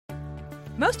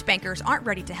Most bankers aren't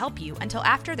ready to help you until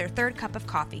after their third cup of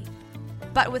coffee.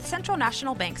 But with Central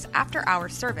National Bank's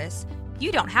after-hours service,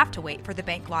 you don't have to wait for the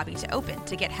bank lobby to open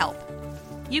to get help.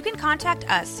 You can contact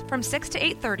us from 6 to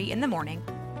 8:30 in the morning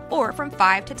or from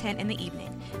 5 to 10 in the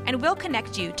evening, and we'll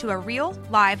connect you to a real,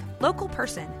 live, local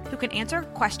person who can answer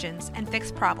questions and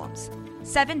fix problems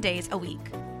 7 days a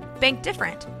week. Bank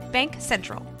different. Bank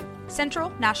Central. Central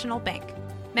National Bank.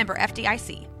 Member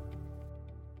FDIC.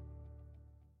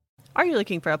 Are you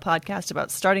looking for a podcast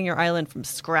about starting your island from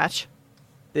scratch?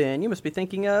 Then you must be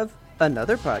thinking of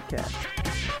another podcast.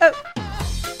 Oh!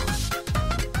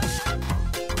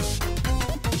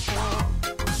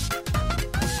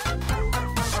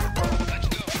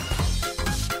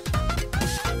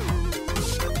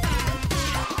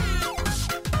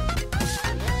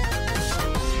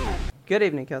 Good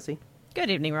evening, Kelsey. Good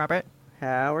evening, Robert.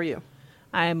 How are you?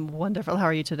 I'm wonderful. How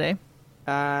are you today?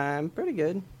 I'm pretty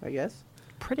good, I guess.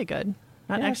 Pretty good.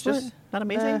 Not Yeah, excellent? just- Not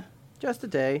amazing? Just a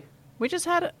day. We just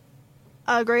had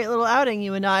a great little outing,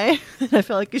 you and I. I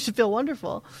feel like you should feel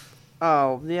wonderful.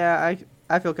 Oh, yeah,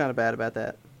 I feel kind of bad about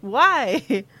that.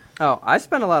 Why? Oh, I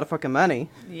spent a lot of fucking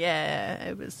money. Yeah,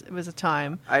 it was a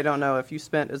time. I don't know if you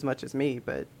spent as much as me,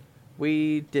 but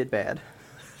we did bad.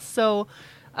 So,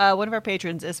 one of our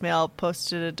patrons, Ismail,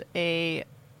 posted I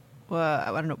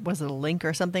don't know, was it a link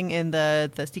or something in the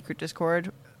secret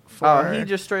Discord? Oh, he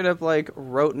just straight up, like,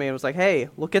 wrote me and was like, hey,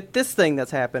 look at this thing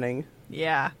that's happening.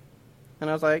 Yeah. And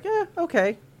I was like,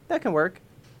 okay, that can work.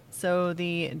 So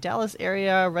the Dallas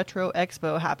Area Retro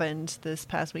Expo happened this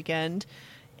past weekend,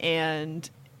 and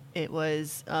it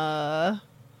was amazing.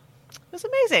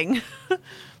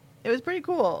 It was pretty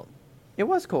cool. It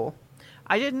was cool.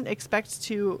 I didn't expect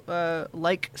to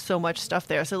like so much stuff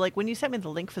there. So like when you sent me the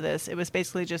link for this, it was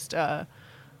basically just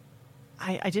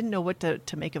I didn't know what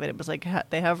to make of it. It was like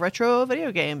they have retro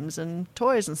video games and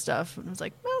toys and stuff. And I was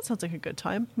like, well, that sounds like a good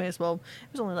time. May as well.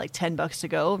 It was only like $10 to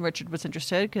go. And Richard was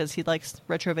interested because he likes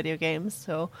retro video games.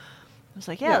 So I was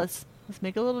like, yeah. let's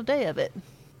make a little day of it.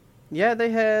 Yeah,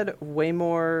 they had way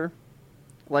more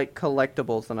like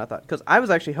collectibles than I thought. Because I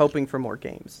was actually hoping for more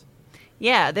games.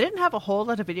 Yeah, they didn't have a whole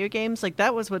lot of video games. Like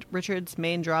that was what Richard's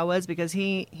main draw was, because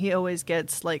he always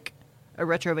gets like a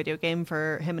retro video game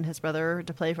for him and his brother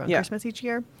to play for on Christmas each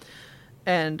year.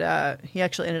 And he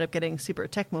actually ended up getting Super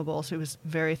Tecmo Bowl, so he was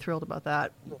very thrilled about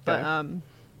that. Okay. But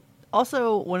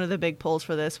also one of the big pulls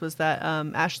for this was that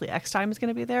Ashley Eckstein is going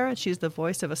to be there, and she's the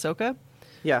voice of Ahsoka.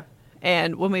 Yeah.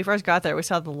 And when we first got there, we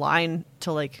saw the line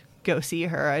to like go see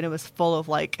her, and it was full of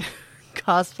like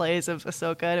cosplays of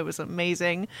Ahsoka, and it was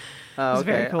amazing. Oh, it was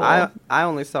very cool. I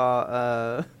only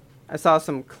saw I saw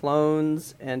some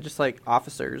clones and just like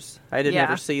officers. I didn't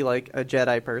ever see like a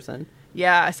Jedi person.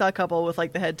 Yeah, I saw a couple with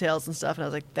like the head tails and stuff, and I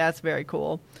was like, that's very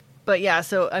cool. But yeah,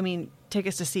 so I mean,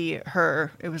 tickets to see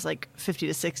her, it was like $50 to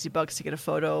 $60 to get a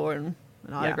photo and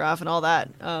an autograph and all that,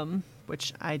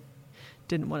 which I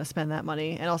didn't want to spend that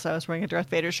money. And also I was wearing a Darth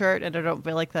Vader shirt, and I don't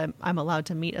feel like that I'm allowed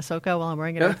to meet Ahsoka while I'm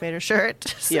wearing a Darth Vader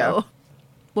shirt. So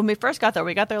when we first got there,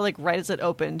 we got there like right as it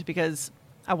opened, because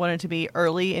I wanted to be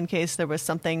early in case there was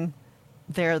something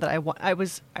there that I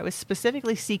was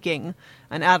specifically seeking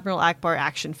an Admiral Ackbar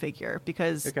action figure,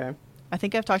 because I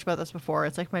think I've talked about this before.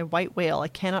 It's like my white whale. I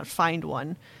cannot find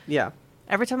one. Yeah.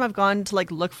 Every time I've gone to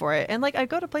like look for it, and like I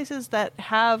go to places that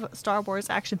have Star Wars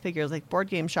action figures, like board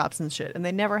game shops and shit, and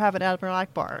they never have an Admiral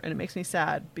Ackbar, and it makes me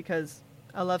sad because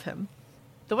I love him.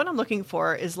 The one I'm looking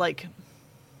for is like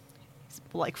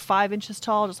 5 inches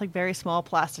tall, just like very small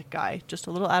plastic guy, just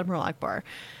a little Admiral Ackbar.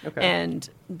 Okay. And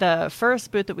the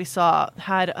first booth that we saw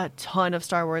had a ton of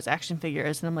Star Wars action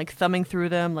figures, and I'm like thumbing through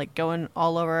them, like going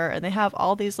all over, and they have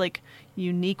all these like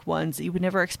unique ones that you would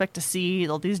never expect to see.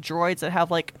 All these droids that have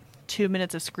like 2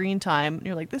 minutes of screen time, and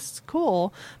you're like, this is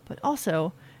cool, but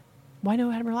also, why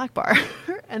no Admiral Ackbar?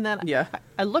 And then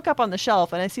I look up on the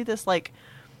shelf and I see this like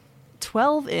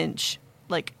 12-inch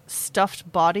like stuffed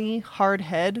body, hard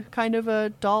head kind of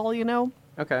a doll, you know?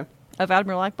 Okay. Of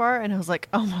Admiral Ackbar, and I was like,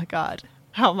 oh my god,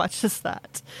 how much is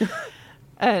that?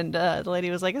 And the lady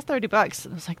was like, it's $30.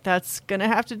 And I was like, that's gonna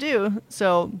have to do.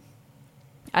 So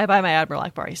I buy my Admiral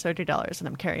Ackbar. He's $30, and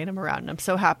I'm carrying him around, and I'm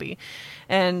so happy.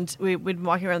 And we'd been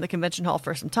walking around the convention hall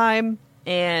for some time,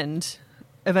 and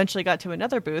eventually got to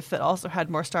another booth that also had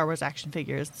more Star Wars action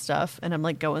figures and stuff. And I'm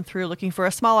like going through looking for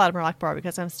a small Admiral Ackbar,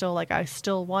 because I'm still like, I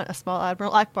still want a small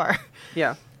Admiral Ackbar.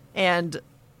 Yeah. And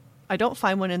I don't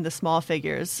find one in the small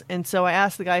figures. And so I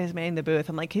asked the guy who's manning the booth,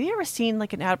 I'm like, have you ever seen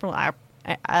like an Admiral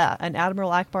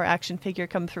Ackbar action figure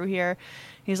come through here?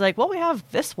 He's like, well, we have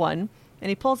this one. And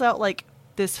he pulls out like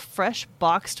this fresh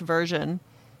boxed version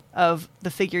of the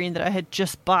figurine that I had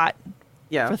just bought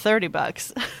Yeah. For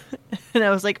 $30. And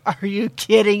I was like, are you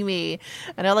kidding me?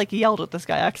 And I like yelled at this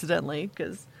guy accidentally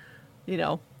because, you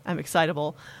know, I'm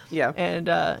excitable. Yeah. And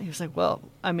he was like, well,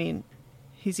 I mean,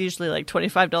 he's usually like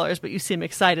 $25, but you seem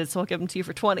excited, so I'll give him to you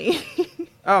for 20.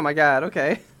 Oh my God.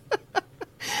 Okay.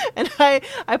 And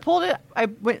I pulled it,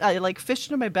 I like fished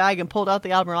into my bag and pulled out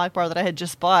the Admiral Akbar that I had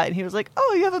just bought. And he was like,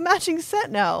 oh, you have a matching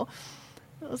set now.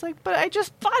 I was like, but I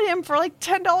just bought him for like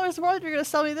 $10 more than you're going to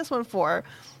sell me this one for.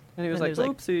 And he was like,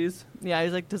 oopsies. Yeah, he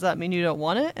was like, does that mean you don't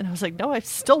want it? And I was like, no, I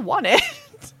still want it.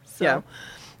 So yeah.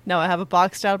 now I have a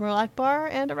boxed Admiral Akbar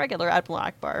and a regular Admiral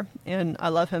Akbar. And I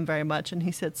love him very much. And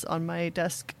he sits on my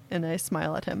desk and I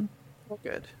smile at him. Well,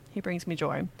 good. He brings me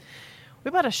joy.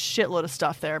 We bought a shitload of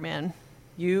stuff there, man.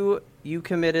 You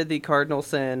committed the cardinal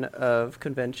sin of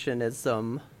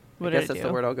conventionism. What I guess did I that's do?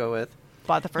 the word I'll go with.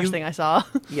 Bought the first thing I saw.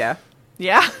 Yeah.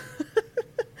 Yeah.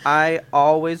 I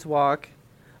always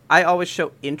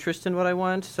show interest in what I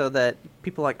want so that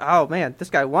people are like, oh man, this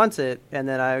guy wants it. And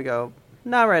then I go,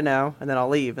 not right now. And then I'll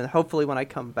leave. And hopefully when I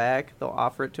come back, they'll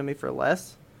offer it to me for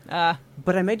less. But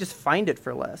I may just find it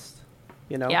for less,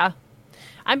 you know? Yeah.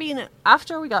 I mean,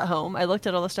 after we got home, I looked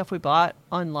at all the stuff we bought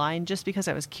online just because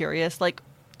I was curious. Like,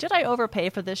 did I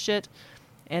overpay for this shit?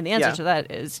 And the answer to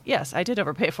that is yes, I did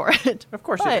overpay for it. Of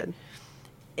course you did.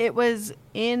 It was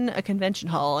in a convention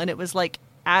hall, and it was like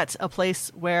at a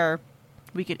place where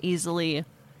we could easily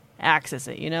access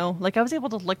it, you know? Like, I was able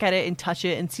to look at it and touch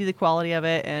it and see the quality of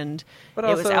it, and but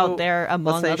it was out there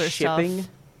among let's say other shipping,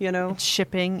 stuff. You know? It's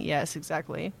shipping, yes,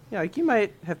 exactly. Yeah, like you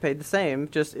might have paid the same,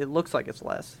 just it looks like it's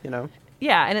less, you know?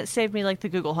 Yeah, and it saved me, like, the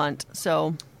Google hunt,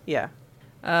 so... Yeah.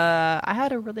 I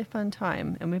had a really fun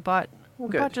time, and we bought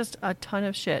just a ton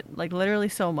of shit, like, literally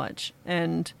so much,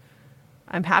 and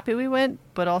I'm happy we went,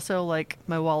 but also, like,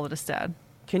 my wallet is sad.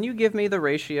 Can you give me the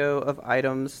ratio of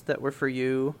items that were for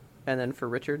you and then for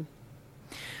Richard?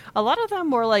 A lot of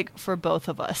them were, like, for both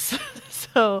of us.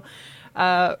 So,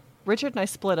 Richard and I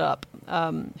split up.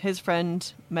 His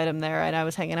friend met him there, and I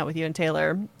was hanging out with you and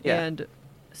Taylor. Yeah. And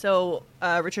so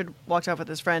Richard walked off with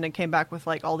his friend and came back with,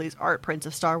 like, all these art prints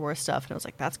of Star Wars stuff. And I was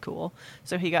like, that's cool.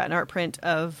 So he got an art print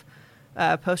of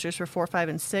posters for 4, 5,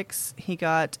 and 6. He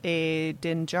got a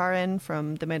Din Djarin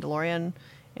from The Mandalorian.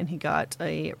 And he got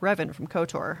a Revan from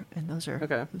KOTOR. And those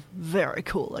are very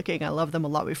cool looking. I love them a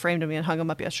lot. We framed them and hung them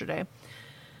up yesterday.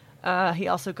 He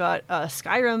also got a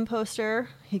Skyrim poster.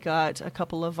 He got a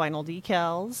couple of vinyl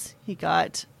decals. He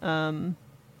got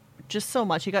just so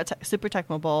much. He got Super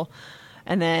Tecmo Bowl.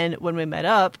 And then when we met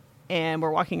up and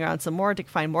we're walking around some more to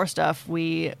find more stuff,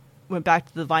 we went back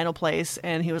to the vinyl place.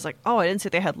 And he was like, oh, I didn't see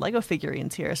they had Lego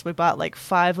figurines here. So we bought like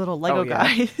 5 little Lego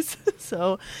guys.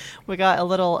 So we got a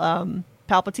little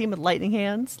Palpatine with lightning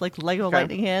hands, like Lego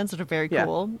lightning hands that are very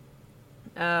cool.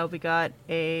 We got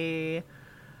an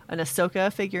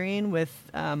Ahsoka figurine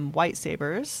with white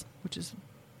sabers, which is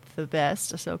the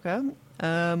best Ahsoka.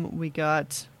 We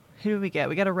got, who did we get?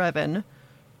 We got a Revan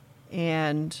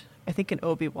and I think an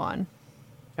Obi-Wan.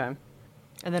 Okay.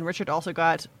 And then Richard also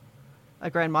got a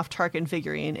Grand Moff Tarkin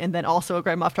figurine and then also a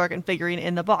Grand Moff Tarkin figurine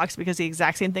in the box because the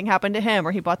exact same thing happened to him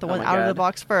where he bought the one out of the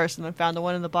box first and then found the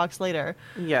one in the box later.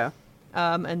 Yeah.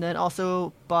 And then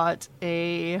also bought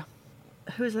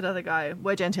who's that other guy?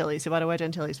 Wedge Antilles. He bought a Wedge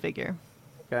Antilles figure.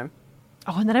 Okay.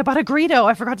 Oh, and then I bought a Greedo.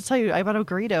 I forgot to tell you. I bought a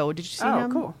Greedo. Did you see him? Oh,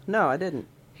 cool. No, I didn't.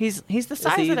 He's the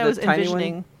size that I was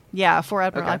envisioning. One? Yeah, for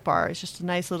Admiral Akbar. It's just a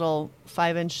nice little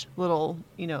 5-inch little,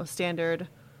 standard,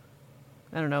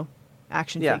 I don't know,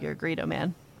 action figure Greedo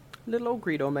man. Little old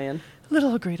Greedo man.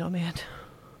 Little Greedo man.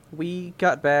 We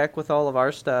got back with all of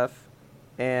our stuff,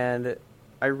 and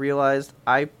I realized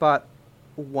I bought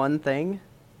one thing,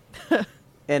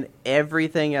 and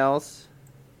everything else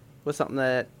was something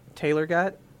that Taylor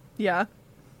got. Yeah.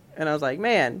 And I was like,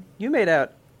 man, you made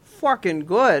out fucking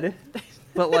good.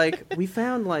 But, like, we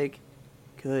found, like,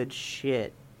 good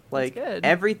shit. Like,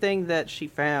 everything that she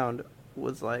found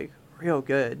was, like, real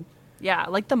good. Yeah,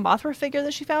 like the Mothra figure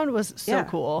that she found was so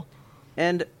cool.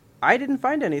 And I didn't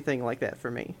find anything like that for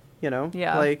me,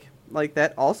 Yeah. Like,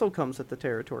 that also comes with the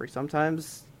territory.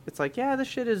 Sometimes it's like, yeah, this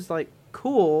shit is, like,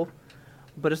 cool,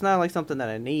 but it's not, like, something that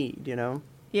I need,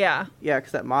 Yeah. Yeah,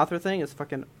 because that Mothra thing is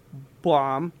fucking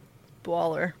bomb.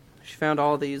 Baller. She found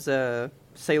all these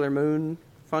Sailor Moon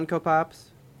Funko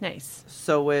Pops. Nice.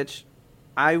 So, which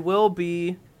I'll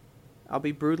be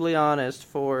brutally honest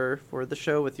for the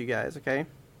show with you guys, okay?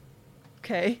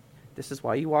 Okay. This is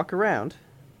why you walk around.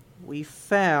 We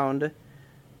found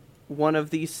one of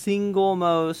the single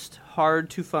most hard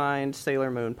to find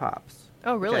Sailor Moon Pops.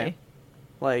 Oh, really? Okay?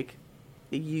 Like,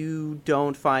 you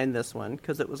don't find this one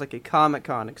because it was like a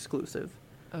Comic-Con exclusive.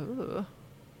 Oh.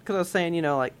 because I was saying, you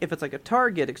know, like, if it's like a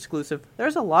Target exclusive,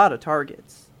 there's a lot of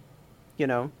Targets, you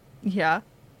know, Yeah.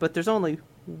 but there's only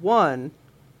one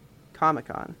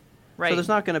Comic-Con. Right. So there's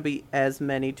not going to be as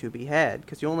many to be had,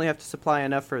 because you only have to supply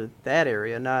enough for that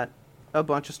area, not a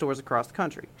bunch of stores across the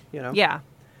country, you know? Yeah.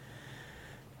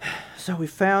 So we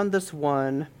found this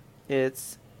one.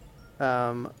 It's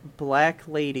Black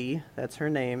Lady. That's her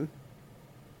name.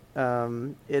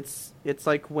 It's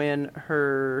like when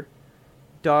her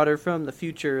daughter from the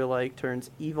future like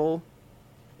turns evil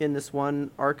in this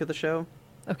one arc of the show,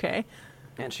 Okay.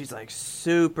 and she's like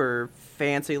super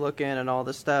fancy looking and all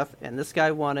this stuff. And this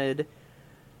guy wanted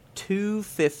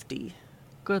 $250.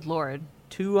 Good Lord.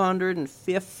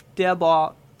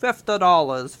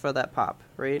 $250 for that pop,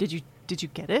 right? Did you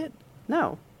get it?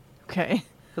 No, Okay.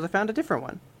 because I found a different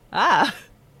one. Ah.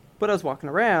 But I was walking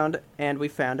around, and we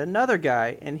found another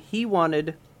guy, and he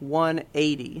wanted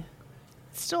 $180.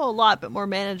 Still a lot, but more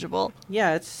manageable.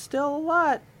 Yeah, it's still a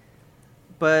lot.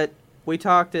 But we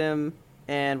talked him,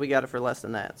 and we got it for less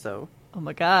than that, so... Oh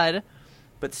my god.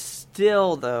 But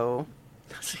still, though...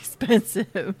 That's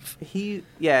expensive. she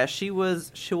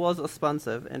was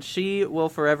expensive, and she will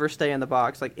forever stay in the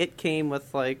box. Like, it came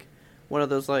with, like, one of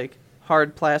those, like,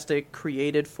 hard plastic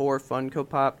created for Funko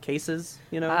Pop cases,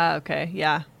 you know? Ah, okay.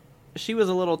 Yeah. She was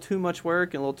a little too much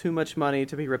work and a little too much money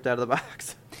to be ripped out of the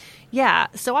box. Yeah.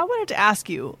 So I wanted to ask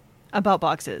you about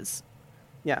boxes.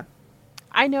 Yeah.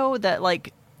 I know that,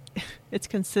 like, it's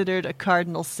considered a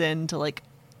cardinal sin to, like,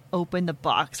 open the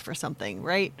box for something,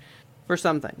 right? For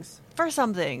some things. For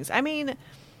some things. I mean,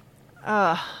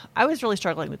 I was really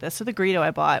struggling with this. So the Greedo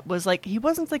I bought was, like, he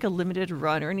wasn't, like, a limited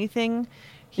run or anything.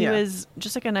 He Yeah. was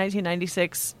just, like, a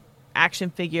 1996 action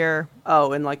figure.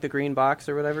 Oh, in, like, the green box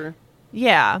or whatever?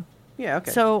 Yeah. Yeah,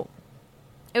 okay. So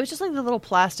it was just like the little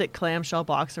plastic clamshell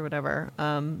box or whatever.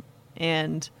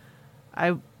 And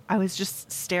I was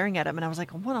just staring at him, and I was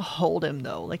like, I want to hold him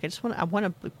though. Like I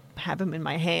want to have him in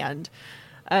my hand.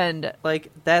 And like,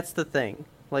 that's the thing.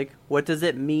 Like, what does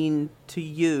it mean to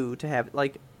you to have,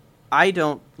 like, I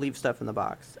don't leave stuff in the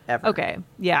box ever. okay,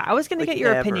 yeah, I was going to Like, get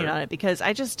your ever. opinion on it because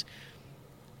I just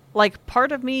like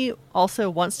part of me also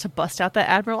wants to bust out that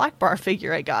Admiral Akbar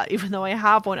figure I got, even though I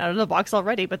have one out of the box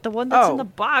already. But the one that's in Oh, the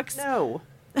box, No.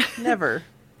 Never.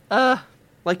 uh,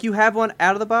 Like, you have one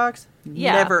out of the box?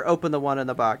 Yeah. Never open the one in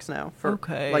the box now.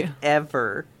 Okay. Like,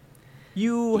 ever.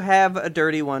 You have a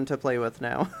dirty one to play with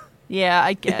now. yeah,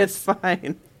 I guess. It's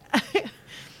fine.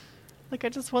 Like I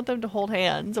just want them to hold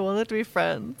hands. I want them to be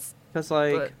friends. Because,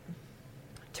 like, But-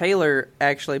 Taylor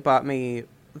actually bought me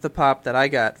the pop that I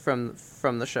got from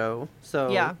the show.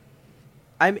 So, Yeah.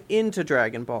 I'm into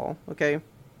Dragon Ball, okay?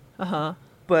 Uh-huh.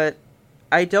 But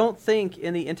I don't think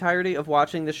in the entirety of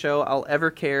watching the show I'll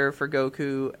ever care for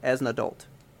Goku as an adult.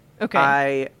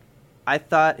 Okay. I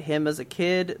thought him as a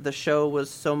kid, the show was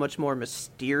so much more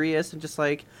mysterious and just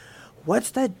like,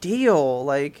 what's the deal?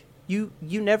 Like, you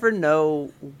never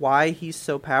know why he's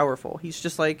so powerful. He's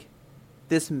just like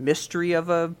this mystery of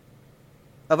a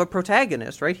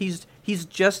protagonist, right? He's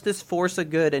just this force of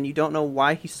good, and you don't know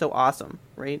why he's so awesome,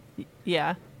 right?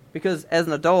 Yeah. Because as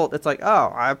an adult, it's like,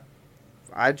 oh,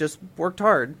 I just worked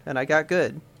hard and I got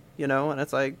good, you know? And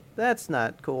it's like, that's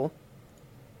not cool.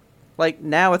 Like,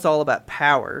 now it's all about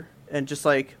power and just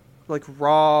like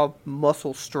raw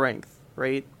muscle strength,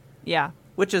 right? Yeah.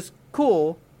 Which is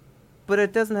cool, but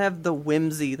it doesn't have the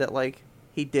whimsy that like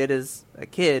he did as a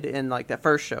kid in like that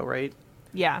first show, right?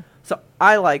 Yeah. So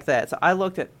I like that. So I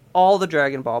looked at all the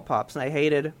Dragon Ball pops and I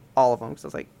hated all of them because I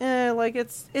was like, like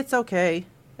it's okay.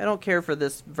 I don't care for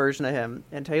this version of him.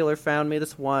 And Taylor found me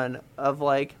this one of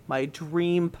like my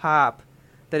dream pop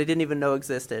that I didn't even know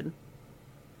existed.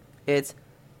 It's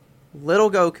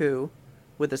little Goku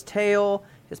with his tail,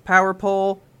 his power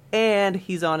pole, and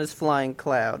he's on his flying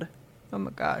cloud. Oh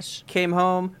my gosh. Came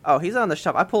home. Oh, he's on the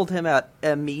shelf. I pulled him out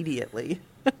immediately.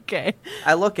 Okay.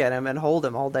 I look at him and hold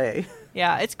him all day.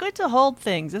 Yeah, it's good to hold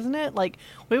things, isn't it? Like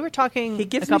we were talking He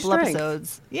gives a me couple strength.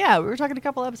 episodes. Yeah, we were talking a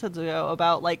couple episodes ago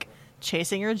about like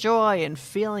chasing your joy and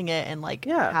feeling it and like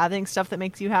Yeah. having stuff that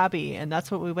makes you happy, and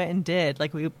that's what we went and did.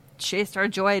 Like we chased our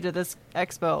joy to this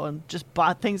expo and just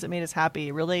bought things that made us happy.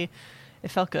 Really,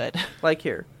 it felt good. Like,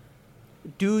 here,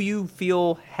 do you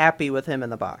feel happy with him in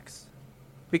the box?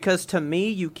 Because to me,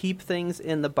 you keep things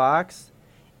in the box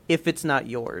if it's not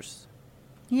yours.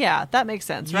 Yeah, that makes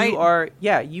sense, right?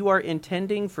 You are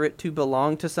intending for it to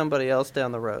belong to somebody else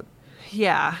down the road.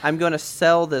 Yeah. I'm going to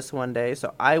sell this one day,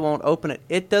 so I won't open it.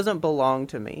 It doesn't belong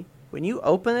to me. When you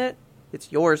open it,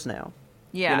 it's yours now.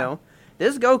 Yeah. You know?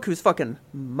 This Goku's fucking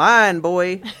mine,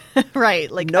 boy.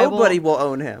 Right. Like Nobody will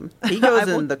own him. He goes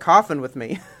will- in the coffin with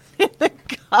me. the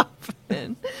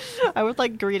coffin. I would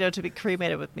like Greedo to be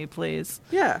cremated with me, please.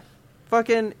 Yeah.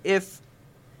 Fucking, if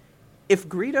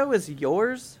Greedo is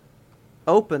yours,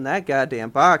 open that goddamn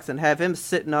box and have him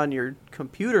sitting on your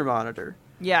computer monitor.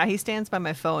 Yeah, he stands by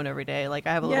my phone every day. Like,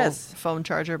 I have a little phone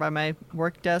charger by my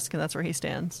work desk, and that's where he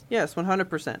stands. Yes,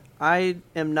 100%. I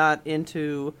am not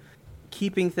into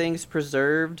keeping things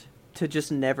preserved to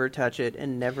just never touch it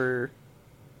and never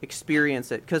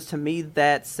experience it. Because to me,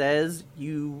 that says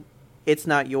it's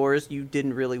not yours. You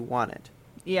didn't really want it.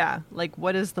 Yeah, like,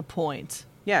 what is the point?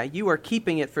 Yeah, you are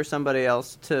keeping it for somebody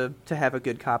else to have a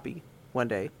good copy one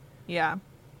day. Yeah.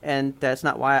 And that's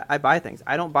not why I buy things.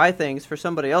 I don't buy things for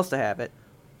somebody else to have it.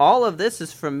 All of this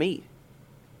is from me.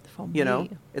 You know?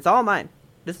 It's all mine.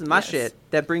 This is my shit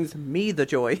that brings me the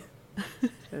joy.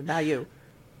 Not you.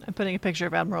 I'm putting a picture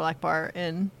of Admiral Akbar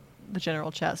in the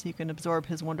general chat so you can absorb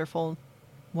his wonderfulness.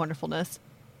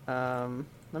 Let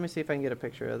me see if I can get a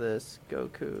picture of this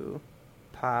Goku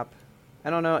Pop. I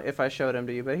don't know if I showed him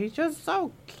to you, but he's just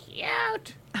so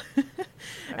cute.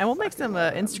 And we'll make some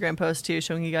Instagram posts too,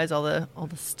 showing you guys all the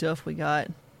stuff we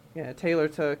got. Yeah, Taylor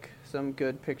took some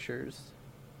good pictures.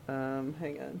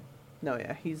 Hang on. No,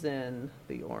 yeah, he's in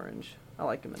the orange. I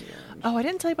like him in the orange. Oh, I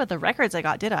didn't tell you about the records I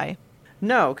got, did I?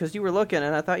 No, because you were looking,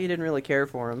 and I thought you didn't really care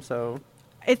for him, so...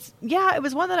 It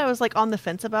was one that I was, like, on the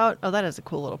fence about. Oh, that is a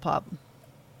cool little pop.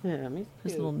 Yeah, me too.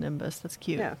 His little Nimbus. That's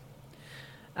cute. Yeah.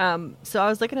 So I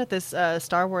was looking at this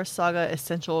Star Wars Saga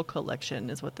Essential Collection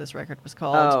is what this record was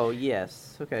called. Oh,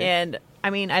 yes. Okay. And, I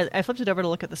mean, I flipped it over to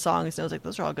look at the songs, and I was like,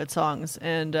 those are all good songs.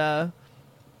 And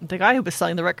the guy who was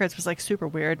selling the records was, like, super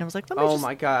weird. And I was like, let me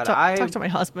my God. talk to my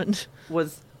husband.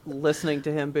 Was listening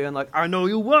to him being like, I know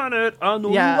you want it. I know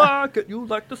you like it. You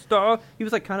like the star. He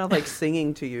was, like, kind of, like,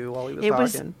 singing to you while he was talking.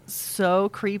 It was so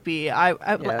creepy.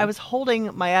 I was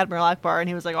holding my Admiral Akbar, and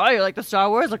he was like, oh, you like the Star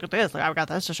Wars? Look at this. Like, I've got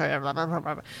this to show you. Blah, blah, blah,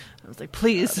 blah. I was like,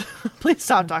 please, please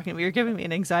stop talking to me. You're giving me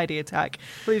an anxiety attack.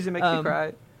 Please, it makes me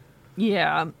cry.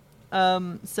 Yeah.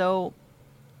 So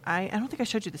I don't think I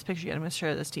showed you this picture yet. I'm going to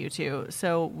share this to you, too.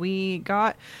 So we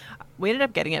ended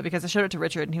up getting it because I showed it to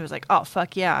Richard, and he was like, oh,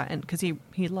 fuck yeah. And because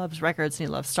he loves records and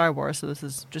he loves Star Wars, so this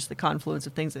is just the confluence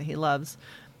of things that he loves.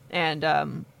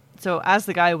 And so as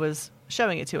the guy was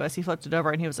showing it to us, he flipped it over,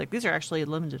 and he was like, these are actually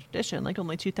limited edition. Like,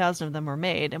 only 2,000 of them were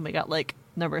made, and we got, like,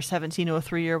 number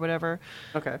 1703 or whatever.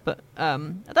 Okay. But I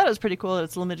thought it was pretty cool that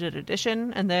it's limited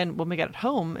edition. And then when we got it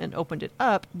home and opened it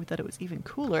up, we thought it was even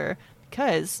cooler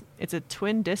because it's a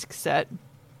twin disc set.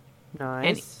 Nice.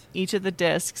 And each of the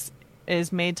discs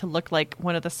is made to look like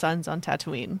one of the suns on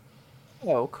Tatooine.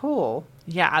 Oh, cool.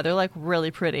 Yeah, they're like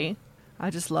really pretty. I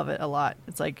just love it a lot.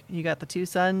 It's like you got the two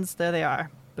suns, there they are.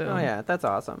 Boom. Oh yeah, that's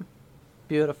awesome.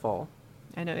 Beautiful.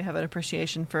 I know you have an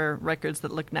appreciation for records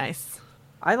that look nice.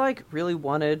 I like really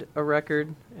wanted a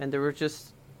record, and there were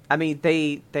just, I mean,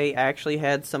 they actually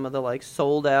had some of the like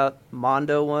sold out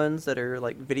Mondo ones that are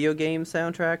like video game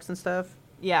soundtracks and stuff.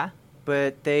 Yeah.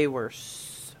 But they were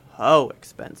so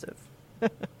expensive.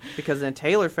 Because then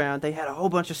Taylor found they had a whole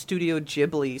bunch of Studio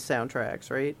Ghibli soundtracks,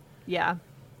 right? Yeah.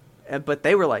 But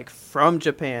they were like from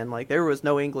Japan. Like there was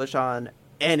no English on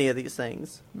any of these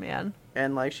things. Man.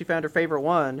 And like she found her favorite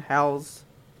one, Howl's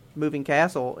Moving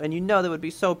Castle, and you know that would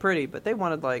be so pretty, but they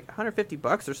wanted like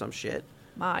 $150 or some shit.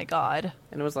 My God.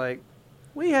 And it was like,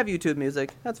 we have YouTube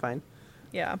music. That's fine.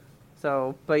 Yeah.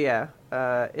 So, but yeah,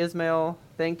 Ismail,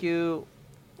 thank you.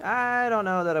 I don't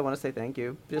know that I want to say thank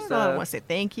you. Just I don't want to say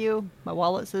thank you. My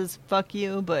wallet says fuck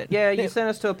you, but yeah, you sent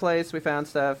us to a place. We found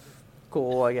stuff.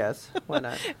 Cool, I guess. Why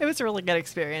not? It was a really good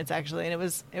experience, actually, and it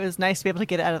was nice to be able to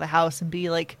get out of the house and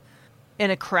be like in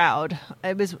a crowd.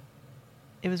 It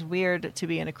was weird to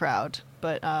be in a crowd,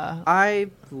 but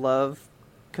I love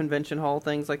convention hall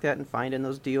things like that and finding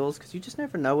those deals because you just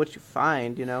never know what you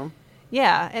find, you know?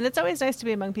 Yeah, and it's always nice to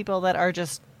be among people that are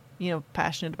just, you know,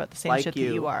 passionate about the same like shit you.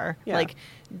 that you are. Yeah. Like,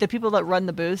 the people that run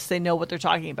the booths, they know what they're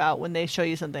talking about when they show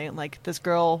you something. Like, this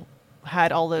girl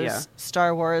had all those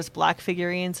Star Wars black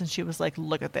figurines, and she was like,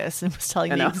 look at this, and was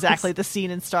telling me exactly the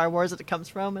scene in Star Wars that it comes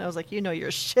from, and I was like, you know, you're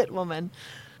a shit woman.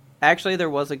 Actually, there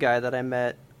was a guy that I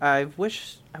met. I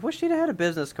wish he'd had a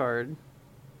business card.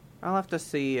 I'll have to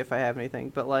see if I have anything.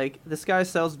 But, like, this guy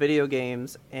sells video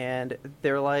games, and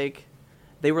they were like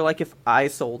if I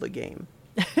sold a game.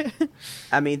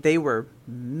 I mean, they were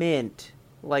mint.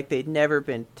 Like, they'd never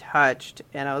been touched.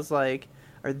 And I was like,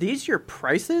 are these your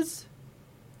prices?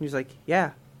 And he's like,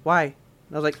 yeah. Why? And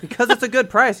I was like, because it's a good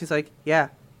price. He's like, yeah.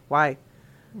 Why?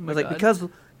 I was like, because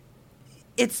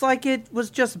it's like it was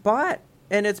just bought,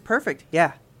 and it's perfect.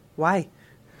 Yeah. Why?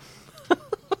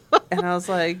 And I was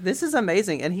like, this is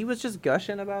amazing. And he was just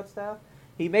gushing about stuff.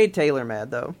 He made Taylor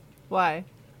mad, though. Why?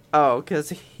 Oh,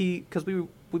 because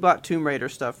we we bought Tomb Raider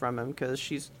stuff from him because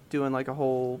she's doing like a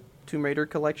whole Tomb Raider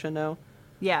collection now.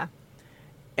 Yeah.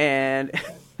 And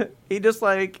he just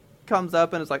like comes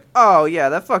up and is like, "Oh yeah,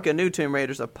 that fucking new Tomb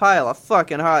Raider's a pile of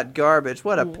fucking hot garbage.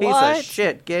 What a piece of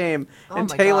shit game." Oh and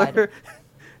my God.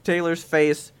 Taylor's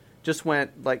face just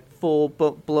went like full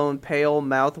blown pale,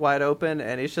 mouth wide open,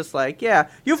 and he's just like, "Yeah,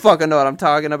 you fucking know what I'm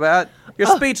talking about. You're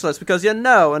speechless because you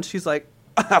know." And she's like,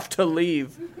 "I have to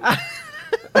leave.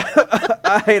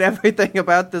 I hate everything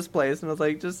about this place." And I was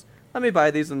like, "Just let me buy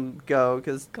these and go,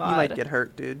 because you might get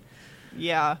hurt, dude."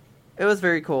 Yeah. It was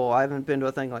very cool. I haven't been to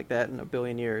a thing like that in a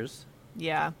billion years.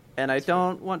 Yeah. And I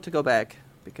don't want to go back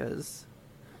because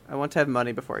I want to have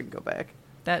money before I can go back.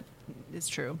 That is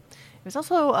true. It was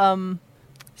also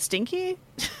stinky.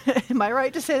 Am I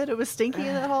right to say that it was stinky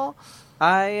in that hall?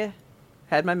 I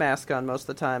had my mask on most of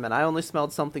the time, and I only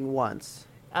smelled something once.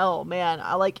 Oh man,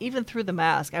 even through the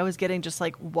mask, I was getting just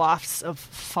like wafts of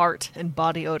fart and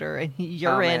body odor and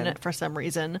urine for some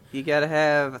reason. You gotta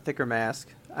have a thicker mask.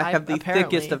 I have the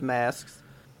thickest of masks.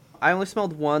 I only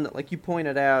smelled one that, like, you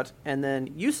pointed out, and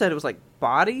then you said it was like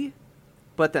body,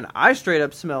 but then I straight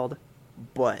up smelled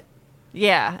butt.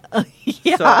 Yeah.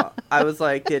 Yeah. So I was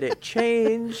like, did it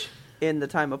change in the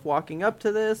time of walking up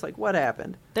to this? Like, what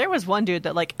happened? There was one dude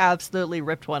that like absolutely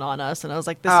ripped one on us, and I was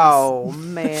like, this is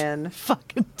man.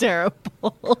 fucking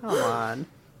terrible. Come on.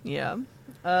 Yeah.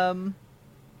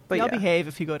 But y'all behave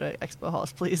if you go to expo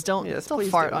halls, please. Don't please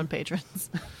fart do. on patrons.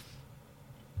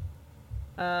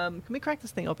 Can we crack this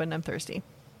thing open? I'm thirsty.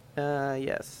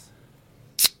 Yes.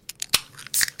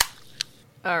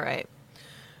 All right.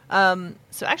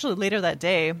 So actually later that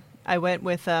day, I went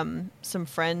with some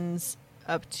friends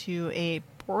up to a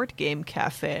board game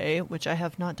cafe, which I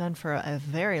have not done for a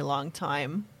very long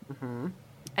time. Mm-hmm.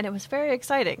 And it was very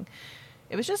exciting.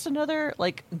 It was just another,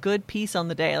 like, good piece on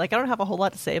the day. Like, I don't have a whole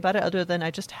lot to say about it other than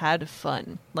I just had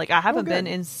fun. Like, I haven't been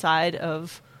inside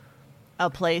of a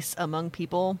place among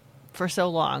people for so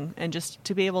long. And just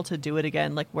to be able to do it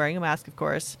again, like, wearing a mask, of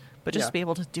course, but just to be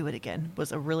able to do it again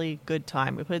was a really good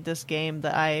time. We played this game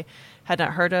that I had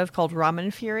not heard of called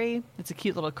Ramen Fury. It's a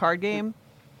cute little card game.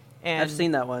 And I've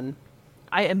seen that one.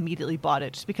 I immediately bought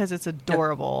it just because it's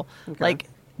adorable. Okay. Like,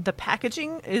 the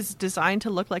packaging is designed to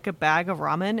look like a bag of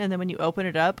ramen, and then when you open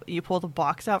it up, you pull the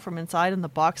box out from inside, and the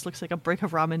box looks like a brick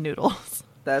of ramen noodles.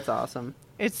 That's awesome.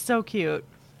 It's so cute.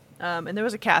 And there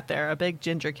was a cat there, a big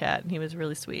ginger cat, and he was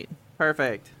really sweet.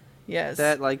 Perfect. Yes.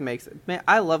 That, like, makes it... Man,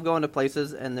 I love going to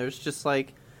places, and there's just,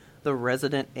 like, the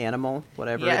resident animal,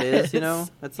 whatever it is, you know?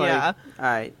 It's like, all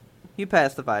right, you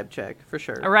passed the vibe check, for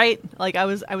sure. All right. Like, I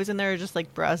was in there just,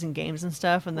 like, browsing games and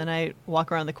stuff, and then I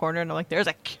walk around the corner, and I'm like, there's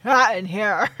a cat in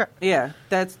here. Yeah,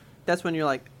 that's when you're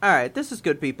like, all right, this is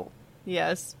good people.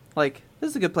 Yes. Like, this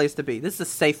is a good place to be. This is a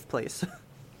safe place.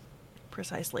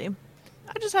 Precisely.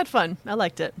 I just had fun. I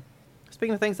liked it.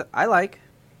 Speaking of things that I like,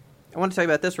 I want to tell you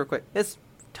about this real quick. It's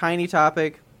a tiny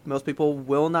topic. Most people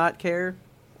will not care,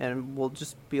 and will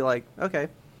just be like, okay.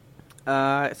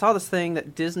 I saw this thing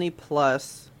that Disney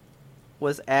Plus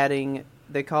was adding.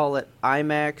 They call it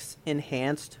IMAX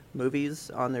Enhanced Movies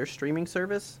on their streaming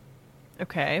service.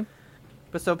 Okay.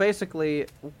 But so basically,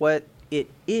 what it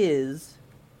is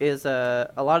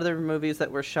a lot of their movies that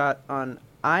were shot on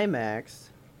IMAX.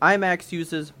 IMAX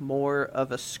uses more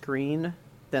of a screen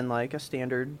than like a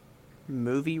standard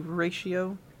movie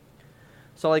ratio.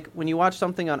 So like when you watch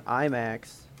something on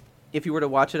IMAX, if you were to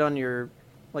watch it on your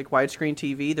like widescreen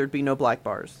TV, there'd be no black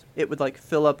bars. It would like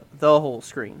fill up the whole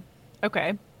screen.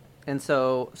 Okay. And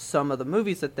so some of the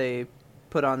movies that they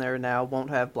put on there now won't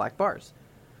have black bars.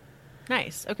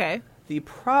 Nice. Okay. The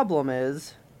problem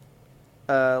is,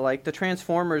 like the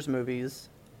Transformers movies,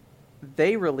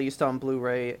 they released on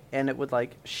Blu-ray and it would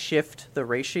like shift the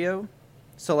ratio.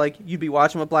 So like you'd be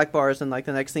watching with black bars and like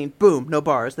the next scene, boom, no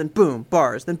bars, then boom,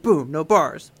 bars, then boom, no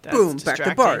bars, That's boom, distracting.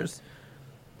 back to bars.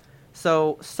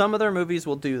 So some of their movies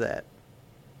will do that.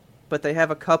 But they have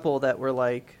a couple that were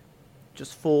like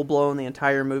just full-blown the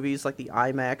entire movies, like the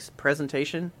IMAX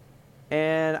presentation.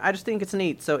 And I just think it's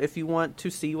neat. So if you want to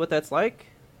see what that's like,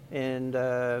 and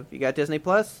you got Disney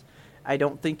Plus, I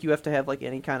don't think you have to have like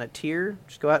any kind of tier.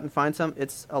 Just go out and find some.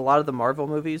 It's a lot of the Marvel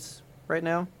movies right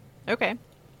now. Okay.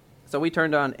 So we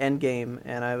turned on Endgame,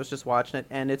 and I was just watching it,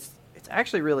 and it's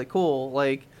actually really cool.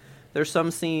 Like, there's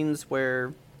some scenes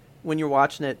where when you're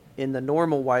watching it in the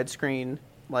normal widescreen,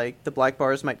 like the black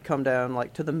bars might come down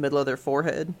like to the middle of their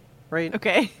forehead, right?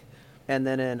 Okay. And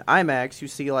then in IMAX, you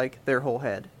see like their whole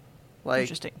head. Like,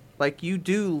 interesting. Like you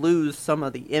do lose some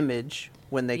of the image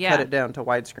when they cut it down to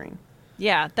widescreen.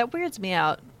 Yeah, that weirds me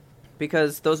out.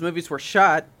 Because those movies were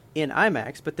shot in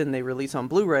IMAX, but then they release on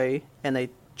Blu-ray and they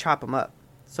chop them up.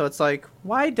 So it's like,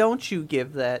 why don't you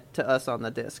give that to us on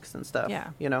the discs and stuff?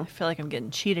 Yeah. You know? I feel like I'm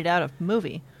getting cheated out of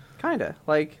movie. Kinda.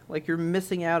 Like you're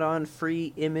missing out on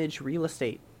free image real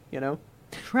estate, you know?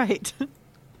 Right.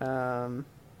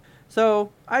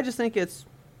 So I just think it's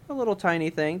a little tiny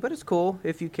thing, but it's cool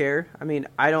if you care. I mean,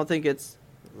 I don't think it's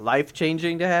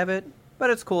life-changing to have it, but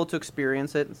it's cool to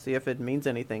experience it and see if it means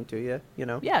anything to you, you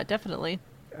know? Yeah, definitely.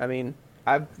 I mean,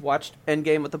 I've watched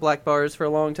Endgame with the black bars for a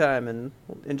long time and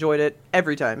enjoyed it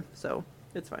every time, so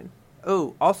it's fine.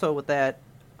 Oh, also with that,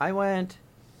 I went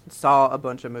and saw a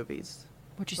bunch of movies.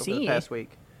 What'd you over see? the past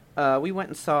week. We went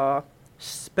and saw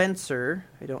Spencer.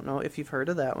 I don't know if you've heard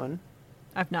of that one.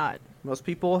 I've not. Most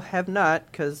people have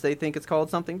not because they think it's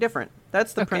called something different.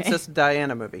 That's the Okay. Princess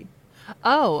Diana movie.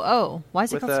 Oh. Why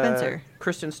is it with called Spencer?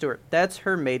 Kristen Stewart. That's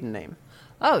her maiden name.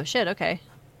 Oh, shit, okay.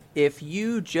 If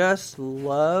you just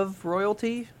love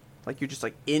royalty, like you're just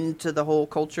like into the whole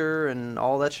culture and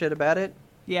all that shit about it,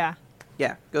 Yeah.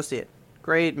 yeah, go see it.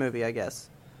 Great movie, I guess.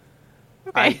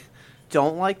 Okay. I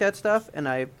don't like that stuff, and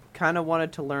I kind of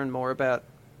wanted to learn more about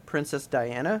Princess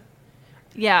Diana.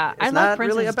 Yeah, I It's love not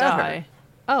Princess really about her. Di.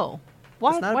 Oh.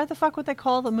 Why, It's not- why the fuck would they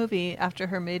call the movie after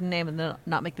her maiden name and then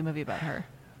not make the movie about her?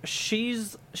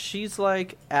 She's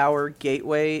like our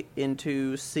gateway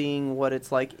into seeing what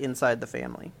it's like inside the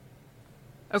family.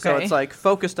 Okay. So it's like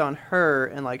focused on her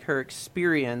and like her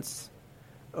experience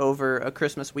over a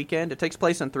Christmas weekend. It takes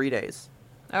place in 3 days.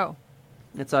 Oh.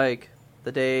 It's like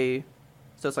the day,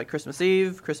 so it's like Christmas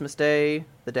Eve, Christmas Day,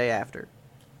 the day after.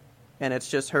 And it's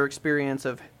just her experience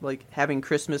of like having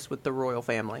Christmas with the royal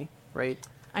family, right?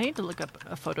 I need to look up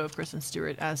a photo of Kristen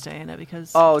Stewart as Diana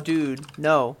because... Oh, dude,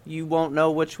 no. You won't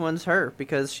know which one's her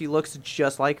because she looks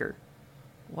just like her.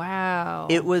 Wow.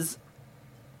 It was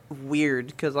weird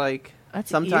because like That's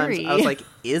sometimes eerie. I was like,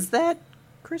 is that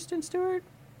Kristen Stewart?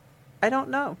 I don't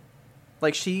know.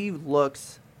 Like she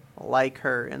looks like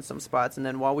her in some spots, and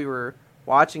then while we were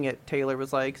watching it, Taylor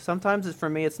was like, sometimes for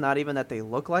me it's not even that they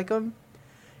look like them,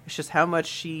 it's just how much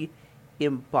she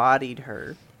embodied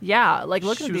her. Yeah, like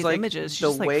looking She at was these like, images, she's the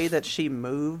just like, way that she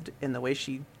moved and the way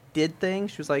she did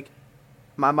things, she was like,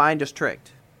 my mind is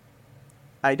tricked.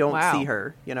 I don't Wow. see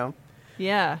her, you know?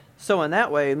 yeah. So in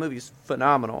that way, the movie's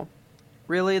phenomenal.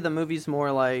 Really, the movie's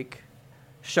more like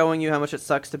showing you how much it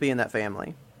sucks to be in that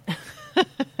family.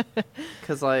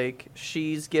 Because, like,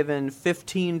 she's given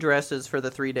 15 dresses for the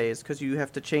 3 days because you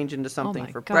have to change into something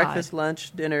my for God. breakfast,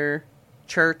 lunch, dinner,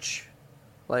 church.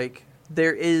 Like,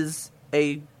 there is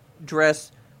a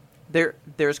dress...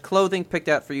 There's clothing picked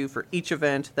out for you for each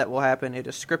event that will happen. It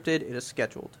is scripted. It is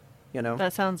scheduled. You know?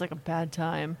 That sounds like a bad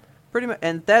time. Pretty much,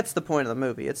 and that's the point of the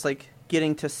movie. It's like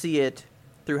getting to see it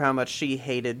through how much she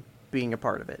hated being a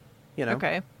part of it. You know.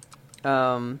 Okay.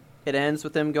 It ends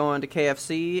with them going to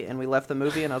KFC, and we left the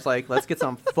movie, and I was like, "Let's get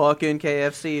some fucking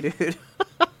KFC, dude."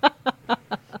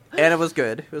 And it was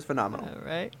good. It was phenomenal. All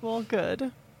right. Well,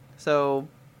 good. So,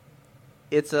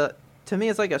 to me,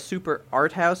 it's like a super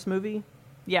art house movie.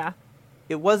 Yeah.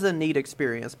 It was a neat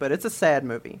experience, but it's a sad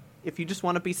movie. If you just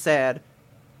want to be sad,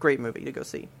 great movie to go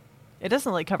see. It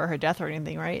doesn't like cover her death or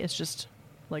anything, right? It's just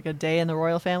like a day in the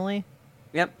royal family.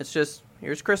 Yep, it's just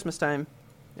here's Christmas time,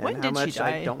 and When how did she much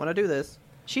die? I don't want to do this.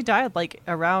 She died like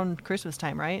around Christmas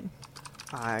time, right?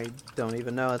 I don't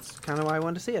even know. That's kind of why I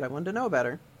wanted to see it. I wanted to know about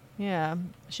her. Yeah.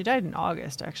 She died in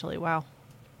August, actually. Wow.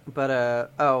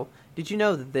 But oh, did you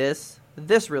know this?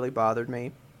 This really bothered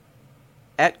me.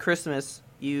 At Christmas,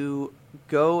 you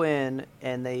go in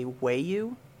and they weigh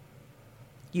you.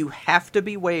 You have to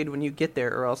be weighed when you get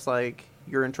there, or else like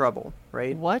you're in trouble,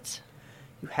 right? What?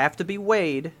 You have to be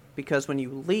weighed because when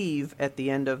you leave at the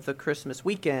end of the Christmas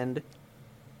weekend,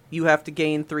 you have to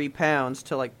gain 3 pounds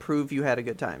to like prove you had a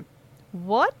good time.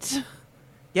 What?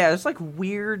 Yeah, there's like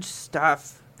weird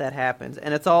stuff that happens,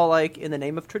 and it's all like in the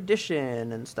name of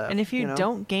tradition and stuff. And if you know?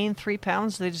 don't gain 3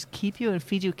 pounds, they just keep you and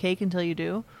feed you cake until you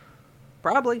do?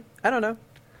 Probably. I don't know.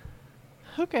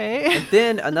 Okay. And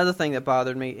then another thing that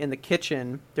bothered me, in the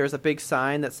kitchen, there's a big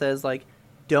sign that says like,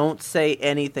 don't say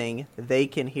anything, they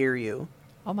can hear you.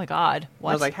 Oh my god.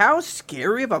 What? I was like, how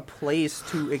scary of a place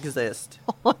to exist.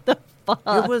 what the fuck?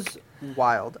 It was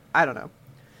wild. I don't know.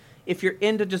 If you're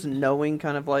into just knowing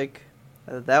kind of like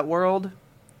that world,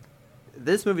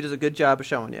 this movie does a good job of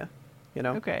showing you, you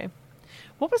know? Okay.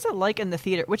 What was it like in the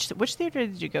theater? Which theater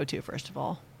did you go to, first of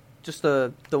all? Just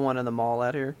the one in the mall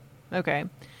out here. Okay.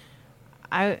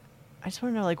 I just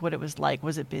want to know like what it was like.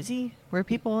 Was it busy? Were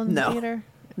people in the No. theater?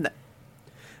 No.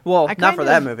 Well, I not kind for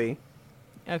that of- movie.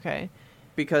 Okay.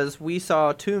 Because we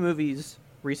saw 2 movies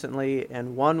recently,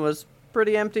 and one was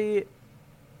pretty empty,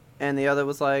 and the other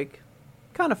was like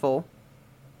kind of full.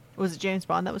 Was it James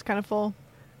Bond that was kind of full?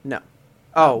 No,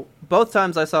 Oh, both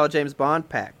times I saw James Bond,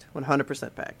 packed.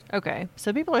 100% packed. Okay,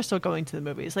 so people are still going to the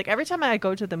movies. Like every time I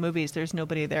go to the movies, there's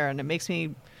nobody there, and it makes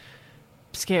me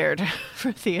scared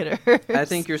for theaters. I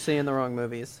think you're seeing the wrong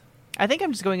movies. I think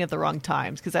I'm just going at the wrong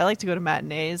times because I like to go to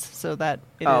matinees so that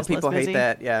it is People less busy. hate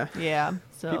that, yeah. Yeah,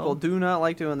 so People do not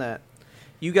like doing that.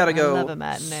 You got to I love go a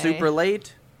matinee. super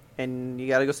late, and you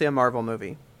got to go see a Marvel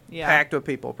movie. Yeah. Packed with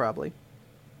people, probably.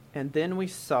 And then we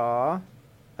saw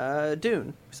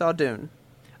Dune. We saw Dune.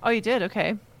 Oh, you did?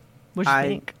 Okay. What'd you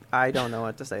think? I don't know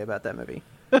what to say about that movie.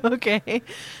 Okay.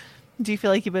 Do you feel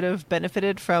like you would have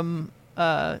benefited from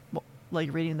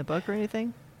like reading the book or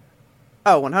anything?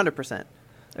 Oh, 100%.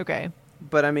 Okay.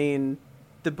 But, I mean,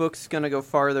 the book's going to go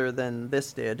farther than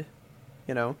this did,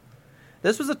 you know?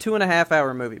 This was a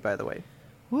 2.5-hour movie, by the way.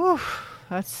 Whew,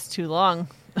 that's too long.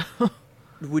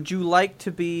 Would you like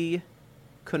to be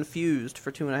confused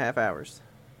for 2.5 hours?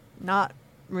 Not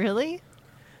really?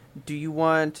 Do you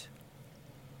want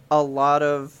a lot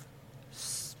of,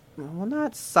 well,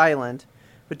 not silent,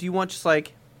 but do you want just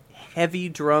like heavy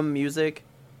drum music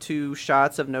to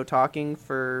shots of no talking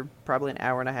for probably an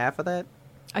hour and a half of that?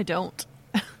 I don't.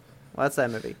 Well, that's that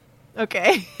movie.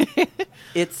 Okay.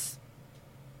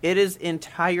 It is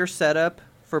entire setup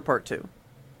for part 2.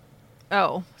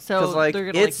 Oh, so 'Cause, like, they're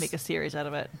gonna it's- make a series out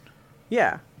of it.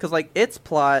 Yeah, because like its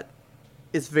plot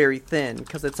is very thin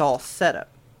because it's all setup.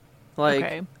 Like,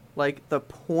 Okay. like the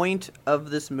point of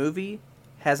this movie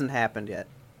hasn't happened yet.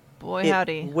 Boy, It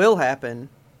howdy. will happen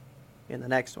in the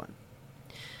next one.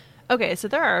 Okay, so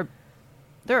there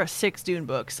are 6 Dune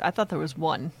books. I thought there was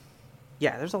 1.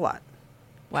 Yeah, there's a lot.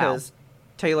 Wow. Because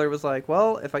Taylor was like,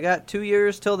 well, if I got 2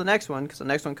 years till the next one, because the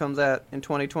next one comes out in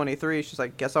 2023, she's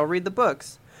like, guess I'll read the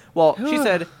books. Well, she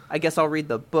said, I guess I'll read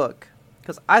the book.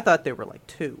 Because I thought they were like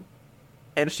 2.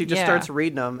 And she just Yeah. starts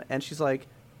reading them, and she's like,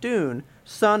 Dune,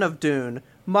 son of Dune,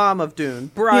 mom of Dune,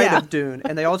 bride Yeah. of Dune.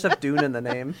 And they all just have Dune in the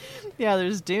name. Yeah,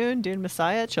 there's Dune, Dune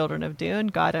Messiah, Children of Dune,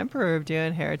 God Emperor of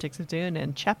Dune, Heretics of Dune,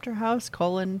 and Chapter House,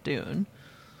 Dune.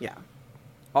 Yeah.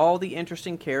 All the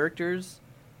interesting characters,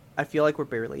 I feel like we're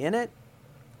barely in it.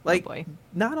 Like, boy.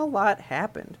 not a lot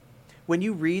happened. When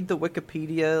you read the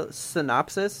Wikipedia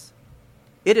synopsis,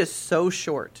 it is so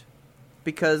short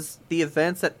because the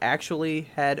events that actually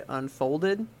had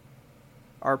unfolded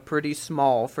are pretty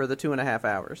small for the 2.5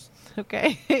 hours.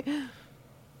 Okay.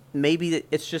 Maybe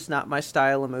it's just not my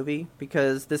style of movie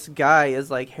because this guy is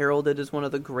like heralded as one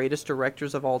of the greatest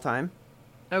directors of all time,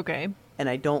 Okay. and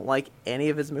I don't like any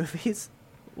of his movies.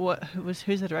 Who's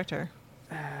the director?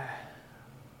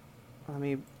 Let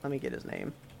me get his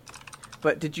name.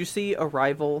 But did you see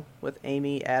Arrival with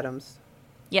Amy Adams?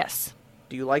 Yes.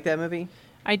 Do you like that movie?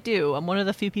 I do. I'm one of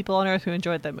the few people on earth who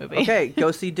enjoyed that movie. Okay,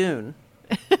 go see Dune.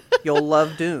 You'll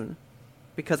love Dune.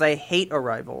 Because I hate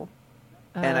Arrival.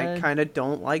 And I kind of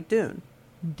don't like Dune.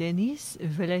 Denis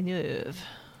Villeneuve.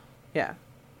 Yeah.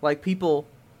 Like, people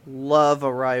love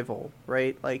Arrival,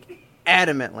 right? Like,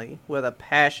 adamantly, with a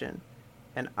passion.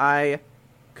 And I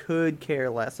could care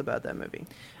less about that movie.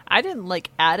 I didn't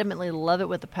adamantly love it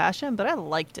with a passion, but I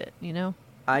liked it, you know?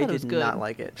 I thought it was did good. not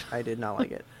like it. I did not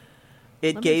like it.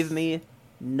 It Let me gave me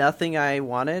nothing I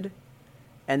wanted.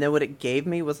 And then what it gave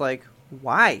me was like,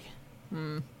 why?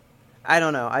 I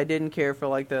don't know. I didn't care for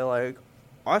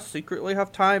I secretly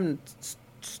have time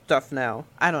stuff now.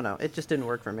 I don't know. It just didn't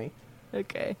work for me.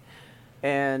 Okay.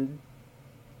 And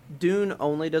Dune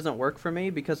only doesn't work for me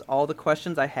because all the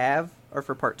questions I have are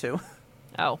for part 2.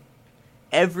 Oh.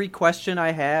 Every question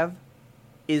I have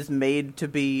is made to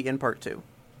be in part 2.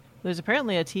 There's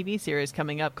apparently a TV series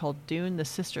coming up called Dune the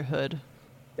Sisterhood.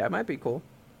 That might be cool.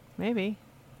 Maybe.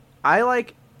 I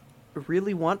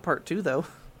really want part 2 though.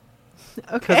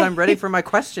 Okay. Because I'm ready for my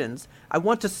questions. I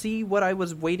want to see what I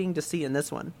was waiting to see in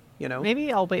this one, you know?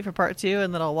 Maybe I'll wait for part 2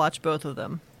 and then I'll watch both of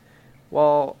them.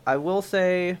 Well, I will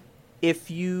say,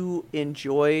 if you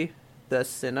enjoy the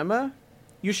cinema,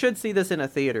 you should see this in a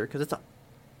theater, because it's a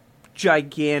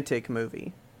gigantic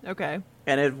movie. Okay.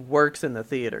 And it works in the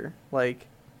theater. Like,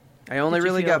 I only Did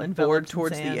you really feel got enveloped bored in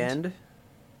towards the sand? end.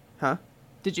 Huh?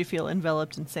 Did you feel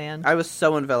enveloped in sand? I was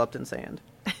so enveloped in sand.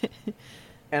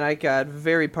 And I got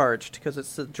very parched because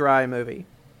it's a dry movie.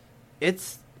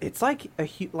 It's like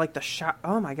the shot.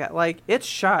 Oh my god! Like, it's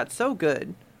shot so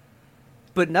good,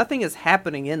 but nothing is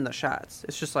happening in the shots.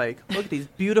 It's just like, look at these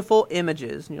beautiful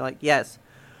images, and you're like, yes.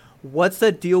 What's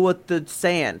the deal with the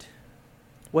sand?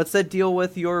 What's the deal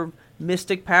with your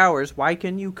mystic powers? Why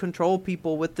can you control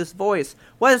people with this voice?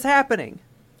 What is happening?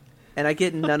 And I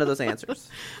get none of those answers.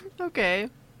 Okay.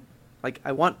 Like,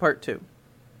 I want part 2.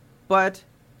 But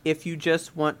if you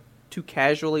just want to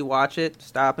casually watch it,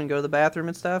 stop and go to the bathroom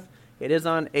and stuff, It is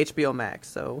on HBO Max,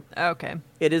 so Okay.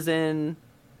 it is in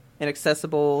an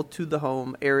accessible to the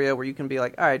home area where you can be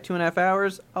like, all right, 2.5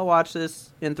 hours, I'll watch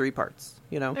this in 3 parts,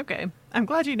 you know? Okay. I'm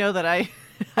glad you know that I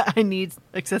I need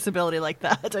accessibility like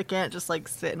that. I can't just like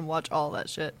sit and watch all that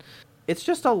shit. It's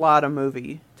just a lot of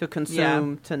movie to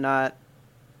consume to not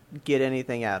get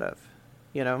anything out of,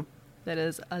 you know? That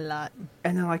is a lot.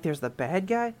 And then, like, there's the bad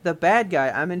guy. The bad guy,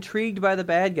 I'm intrigued by the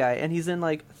bad guy, and he's in,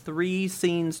 like, 3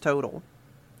 scenes total.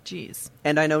 Jeez.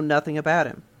 And I know nothing about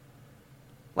him.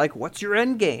 Like, what's your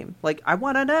end game? Like, I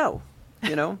want to know,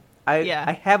 you know? Yeah.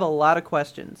 I have a lot of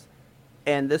questions,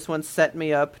 and this one set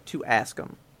me up to ask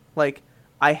them. Like,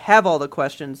 I have all the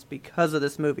questions because of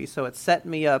this movie, so it set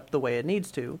me up the way it needs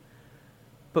to,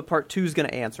 but part 2 is going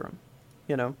to answer them,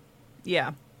 you know?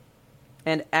 Yeah.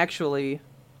 And actually,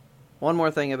 one more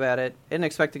thing about it. I didn't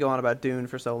expect to go on about Dune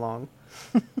for so long.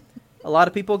 A lot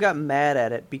of people got mad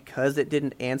at it because it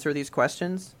didn't answer these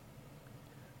questions.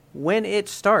 When it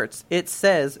starts, it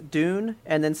says Dune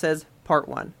and then says part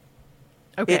 1.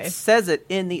 Okay. It says it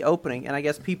in the opening, and I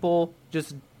guess people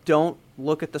just don't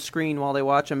look at the screen while they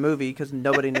watch a movie because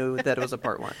nobody knew that it was a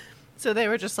part 1. So they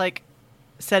were just like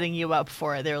setting you up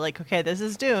for it. They were like, okay, this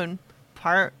is Dune,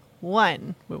 part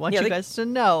 1. We want you guys to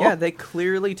know. Yeah, they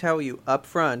clearly tell you up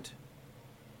front,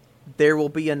 there will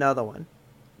be another one.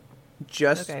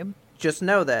 Just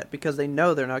know that, because they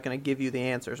know they're not going to give you the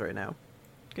answers right now.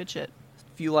 Good shit.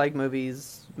 If you like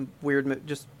movies,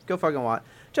 just go fucking watch.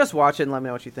 Just watch it and let me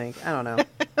know what you think. I don't know.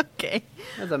 Okay.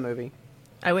 It's a movie.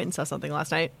 I went and saw something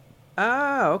last night.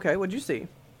 Oh, okay. What'd you see?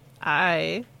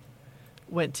 I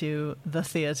went to the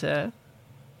theater.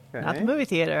 Okay. Not the movie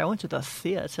theater. I went to the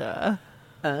theater.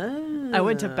 Oh. I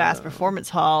went to Bass Performance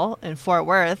Hall in Fort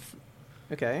Worth,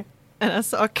 Okay. and I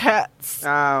saw Cats.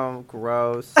 Oh,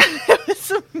 gross. It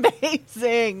was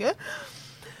amazing.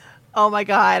 Oh my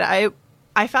god.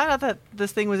 I found out that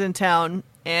this thing was in town,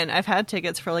 and I've had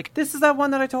tickets for like... This is that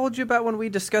one that I told you about when we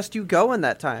discussed you going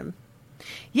that time.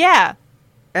 Yeah.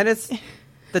 And it's...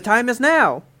 The time is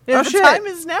now. Yeah, Oh, the shit. time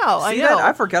is now. I See know. that?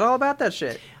 I forgot all about that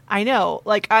shit. I know.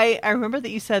 Like, I remember that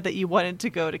you said that you wanted to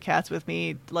go to Cats with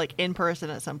me, like, in person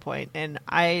at some point. And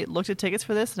I looked at tickets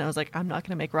for this, and I was like, I'm not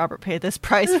going to make Robert pay this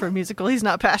price for a musical he's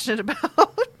not passionate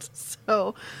about.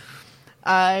 So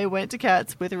I went to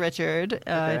Cats with Richard.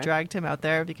 I dragged him out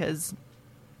there because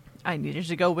I needed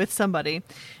to go with somebody.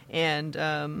 And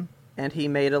he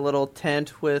made a little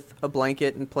tent with a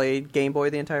blanket and played Game Boy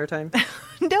the entire time?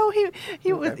 no, he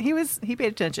paid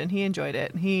attention. He enjoyed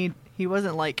it. He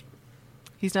wasn't like...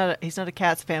 He's not a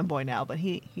Cats fanboy now, but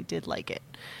he did like it.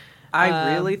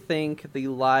 I really think the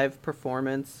live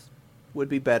performance would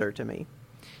be better to me.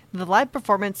 The live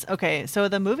performance, okay, so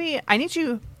the movie, I need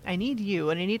you, and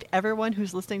I need everyone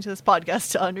who's listening to this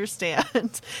podcast to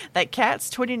understand that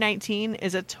Cats 2019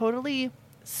 is a totally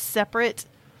separate...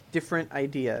 Different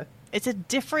idea. It's a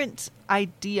different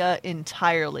idea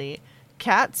entirely.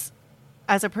 Cats...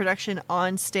 as a production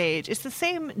on stage, it's the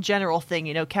same general thing.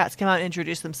 You know, Cats come out and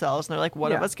introduce themselves, and they're like,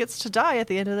 one of us gets to die at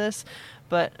the end of this.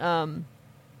 But,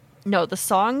 no, the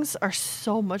songs are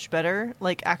so much better,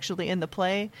 like, actually in the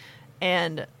play.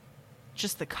 And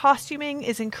just the costuming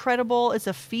is incredible. It's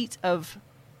a feat of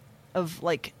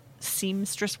like,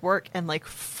 seamstress work and, like,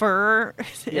 fur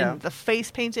and the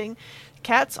face painting.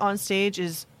 Cats on stage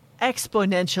is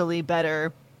exponentially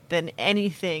better than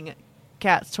anything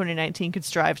Cats 2019 could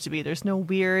strive to be. There's no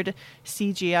weird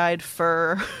CGI'd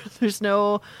fur. There's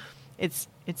no... It's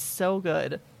so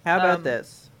good. How about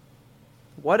this?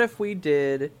 What if we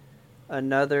did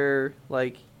another,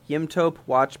 like, Yimtope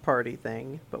watch party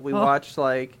thing, but we watched,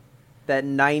 like, that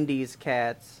 90s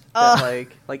Cats that,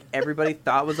 like everybody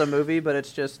thought was a movie, but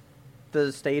it's just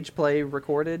the stage play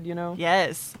recorded, you know?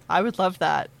 Yes, I would love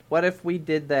that. What if we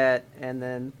did that, and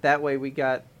then that way we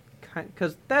got...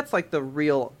 Because that's like the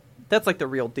real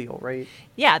deal, right?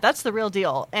 Yeah, that's the real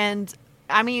deal. And,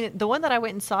 I mean, the one that I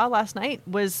went and saw last night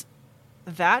was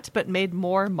that, but made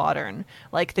more modern.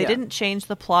 Like, they didn't change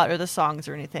the plot or the songs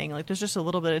or anything. Like, there's just a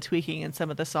little bit of tweaking in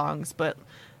some of the songs, but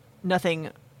nothing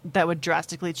that would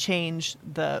drastically change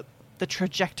the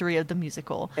trajectory of the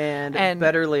musical. And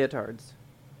better leotards.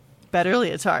 Better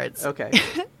leotards. Okay.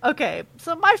 Okay,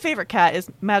 so my favorite cat is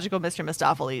Magical Mr.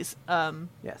 Mistopheles.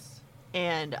 Yes.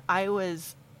 And I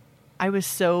was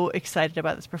so excited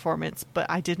about this performance, but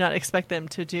I did not expect them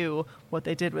to do what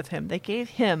they did with him. They gave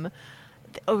him...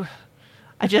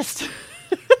 it's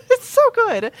so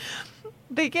good.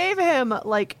 They gave him,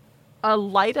 like, a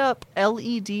light-up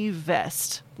LED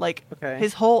vest. Like,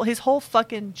 his whole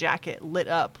fucking jacket lit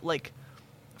up, like,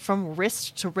 from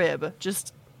wrist to rib.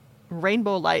 Just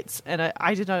rainbow lights, and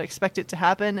I did not expect it to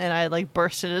happen, and I like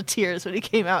burst into tears when he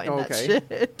came out in that shit.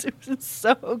 It was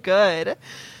so good.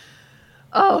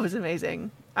 Oh, it was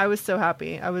amazing. I was so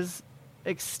happy. I was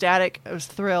ecstatic. I was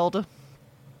thrilled.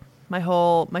 My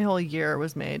whole year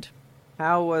was made.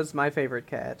 How was my favorite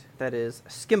cat? That is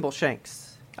Skimbleshanks.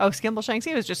 Oh, Skimbleshanks,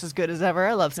 he was just as good as ever.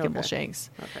 I love Skimbleshanks.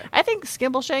 Okay. I think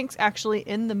Skimbleshanks, actually,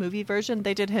 in the movie version,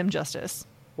 they did him justice.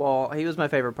 Well, he was my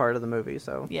favorite part of the movie,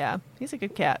 so... Yeah, he's a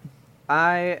good cat.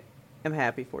 I am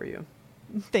happy for you.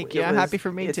 Thank you. I'm happy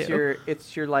for me, too.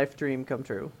 It's your life dream come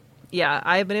true. Yeah,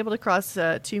 I've been able to cross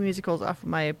 2 musicals off of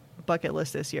my bucket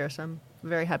list this year, so I'm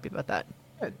very happy about that.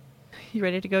 Good. You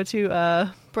ready to go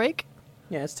to break?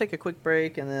 Yeah, let's take a quick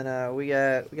break, and then we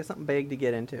got something big to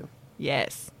get into.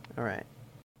 Yes. All right.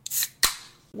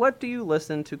 What do you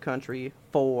listen to country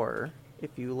for, if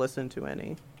you listen to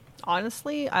any?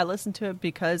 Honestly, I listen to it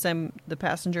because I'm the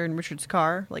passenger in Richard's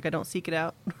car. Like, I don't seek it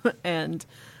out. And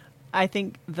I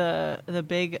think the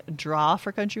big draw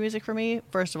for country music for me,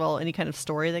 first of all, any kind of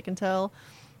story they can tell.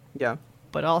 Yeah.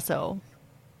 But also,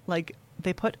 like,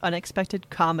 they put unexpected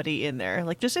comedy in there.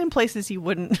 Like, just in places you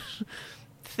wouldn't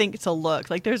think to look.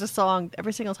 Like, there's a song,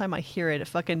 every single time I hear it, it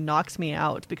fucking knocks me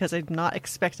out because I'm not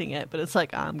expecting it. But it's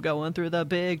like, I'm going through the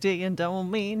big D and don't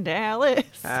mean Dallas.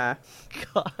 God.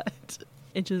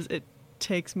 It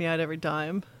takes me out every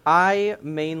time. I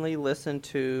mainly listen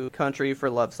to country for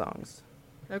love songs.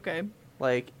 Okay.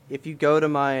 Like, if you go to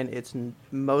mine, it's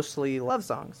mostly love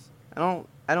songs. I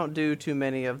don't do too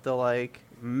many of the, like,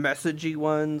 messagey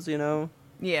ones, you know?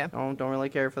 Yeah. Don't really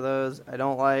care for those. I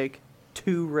don't like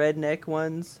too redneck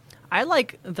ones. I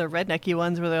like the rednecky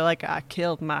ones where they're like, I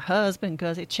killed my husband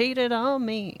because he cheated on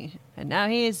me, and now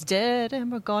he's dead,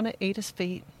 and we're gonna eat his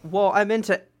feet. Well, I'm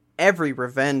into every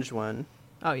revenge one.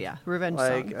 Oh yeah, revenge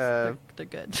like, songs. They're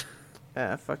good.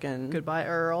 Fucking Goodbye,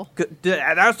 Earl.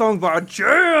 That song's a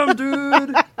jam,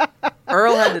 dude.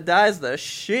 Earl Had to Die's the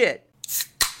shit.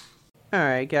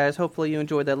 Alright guys, hopefully you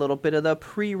enjoyed that little bit of the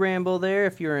pre-ramble there.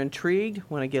 If you're intrigued,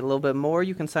 want to get a little bit more,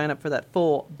 you can sign up for that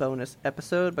full bonus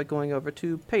episode by going over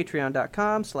to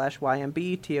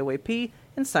patreon.com/YMBTOAP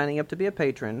and signing up to be a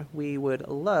patron. We would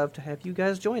love to have you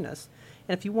guys join us.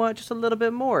 And if you want just a little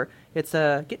bit more, it's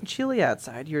getting chilly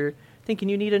outside. You're thinking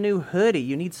you need a new hoodie,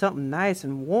 you need something nice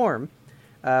and warm.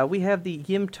 We have the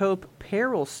Yimtope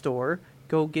Apparel Store.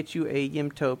 Go get you a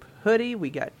Yimtope hoodie. We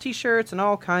got t-shirts and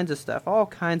all kinds of stuff, all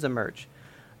kinds of merch.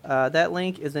 That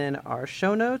link is in our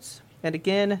show notes. And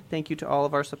again, thank you to all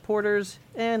of our supporters.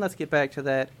 And let's get back to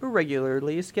that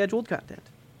regularly scheduled content.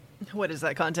 What is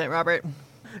that content, Robert?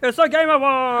 It's the Game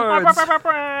Awards!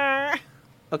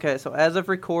 Okay, so as of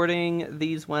recording,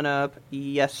 these went up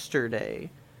yesterday.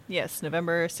 Yes,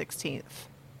 November 16th.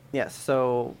 Yes,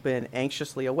 so been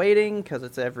anxiously awaiting because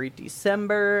it's every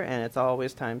December and it's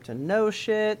always time to know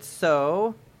shit.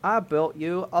 So I built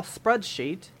you a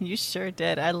spreadsheet. You sure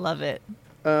did. I love it.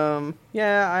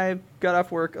 Yeah, I got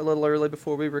off work a little early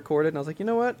before we recorded and I was like, you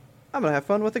know what? I'm going to have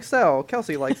fun with Excel.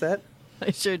 Kelsey likes that.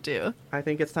 I sure do. I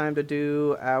think it's time to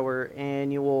do our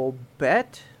annual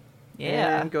bet.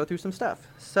 Yeah. And go through some stuff.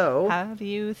 So, have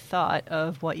you thought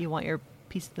of what you want your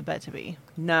piece of the bet to be?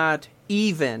 Not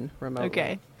even remotely.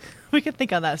 Okay. We can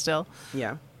think on that still.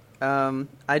 Yeah.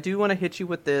 I do want to hit you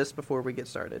with this before we get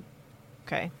started.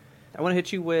 Okay. I want to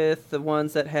hit you with the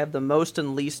ones that have the most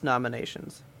and least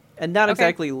nominations. And not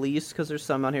exactly least, because there's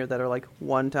some on here that are like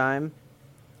one time.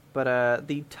 But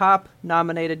the top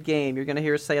nominated game, you're going to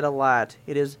hear us say it a lot.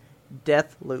 It is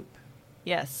Deathloop.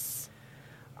 Yes.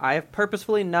 I have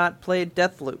purposefully not played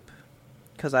Deathloop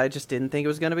because I just didn't think it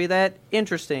was going to be that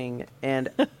interesting. And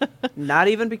not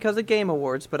even because of Game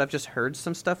Awards, but I've just heard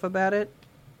some stuff about it.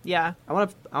 Yeah. I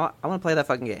want to play that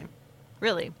fucking game.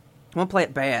 Really? I want to play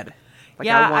it bad. Like,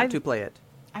 yeah, I want to play it.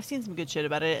 I've seen some good shit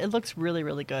about it. It looks really,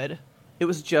 really good. It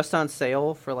was just on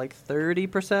sale for like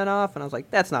 30% off, and I was like,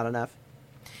 that's not enough.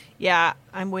 Yeah,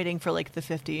 I'm waiting for like the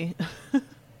 50.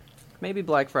 Maybe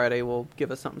Black Friday will give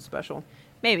us something special.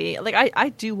 Maybe. Like, I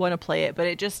do want to play it, but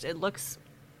it looks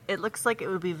like it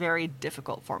would be very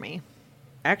difficult for me.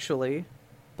 Actually,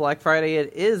 Black Friday,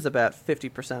 it is about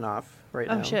 50% off right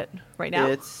now. Oh, shit. Right now?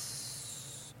 I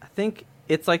think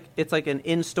it's like an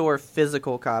in-store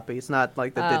physical copy. It's not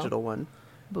like the digital one.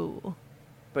 Boo.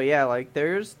 But yeah, like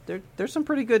there's some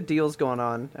pretty good deals going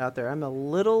on out there. I'm a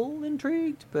little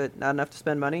intrigued, but not enough to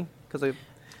spend money because of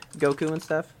Goku and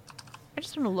stuff. I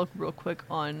just want to look real quick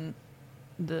on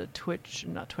the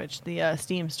the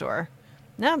Steam store.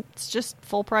 No, it's just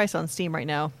full price on Steam right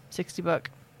now. $60.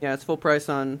 Yeah, it's full price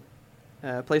on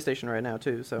PlayStation right now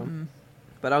too. So,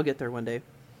 but I'll get there one day.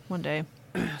 One day.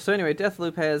 So anyway,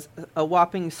 Deathloop has a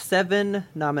whopping 7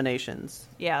 nominations.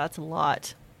 Yeah, that's a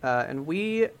lot. And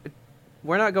we're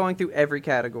not going through every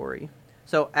category.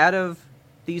 So out of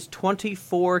these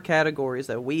 24 categories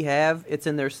that we have, it's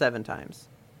in there 7 times.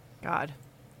 God.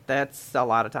 That's a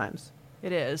lot of times.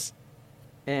 It is.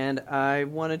 And I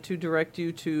wanted to direct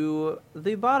you to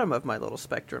the bottom of my little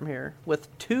spectrum here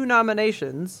with 2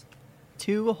 nominations.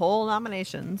 2 whole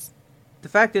nominations. The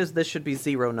fact is, this should be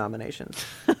 0 nominations.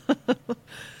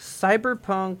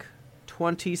 Cyberpunk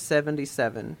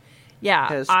 2077 Yeah,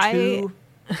 has 2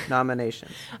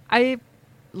 nominations. I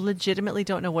legitimately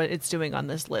don't know what it's doing on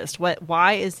this list.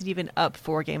 Why is it even up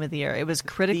for Game of the Year? It was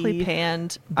critically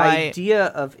panned by... idea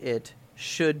of it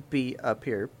should be up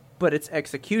here, but its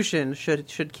execution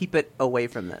should keep it away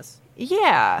from this.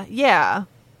 Yeah.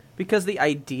 Because the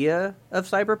idea of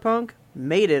Cyberpunk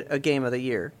made it a Game of the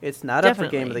Year. It's not Definitely.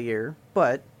 up for Game of the Year,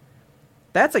 but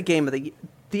that's a Game of the Year.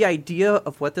 The idea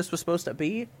of what this was supposed to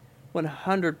be,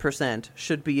 100%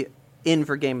 should be in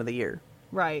for Game of the Year.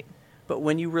 Right. But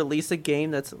when you release a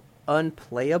game that's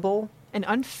unplayable... And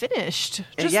unfinished.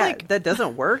 And that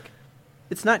doesn't work,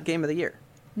 it's not Game of the Year.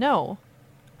 No.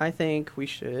 I think we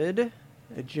should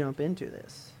jump into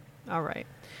this. All right.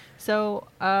 So,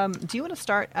 do you want to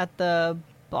start at the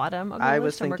bottom of the I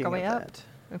list was and work thinking our way of up? that.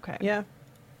 Okay. Yeah.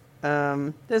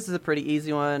 This is a pretty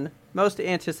easy one. Most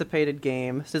anticipated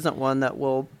game. This isn't one that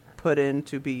we'll put in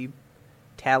to be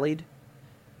tallied.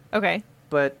 Okay.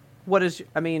 But what is...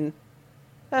 I mean,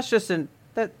 that's just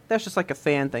like a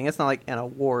fan thing. It's not like an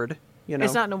award, you know?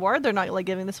 It's not an award? They're not, like,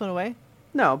 giving this one away?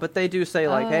 No, but they do say,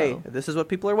 like, hey, Oh. this is what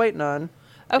people are waiting on.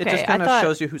 Okay, It just kind of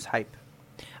shows you who's hype.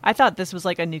 I thought this was,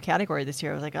 like, a new category this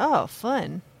year. I was like, oh,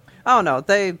 fun. Oh, no,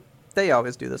 they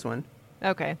always do this one.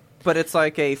 Okay. But it's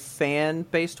like a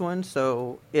fan-based one,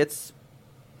 so it's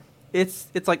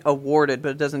like awarded, but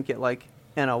it doesn't get like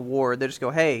an award. They just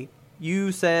go, hey,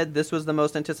 you said this was the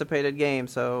most anticipated game,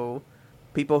 so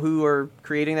people who are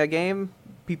creating that game,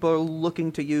 people are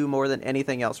looking to you more than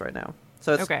anything else right now.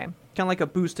 So it's Okay. kind of like a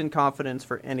boost in confidence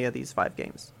for any of these 5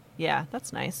 games. Yeah,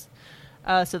 that's nice.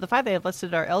 So the 5 they have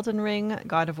listed are Elden Ring,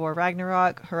 God of War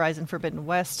Ragnarok, Horizon Forbidden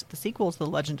West, the sequel to The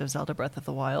Legend of Zelda Breath of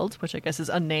the Wild, which I guess is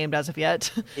unnamed as of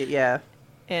yet, Yeah.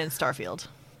 and Starfield.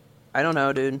 I don't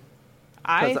know, dude.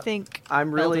 I 'Cause think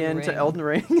I'm really Elden into Ring- Elden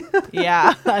Ring.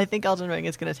 Yeah, I think Elden Ring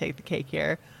is going to take the cake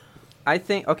here. I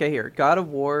think, okay, here, God of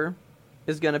War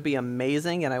is going to be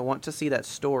amazing, and I want to see that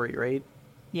story, right?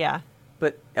 Yeah,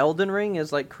 But Elden Ring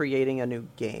is like creating a new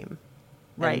game.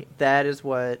 Right. And that is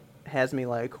what has me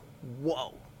like,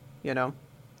 whoa, you know?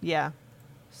 yeah.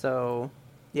 So,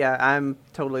 yeah, I'm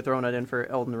totally throwing it in for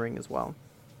Elden Ring as well.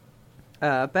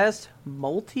 Best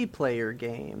multiplayer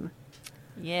game.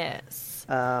 Yes.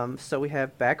 So we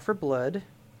have Back for Blood,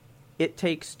 It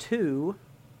Takes Two,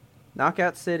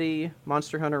 Knockout City,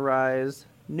 Monster Hunter Rise,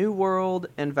 New World,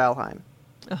 and Valheim.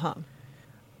 Uh-huh.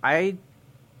 I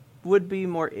would be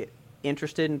more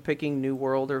interested in picking New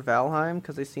World or Valheim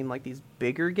because they seem like these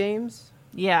bigger games.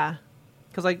 Yeah.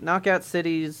 Because like Knockout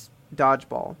City's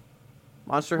Dodgeball,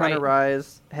 Monster Hunter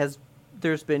Rise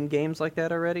there's been games like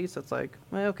that already, so it's like,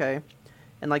 well, okay.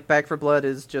 And like Back for Blood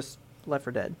is just Left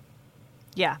 4 Dead.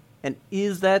 Yeah. And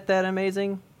is that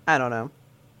amazing? I don't know.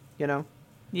 You know?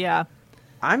 Yeah.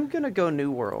 I'm going to go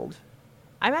New World.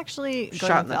 I'm actually going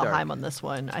Shot in with the dark. Valheim on this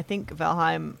one. I think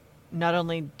Valheim not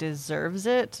only deserves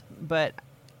it, but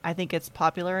I think it's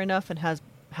popular enough and has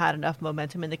had enough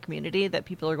momentum in the community that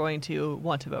people are going to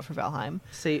want to vote for Valheim.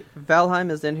 See, Valheim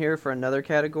is in here for another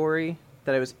category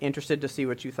that I was interested to see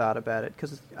what you thought about it,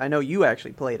 because I know you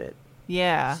actually played it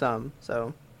Yeah. some,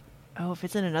 so... Oh, if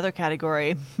it's in another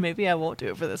category, maybe I won't do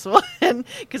it for this one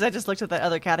because I just looked at that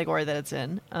other category that it's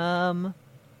in.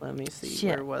 Let me see.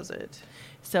 Shit. Where was it?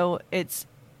 So it's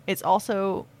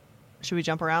also. Should we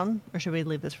jump around or should we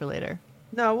leave this for later?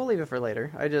 No, we'll leave it for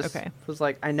later. I just Okay. was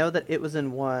like, I know that it was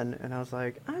in one, and I was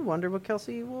like, I wonder what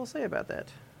Kelsey will say about that.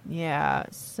 Yeah.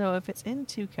 So if it's in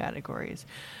 2 categories,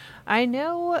 I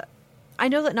know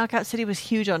that Knockout City was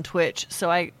huge on Twitch, so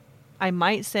I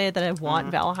might say that I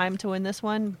want Valheim to win this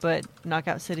one, but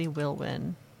Knockout City will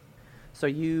win. So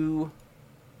you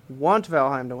want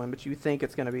Valheim to win, but you think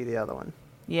it's going to be the other one.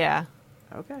 Yeah.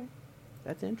 Okay.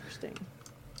 That's interesting.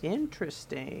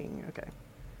 Interesting. Okay.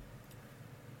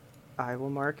 I will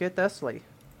mark it thusly.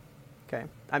 Okay.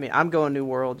 I mean, I'm going New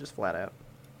World just flat out.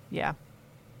 Yeah.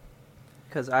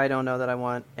 Because I don't know that I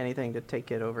want anything to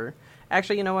take it over.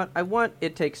 Actually, you know what? I want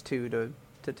It Takes Two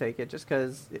to take it just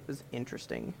because it was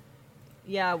interesting.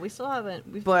 Yeah, we still haven't.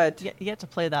 We've But yet to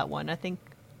play that one. I think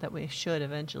that we should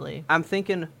eventually. I'm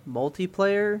thinking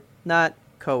multiplayer, not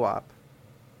co-op.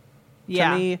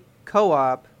 Yeah. To me,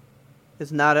 co-op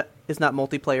is not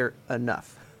multiplayer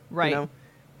enough. Right. You know?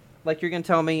 Like, you're going to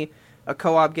tell me a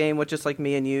co-op game with just, like,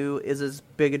 me and you is as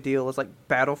big a deal as, like,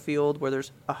 Battlefield, where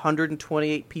there's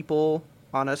 128 people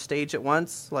on a stage at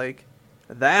once? Like,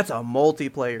 that's a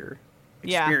multiplayer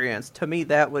experience. To me,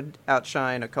 that would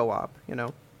outshine a co-op, you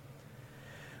know?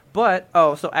 But,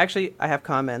 so actually, I have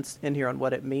comments in here on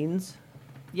what it means.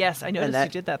 Yes, I noticed you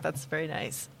did that. That's very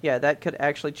nice. Yeah, that could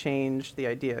actually change the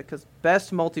idea, because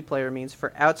best multiplayer means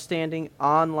for outstanding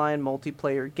online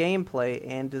multiplayer gameplay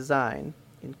and design,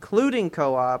 including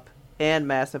co-op and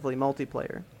massively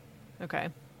multiplayer. Okay.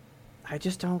 I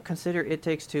just don't consider It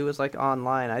Takes Two as, like,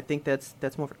 online. I think that's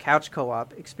more of a couch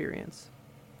co-op experience.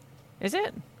 Is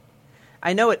it?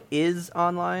 I know it is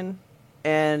online,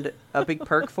 and a big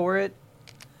perk for it,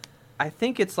 I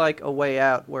think it's, like, a way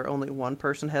out where only one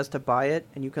person has to buy it,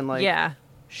 and you can, like,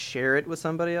 share it with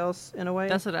somebody else in a way.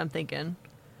 That's what I'm thinking.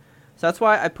 So that's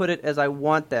why I put it as I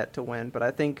want that to win, but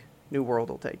I think New World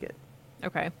will take it.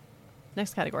 Okay.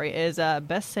 Next category is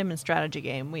Best Sim and Strategy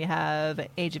Game. We have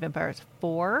Age of Empires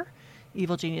 4,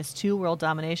 Evil Genius 2 World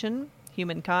Domination,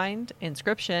 Humankind,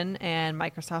 Inscription, and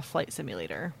Microsoft Flight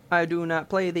Simulator. I do not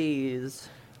play these.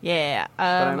 Yeah. But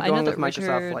I'm I know going with that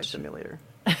Microsoft Flight Simulator.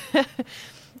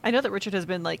 I know that Richard has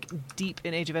been, like, deep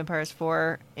in Age of Empires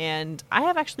 4, and I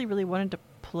have actually really wanted to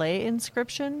play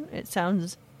Inscription. It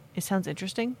sounds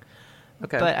interesting.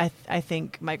 Okay. But I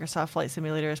think Microsoft Flight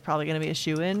Simulator is probably going to be a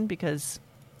shoo-in because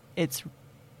it's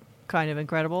kind of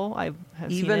incredible. I have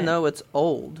seen Even it. though it's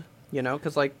old, you know,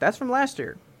 because, like, that's from last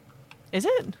year. Is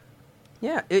it?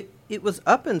 Yeah, it was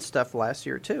up and stuff last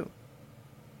year, too.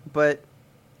 But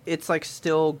it's, like,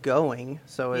 still going,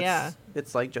 so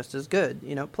it's like, just as good,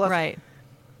 you know? Plus, right.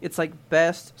 It's, like,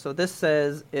 best. So this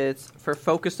says it's for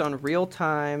focused on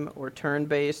real-time or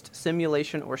turn-based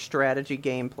simulation or strategy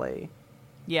gameplay.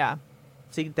 Yeah.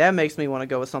 See, that makes me want to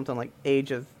go with something like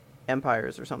Age of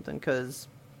Empires or something, because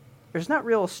there's not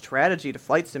real strategy to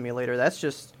Flight Simulator. That's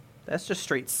just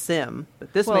straight sim.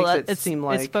 But this makes it seem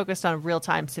like it's focused on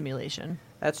real-time simulation.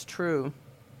 That's true.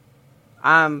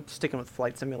 I'm sticking with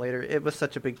Flight Simulator. It was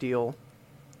such a big deal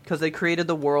because they created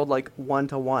the world, like,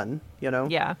 1-to-1, you know?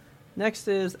 Yeah. Next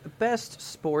is Best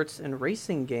Sports and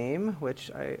Racing Game, which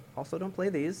I also don't play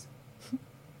these.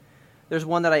 There's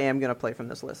one that I am going to play from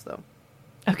this list, though.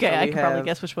 Okay, So I can probably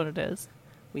guess which one it is.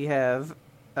 We have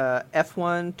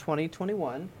F1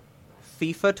 2021,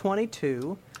 FIFA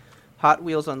 22, Hot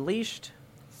Wheels Unleashed,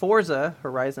 Forza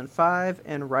Horizon 5,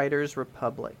 and Riders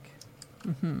Republic.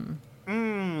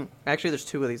 Actually, there's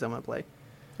two of these I'm going to play.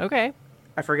 Okay.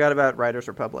 I forgot about Riders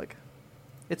Republic.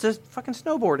 It's a fucking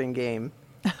snowboarding game.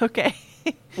 Okay.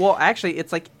 Well, actually,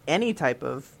 it's like any type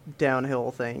of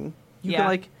downhill thing. You can,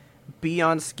 like, be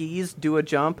on skis, do a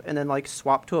jump, and then, like,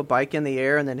 swap to a bike in the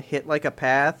air and then hit, like, a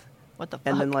path. What the fuck?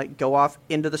 And then, like, go off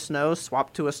into the snow,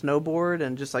 swap to a snowboard,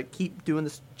 and just, like, keep doing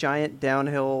this giant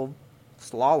downhill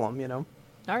slalom, you know?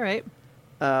 All right.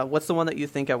 What's the one that you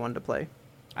think I wanted to play?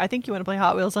 I think you want to play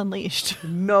Hot Wheels Unleashed.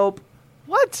 Nope.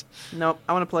 What? Nope.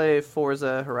 I want to play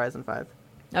Forza Horizon 5.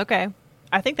 Okay.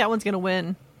 I think that one's going to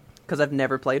win. Because I've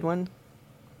never played one.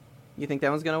 You think that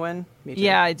one's going to win? Me too.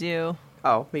 Yeah, I do.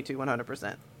 Oh, me too,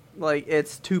 100%. Like,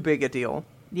 it's too big a deal.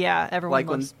 Yeah, everyone Like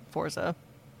loves Forza.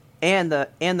 And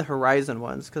the Horizon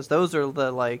ones, because those are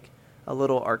the, like, a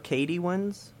little arcadey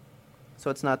ones. So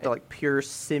it's not the, like, pure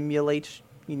simulation,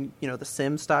 you know, the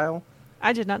sim style.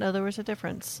 I did not know there was a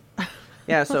difference.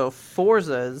 Yeah, so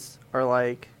Forzas are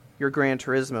like your Gran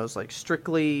Turismos, like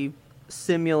strictly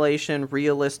simulation,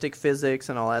 realistic physics,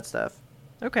 and all that stuff.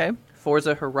 Okay.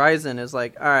 Forza Horizon is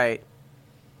like, all right,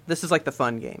 this is like the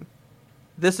fun game.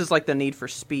 This is like the Need for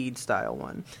Speed style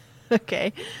one.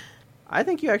 Okay. I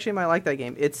think you actually might like that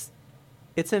game. It's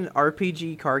an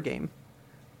RPG car game.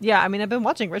 Yeah, I mean, I've been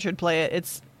watching Richard play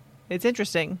it. It's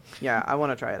interesting. Yeah, I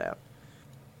want to try it out.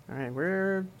 All right,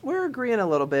 we're agreeing a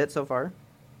little bit so far.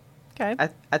 Okay.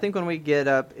 I think when we get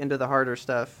up into the harder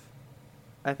stuff,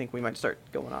 I think we might start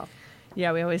going off.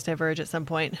 Yeah, we always diverge at some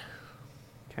point.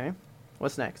 Okay.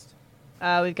 What's next?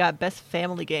 We've got Best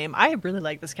Family Game. I really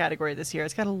like this category this year.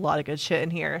 It's got a lot of good shit in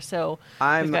here. So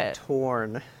I'm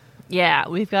torn. Yeah,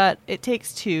 we've got It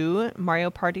Takes Two, Mario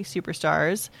Party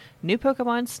Superstars, New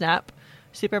Pokemon Snap,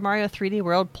 Super Mario 3D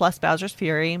World plus Bowser's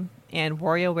Fury, and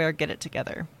WarioWare Get It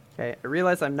Together. Okay, I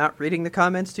realize I'm not reading the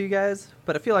comments to you guys,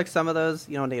 but I feel like some of those,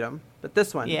 you don't need them. But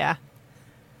this one. Yeah.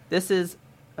 This is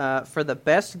for the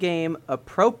best game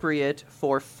appropriate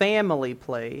for family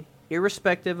play,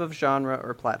 irrespective of genre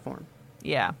or platform.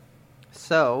 Yeah.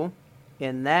 So,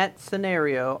 in that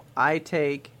scenario, I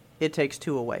take It Takes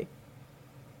Two away.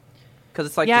 Because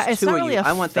it's like just it's two not of really you. a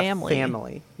I want family. the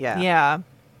family. Yeah. Yeah.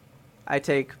 I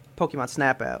take Pokemon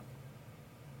Snap out.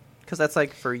 Because that's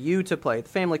like for you to play. The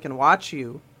family can watch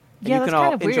you. And Yeah, you that's can all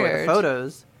kind of enjoy weird. the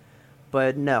photos.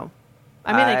 But no.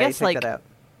 I mean, I guess take like that out.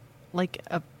 like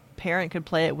a parent could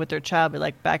play it with their child, but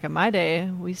like back in my day,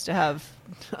 we used to have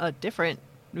a different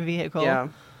vehicle. Yeah.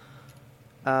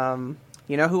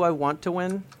 You know who I want to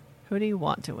win? Who do you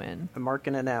want to win? I'm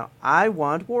marking it now. I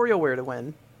want WarioWare to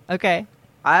win. Okay.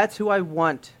 That's who I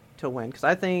want to win. Because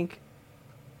I think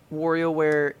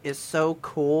WarioWare is so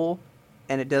cool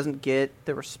and it doesn't get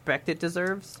the respect it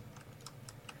deserves.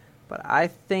 But I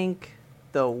think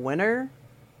the winner,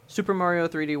 Super Mario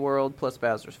 3D World plus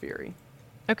Bowser's Fury.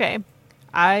 Okay.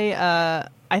 I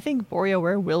think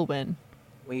WarioWare will win.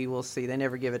 We will see. They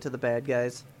never give it to the bad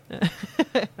guys.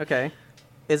 Okay.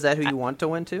 Is that who you want to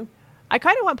win too? I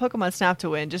kind of want Pokemon Snap to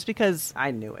win just because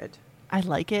I knew it. I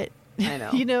like it. I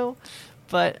know. You know?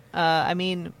 But, I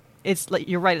mean, it's like,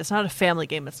 you're right. It's not a family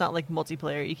game. It's not like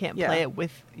multiplayer. You can't Yeah. play it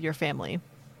with your family.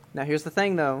 Now here's the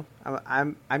thing though.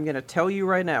 I'm going to tell you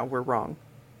right now we're wrong.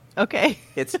 Okay.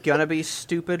 It's going to be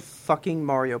stupid fucking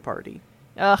Mario Party.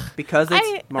 Ugh. Because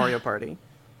it's Mario Party.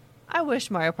 I wish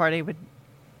Mario Party would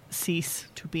cease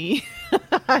to be.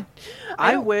 I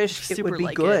don't wish it super would be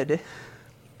like good.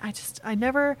 I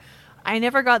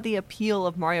never got the appeal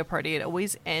of Mario Party. It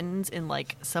always ends in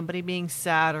like somebody being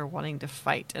sad or wanting to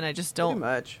fight, and I just Pretty don't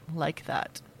much. like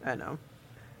that. I know.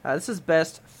 This is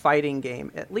best fighting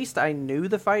game. At least I knew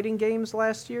the fighting games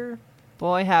last year.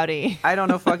 Boy, howdy. I don't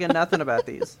know fucking nothing about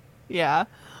these. Yeah.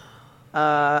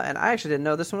 And I actually didn't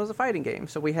know this one was a fighting game.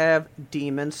 So we have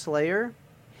Demon Slayer,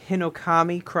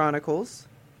 Hinokami Chronicles.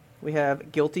 We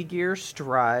have Guilty Gear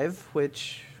Strive,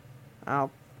 which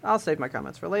I'll save my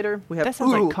comments for later. We have That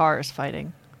sounds like cars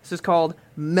fighting. This is called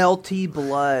Melty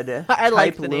Blood. I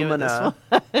like Type the name of this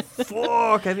Lumina.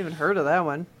 Fuck, I haven't even heard of that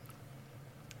one.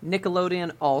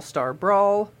 Nickelodeon All-Star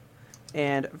Brawl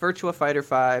and Virtua Fighter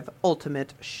 5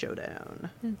 Ultimate Showdown.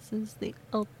 This is the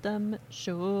ultimate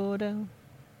showdown.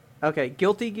 Okay,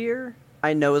 Guilty Gear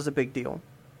I know is a big deal.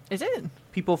 Is it?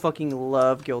 People fucking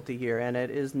love Guilty Gear, and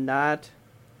it is not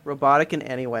robotic in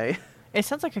any way. It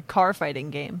sounds like a car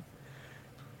fighting game.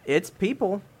 It's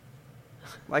people.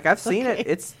 Like, I've seen Okay.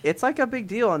 it. It's like a big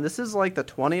deal, and this is like the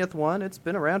 20th one. It's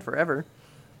been around forever.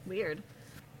 Weird.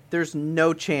 There's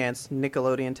no chance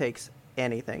Nickelodeon takes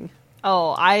anything.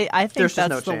 Oh, I think There's just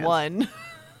that's no the chance. one.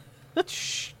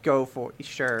 Shh, go for it.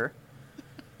 Sure.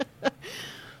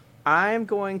 I'm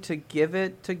going to give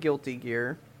it to Guilty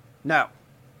Gear. No.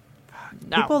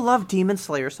 No. People love Demon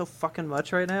Slayer so fucking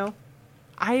much right now.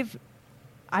 I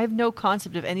have no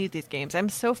concept of any of these games. I'm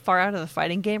so far out of the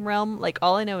fighting game realm. Like,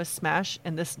 all I know is Smash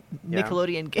and this Yeah.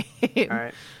 Nickelodeon game. All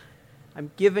right. I'm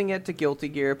giving it to Guilty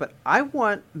Gear, but I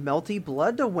want Melty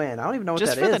Blood to win. I don't even know what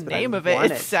Just that for is. the but I name of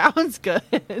want it sounds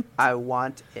good. I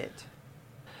want it.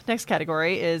 Next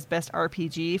category is Best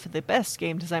RPG for the best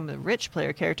game design with rich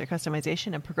player character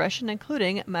customization and progression,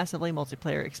 including massively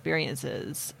multiplayer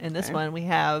experiences. In this Okay. one, we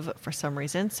have, for some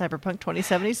reason, Cyberpunk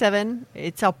 2077.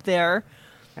 It's up there.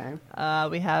 Okay.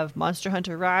 We have Monster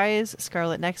Hunter Rise,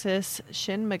 Scarlet Nexus,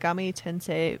 Shin Megami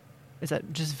Tensei. Is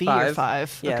that just V or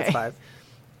 5? Yeah, Okay. it's 5.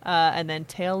 And then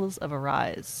Tales of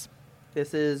Arise.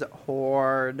 This is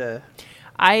hard. Because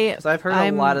I've I've heard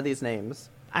a lot of these names.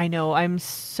 I know. I'm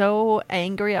so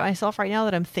angry at myself right now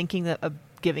that I'm thinking that of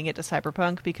giving it to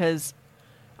Cyberpunk because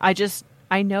I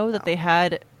know that they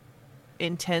had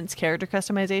intense character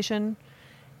customization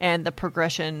and the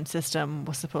progression system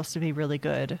was supposed to be really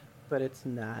good. But it's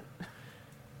not.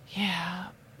 Yeah.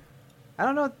 I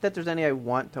don't know that there's any I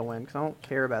want to win because I don't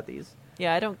care about these.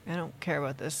 Yeah, I don't care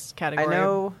about this I category.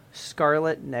 know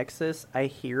Scarlet Nexus I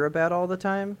hear about all the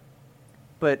time,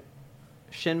 but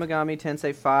Shin Megami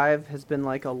Tensei 5 has been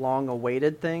like a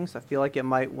long-awaited thing, so I feel like it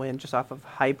might win just off of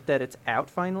hype that it's out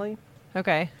finally.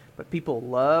 Okay. But people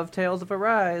love Tales of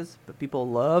Arise, but people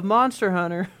love Monster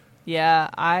Hunter. Yeah,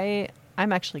 I'm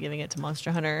actually giving it to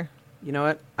Monster Hunter. You know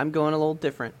what? I'm going a little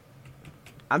different.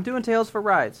 I'm doing Tales of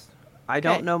Arise. I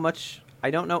don't Okay. know much.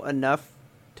 I don't know enough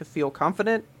to feel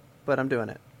confident, but I'm doing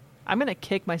it. I'm going to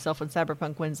kick myself when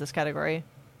Cyberpunk wins this category.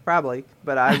 Probably,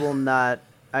 but I will not.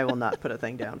 I will not put a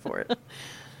thing down for it.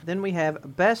 Then we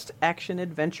have Best Action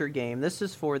Adventure Game. This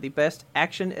is for the Best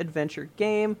Action Adventure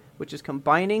Game, which is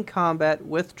combining combat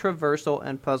with traversal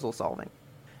and puzzle solving.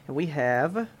 And we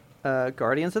have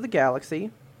Guardians of the Galaxy,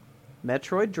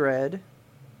 Metroid Dread,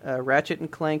 Ratchet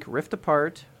and Clank Rift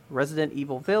Apart, Resident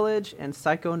Evil Village, and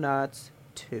Psychonauts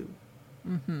 2.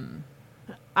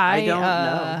 I don't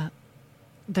know.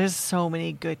 There's so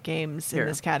many good games in Here.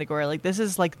 this category. Like, this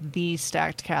is like the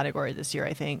stacked category this year,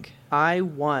 I think. I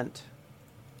want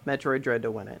Metroid Dread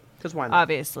to win it, because why not?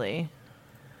 Obviously.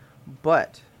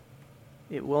 But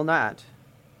It will not.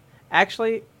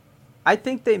 Actually, I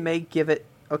think they may give it...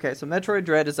 Okay, so Metroid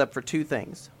Dread is up for 2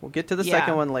 things. We'll get to the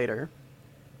second one later.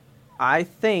 I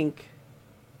think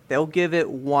they'll give it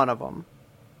one of them.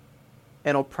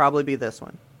 And it'll probably be this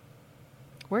one.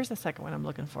 Where's the second one? I'm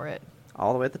looking for it.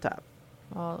 All the way at the top.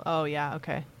 Oh yeah,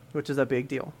 okay. Which is a big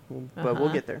deal. But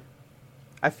we'll get there.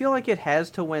 I feel like it has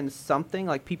to win something.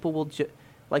 Like, people will...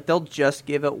 they'll just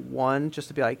give it one just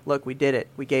to be like, look, we did it.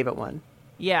 We gave it one.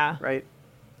 Yeah. Right?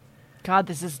 God,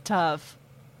 this is tough.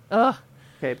 Ugh.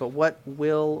 Okay, but what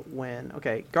will win?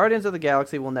 Okay, Guardians of the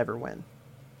Galaxy will never win.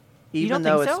 Even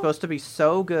though it's supposed to be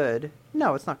so good.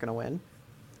 No, it's not going to win.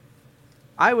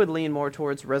 I would lean more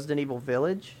towards Resident Evil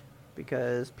Village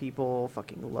because people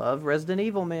fucking love Resident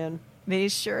Evil, man. They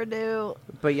sure do.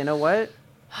 But you know what?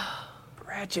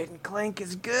 Ratchet and Clank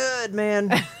is good,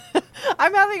 man.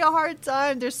 I'm having a hard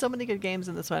time. There's so many good games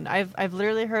in this one. I've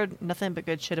literally heard nothing but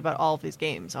good shit about all of these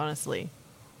games, honestly.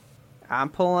 I'm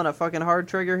pulling a fucking hard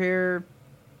trigger here,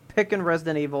 picking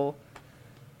Resident Evil.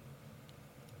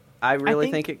 I really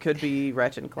think it could be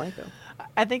Ratchet and Clank, though.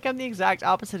 I think I'm the exact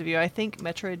opposite of you. I think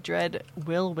Metroid Dread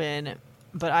will win,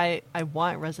 but I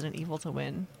want Resident Evil to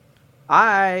win.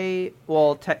 I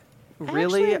want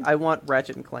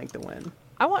Ratchet and Clank to win.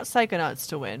 I want Psychonauts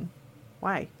to win.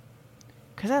 Why?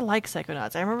 Because I like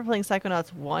Psychonauts. I remember playing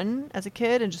Psychonauts 1 as a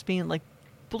kid and just being, like,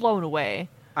 blown away.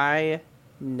 I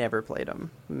never played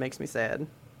them. It makes me sad.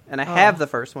 And I have the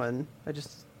first one.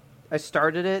 I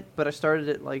started it, but I started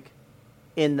it, like,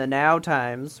 in the now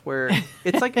times where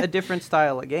it's, like, a different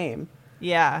style of game.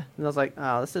 Yeah. And I was like,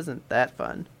 oh, this isn't that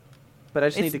fun. But I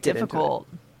just need to get into it.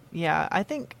 Yeah, I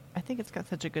think it's got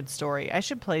such a good story. I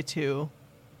should play 2.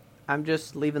 I'm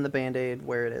just leaving the Band-Aid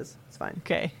where it is. It's fine.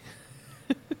 Okay.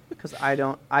 Because I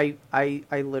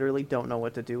literally don't know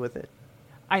what to do with it.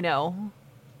 I know.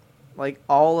 Like,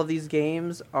 all of these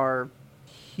games are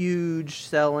huge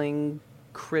selling,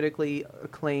 critically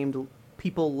acclaimed.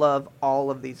 People love all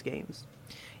of these games.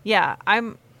 Yeah,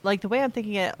 I'm like, the way I'm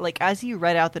thinking it, like, as you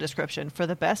read out the description for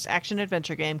the best action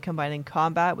adventure game combining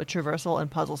combat with traversal and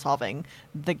puzzle solving,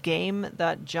 the game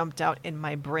that jumped out in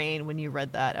my brain when you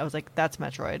read that, I was like, that's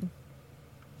Metroid.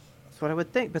 That's what I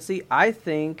would think. But see, I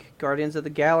think Guardians of the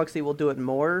Galaxy will do it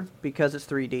more because it's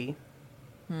 3D.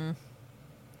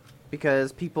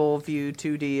 Because people view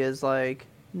 2D as, like,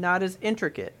 not as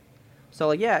intricate. So,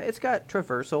 like, yeah, it's got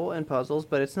traversal and puzzles,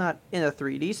 but it's not in a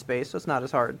 3D space, so it's not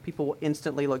as hard. People will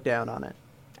instantly look down on it.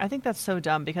 I think that's so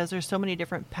dumb because there's so many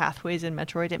different pathways in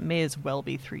Metroid, it may as well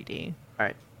be 3D. All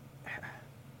right.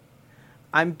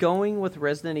 I'm going with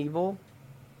Resident Evil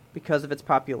because of its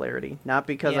popularity, not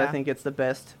because I think it's the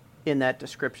best in that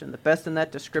description. The best in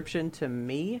that description to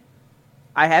me,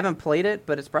 I haven't played it,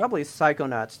 but it's probably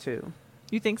Psychonauts 2.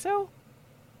 You think so?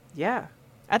 Yeah.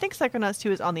 I think Psychonauts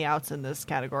 2 is on the outs in this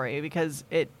category because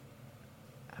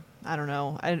I don't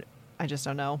know. I just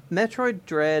don't know. Metroid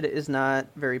Dread is not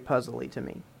very puzzly to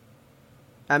me.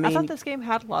 I mean, I thought this game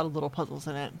had a lot of little puzzles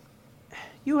in it.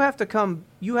 You have to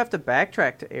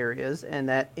backtrack to areas, and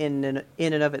that in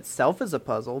and of itself is a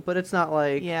puzzle, but it's not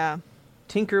like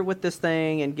tinker with this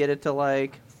thing and get it to,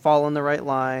 like, fall in the right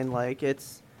line. Like,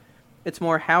 it's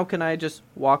more, how can I just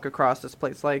walk across this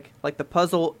place? Like the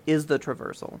puzzle is the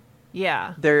traversal.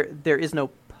 Yeah. There is no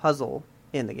puzzle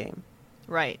in the game.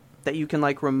 Right. That you can,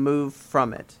 like, remove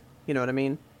from it. You know what I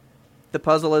mean? The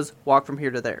puzzle is walk from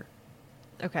here to there.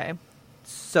 Okay.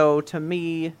 So, to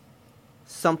me,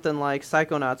 something like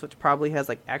Psychonauts, which probably has,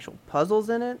 like, actual puzzles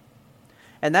in it.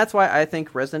 And that's why I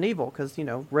think Resident Evil, because, you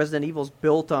know, Resident Evil's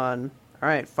built on, all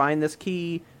right, find this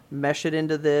key, mesh it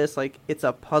into this. Like, it's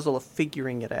a puzzle of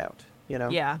figuring it out, you know?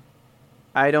 Yeah.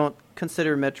 I don't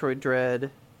consider Metroid Dread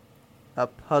a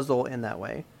puzzle in that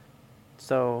way.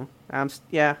 So, I'm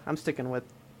sticking with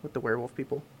the werewolf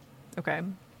people. Okay.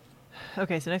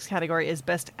 Okay, so next category is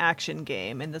Best Action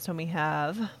Game. And this one we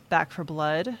have Back 4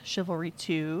 Blood, Chivalry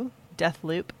 2,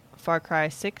 Deathloop, Far Cry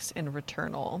 6, and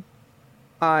Returnal.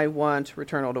 I want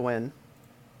Returnal to win,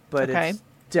 but it's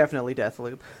definitely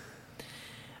Deathloop.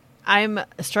 I'm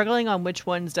struggling on which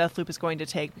ones Deathloop is going to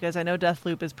take, because I know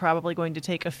Deathloop is probably going to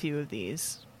take a few of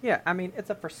these. Yeah, I mean, it's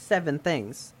up for 7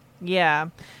 things. Yeah.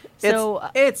 So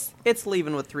it's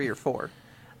leaving with 3 or 4.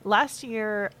 Last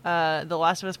year, The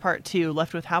Last of Us Part 2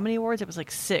 left with how many awards? It was like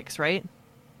 6, right?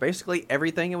 Basically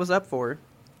everything it was up for.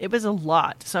 It was a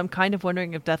lot. So I'm kind of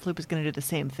wondering if Deathloop is going to do the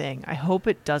same thing. I hope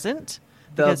it doesn't,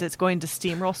 because it's going to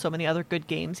steamroll so many other good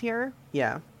games here.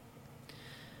 Yeah.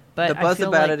 But the buzz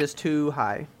about it is too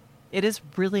high. It is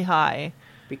really high.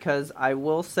 Because I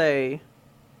will say,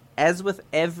 as with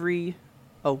every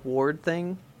award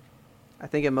thing, I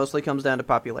think it mostly comes down to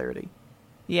popularity.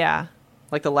 Yeah.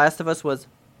 Like The Last of Us was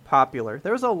popular.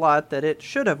 There's a lot that it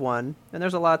should have won, and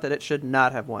there's a lot that it should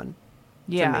not have won.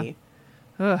 Yeah. To me.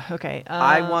 Ugh, okay.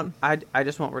 I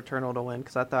just want Returnal to win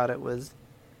because I thought it was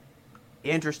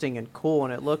interesting and cool,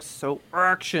 and it looks so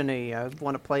actiony. I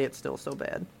want to play it still so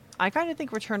bad. I kind of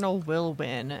think Returnal will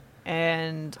win,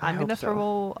 and I'm going to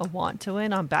throw a want to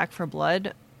win on Back 4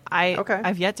 Blood.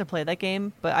 I've yet to play that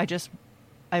game, but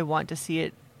I want to see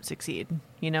it succeed,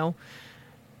 you know?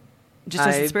 Just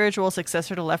as a spiritual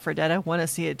successor to Left 4 Dead, I want to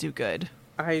see it do good.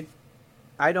 I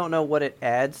don't know what it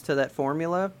adds to that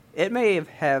formula. It may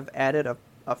have added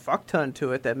a fuck ton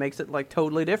to it that makes it like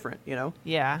totally different, you know?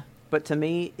 Yeah. But to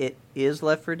me, it is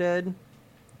Left 4 Dead,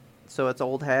 so it's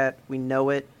old hat. We know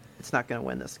it. It's not going to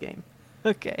win this game.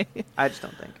 Okay. I just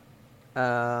don't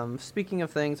think. Speaking of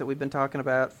things that we've been talking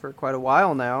about for quite a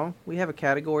while now, we have a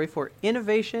category for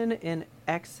innovation in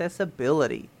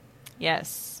accessibility.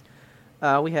 Yes.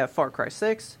 We have Far Cry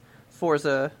 6,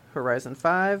 Forza Horizon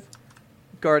 5,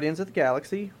 Guardians of the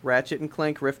Galaxy, Ratchet and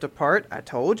Clank Rift Apart. I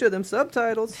told you, them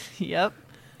subtitles. Yep.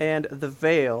 And The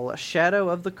Veil, Shadow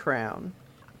of the Crown.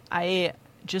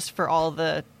 Just for all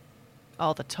the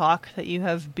talk that you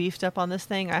have beefed up on this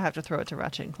thing, I have to throw it to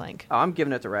Ratchet and Clank. Oh, I'm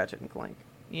giving it to Ratchet and Clank.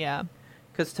 Yeah.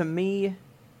 Because to me,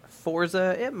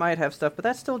 Forza, it might have stuff, but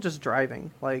that's still just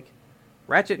driving. Like,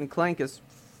 Ratchet and Clank is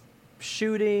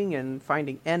shooting and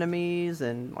finding enemies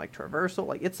and, like, traversal.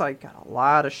 Like, it's, like, got a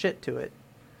lot of shit to it.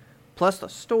 Plus the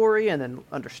story and then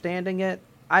understanding it.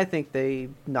 I think they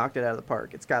knocked it out of the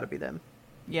park. It's got to be them.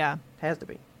 Yeah. Has to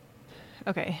be.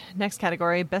 Okay, next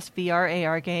category, Best VR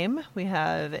AR Game. We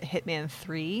have Hitman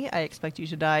 3, I Expect You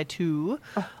to Die 2,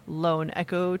 Lone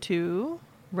Echo 2,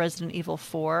 Resident Evil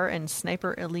 4, and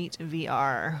Sniper Elite VR.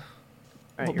 All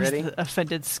right, what you was ready? The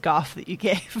offended scoff that you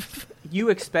gave? You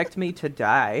expect me to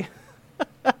die.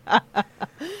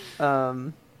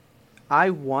 I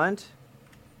want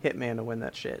Hitman to win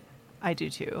that shit. I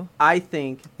do too. I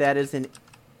think that is an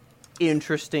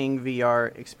interesting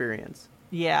VR experience.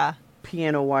 Yeah.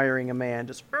 Piano wiring a man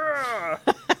just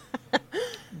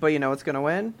but you know what's gonna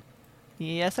win?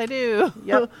 Yes, I do.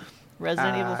 Yep.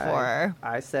 Resident Evil 4.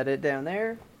 I said it down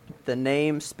there. The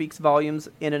name speaks volumes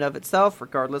in and of itself,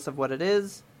 regardless of what it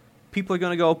is. People are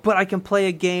gonna go, but I can play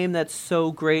a game that's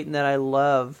so great and that I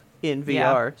love in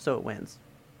VR, so it wins.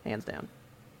 Hands down.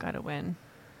 Gotta win.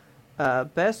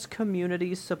 Best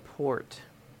community support.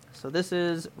 So this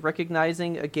is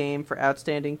recognizing a game for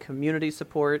outstanding community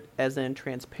support, as in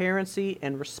transparency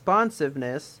and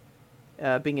responsiveness,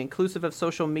 being inclusive of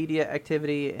social media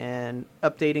activity and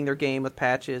updating their game with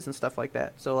patches and stuff like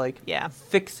that. So, like,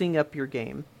 fixing up your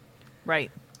game.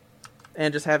 Right.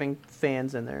 And just having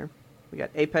fans in there. We got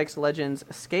Apex Legends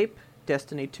Escape,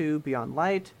 Destiny 2 Beyond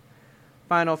Light,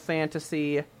 Final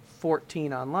Fantasy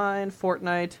 14 Online,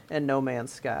 Fortnite, and No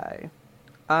Man's Sky.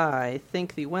 I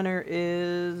think the winner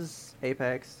is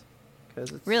Apex,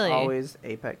 because it's always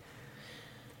Apex.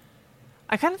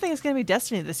 I kind of think it's going to be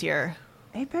Destiny this year.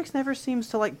 Apex never seems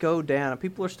to, like, go down.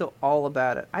 People are still all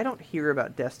about it. I don't hear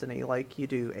about Destiny like you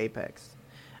do Apex.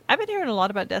 I've been hearing a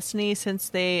lot about Destiny since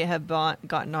they have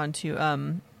gotten onto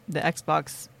the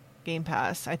Xbox Game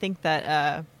Pass. I think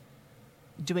that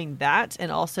doing that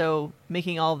and also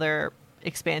making all their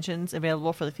expansions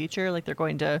available for the future, like they're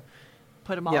going to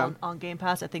put them all on Game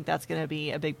Pass, I think that's going to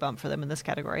be a big bump for them in this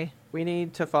category. We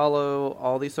need to follow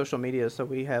all these social media so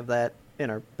we have that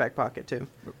in our back pocket too.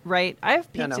 Right. I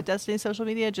have peeked at Destiny's social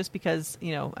media just because,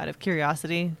 you know, out of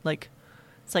curiosity. Like,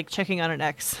 it's like checking on an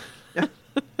ex. Yeah.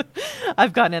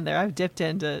 I've gotten in there. I've dipped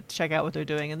in to check out what they're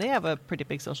doing, and they have a pretty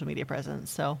big social media presence.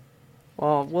 So,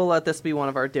 well, we'll let this be one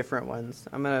of our different ones.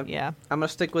 I'm gonna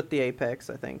stick with the Apex,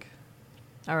 I think.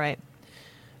 All right.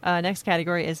 Next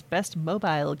category is Best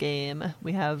Mobile Game.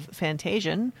 We have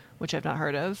Fantasian, which I've not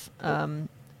heard of,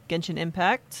 Genshin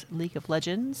Impact, League of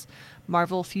Legends,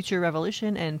 Marvel Future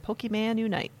Revolution, and Pokemon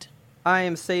Unite. I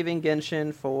am saving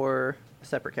Genshin for a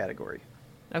separate category.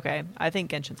 Okay, I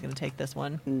think Genshin's going to take this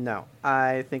one. No,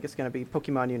 I think it's going to be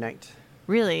Pokemon Unite.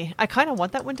 Really? I kind of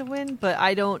want that one to win, but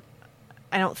I don't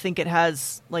think it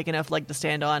has like enough leg to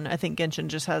stand on. I think Genshin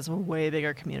just has a way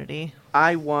bigger community.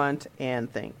 I want and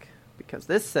think. Because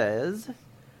this says,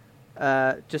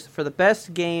 just for the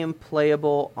best game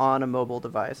playable on a mobile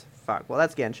device. Fuck, well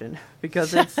that's Genshin.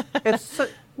 Because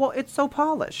it's so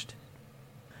polished.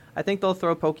 I think they'll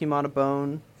throw Pokemon a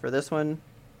bone for this one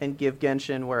and give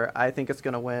Genshin where I think it's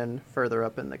going to win further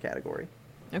up in the category.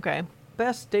 Okay.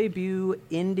 Best debut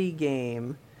indie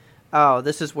game. Oh,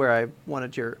 this is where I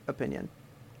wanted your opinion.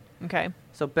 Okay.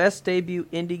 So best debut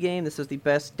indie game. This is the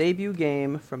best debut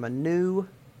game from a new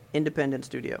independent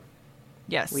studio.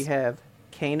 Yes. We have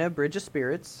Kena Bridge of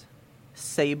Spirits,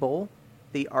 Sable,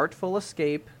 The Artful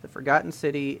Escape, The Forgotten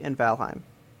City, and Valheim.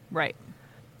 Right.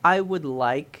 I would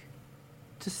like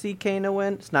to see Kena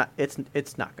win. It's not going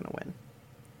to win.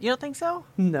 You don't think so?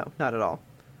 No, not at all.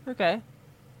 Okay.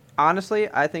 Honestly,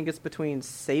 I think it's between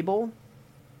Sable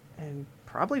and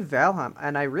probably Valheim.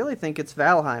 And I really think it's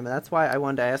Valheim, and that's why I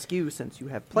wanted to ask you, since you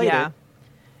have played it.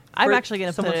 I'm actually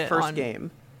going to put someone's it first on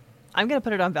game. I'm going to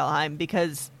put it on Valheim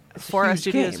because It's a for a huge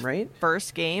studio's game, right?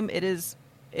 first game, it is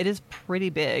pretty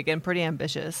big and pretty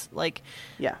ambitious. Like,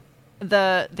 Yeah.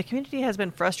 the community has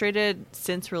been frustrated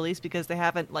since release because they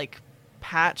haven't like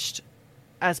patched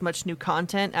as much new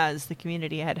content as the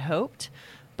community had hoped.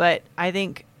 But I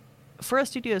think for a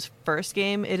studio's first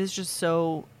game, it is just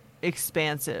so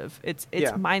expansive. It's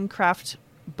Yeah. Minecraft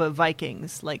but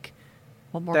Vikings. Like,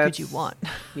 what more could you want?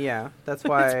 Yeah, that's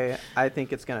why I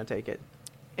think it's going to take it.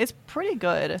 It's pretty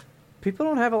good. People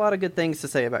don't have a lot of good things to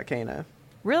say about Kena.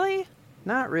 Really?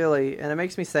 Not really, and it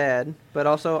makes me sad. But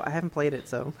also, I haven't played it,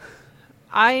 so...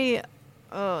 I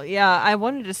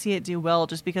wanted to see it do well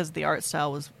just because the art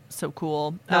style was so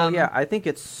cool. yeah, I think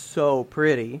it's so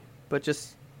pretty. But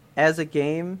just as a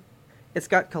game, it's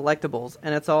got collectibles,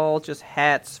 and it's all just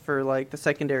hats for, like, the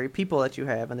secondary people that you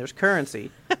have, and there's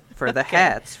currency for the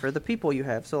hats for the people you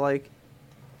have. So, like,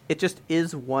 it just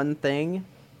is one thing,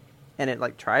 and it,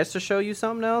 like, tries to show you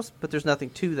something else, but there's nothing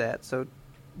to that. So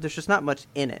there's just not much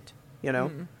in it, you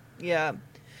know? Yeah.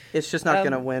 It's just not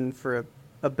going to win for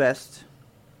a best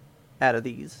out of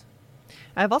these.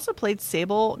 I've also played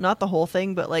Sable, not the whole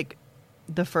thing, but like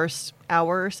the first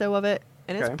hour or so of it,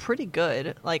 and Okay. it's pretty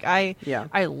good. Like I Yeah.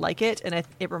 like it, and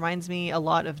it reminds me a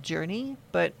lot of Journey,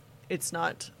 but it's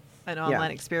not an online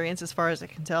experience as far as I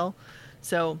can tell.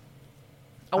 So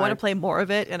I want to play more of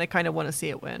it, and I kind of want to see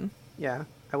it win. Yeah.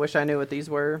 I wish I knew what these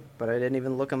were, but I didn't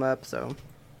even look them up, so...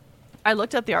 I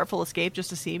looked up The Artful Escape just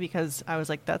to see because I was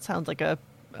like, that sounds like a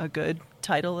good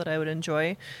title that I would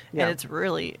enjoy. Yeah. And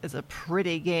it's a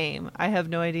pretty game. I have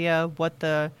no idea what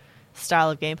the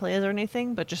style of gameplay is or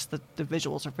anything, but just the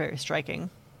visuals are very striking.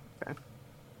 Okay.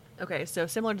 Okay, so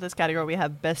similar to this category, we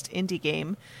have Best Indie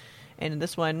Game. And in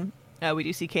this one, we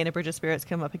do see Kena Bridge of Spirits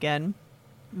come up again.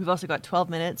 We've also got 12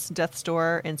 Minutes, Death's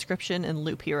Door, Inscription, and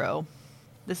Loop Hero.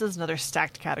 This is another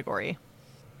stacked category.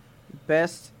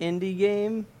 Best indie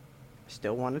game?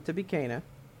 Still want it to be Kena.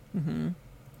 Mm-hmm.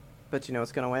 But you know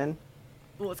what's going to win?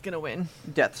 What's going to win?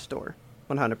 Death's Door.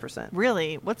 100%.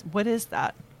 Really? What is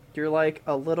that? You're like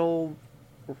a little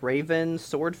raven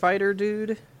sword fighter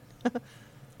dude.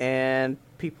 And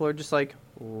people are just like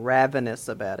ravenous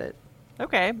about it.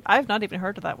 Okay, I've not even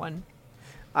heard of that one.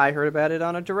 I heard about it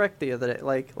on a direct the other day.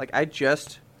 Like I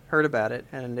just heard about it,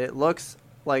 and it looks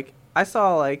like I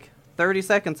saw like 30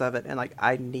 seconds of it, and like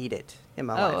I need it in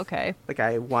my life. Oh, okay. Like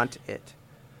I want it.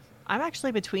 I'm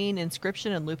actually between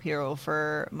Inscription and Loop Hero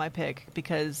for my pick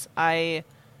because I've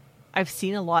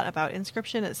seen a lot about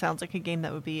Inscription. It sounds like a game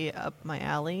that would be up my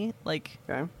alley. Like,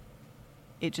 Okay.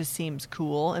 it just seems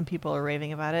cool, and people are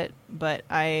raving about it. But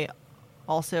I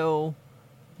also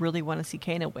really want to see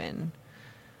Kena win.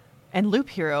 And Loop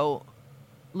Hero,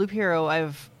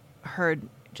 I've heard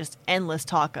just endless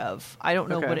talk of. I don't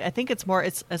know Okay. what I think it's more.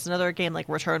 It's another game like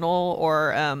Returnal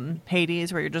or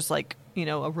Hades, where you're just like a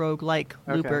roguelike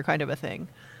looper Okay. kind of a thing.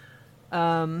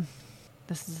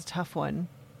 This is a tough one.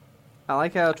 I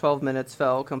like how 12 Minutes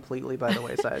fell completely by the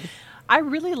wayside. I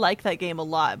really like that game a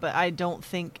lot, but I don't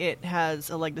think it has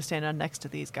a leg to stand on next to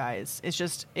these guys. It's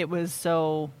just it was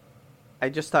so. I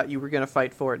just thought you were going to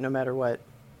fight for it no matter what.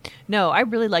 No, I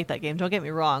really like that game. Don't get me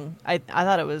wrong. I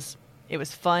thought it was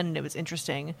fun and it was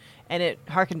interesting, and it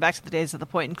harkened back to the days of the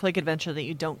point and click adventure that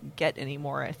you don't get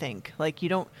anymore. I think like you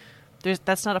don't.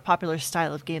 That's not a popular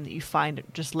style of game that you find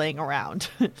just laying around.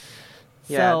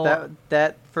 Yeah, So,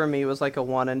 that for me was like a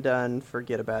one and done.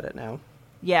 Forget about it now.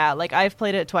 yeah, like I've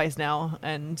played it twice now,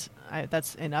 and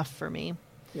that's enough for me.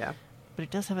 Yeah. But it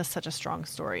does have such a strong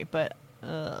story. But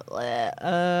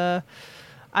I'm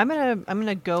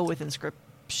gonna go with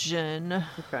Inscription.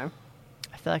 Okay.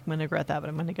 I feel like I'm gonna regret that, but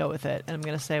I'm gonna go with it, and I'm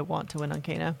gonna say I want to win on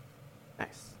Kena.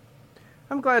 Nice.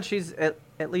 I'm glad she's at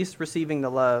least receiving the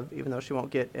love, even though she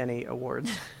won't get any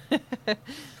awards.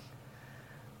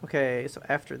 Okay, so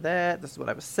after that, this is what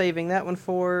I was saving that one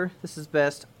for. This is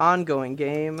Best Ongoing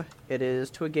Game. It is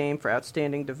to a game for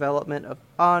outstanding development of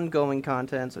ongoing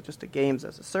content, so just to games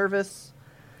as a service.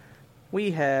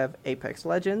 We have Apex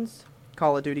Legends,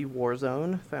 Call of Duty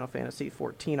Warzone, Final Fantasy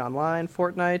XIV Online,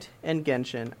 Fortnite, and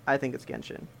Genshin. I think it's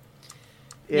Genshin.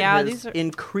 It Yeah, has these are-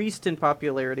 increased in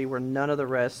popularity where none of the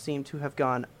rest seem to have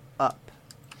gone up.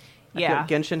 I feel Yeah, like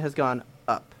Genshin has gone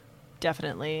up.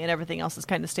 definitely, and everything else has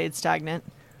kind of stayed stagnant.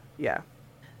 Yeah.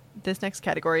 This next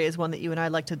category is one that you and I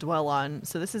like to dwell on.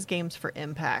 So this is games for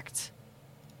impact.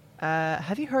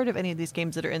 Have you heard of any of these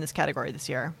games that are in this category this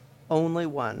year? Only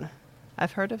one.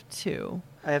 I've heard of two.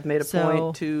 I have made a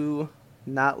point to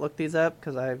not look these up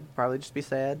because I'd probably just be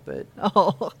sad, but...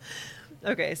 Oh,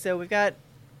 okay. So we've got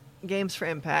games for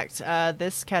impact.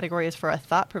 This category is for a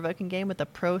thought-provoking game with a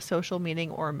pro-social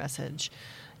meaning or message.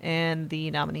 And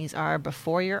the nominees are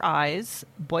Before Your Eyes,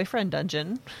 Boyfriend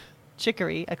Dungeon,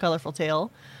 Chicory, A Colorful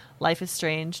Tale, Life is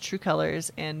Strange, True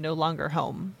Colors, and No Longer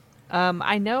Home.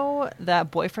 I know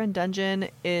that Boyfriend Dungeon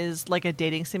is like a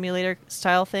dating simulator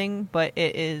style thing, but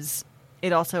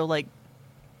it also like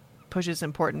pushes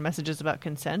important messages about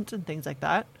consent and things like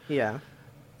that. Yeah.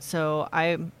 So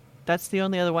that's the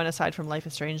only other one aside from Life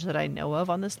is Strange that I know of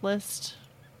on this list.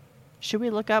 Should we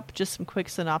look up just some quick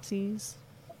synopses?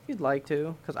 If you'd like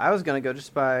to, because I was going to go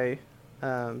just by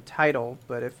title,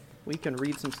 but if we can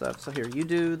read some stuff. So here, you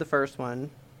do the first one.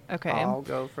 Okay. I'll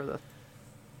go for the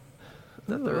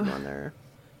third one there.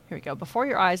 Here we go. Before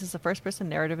Your Eyes is a first-person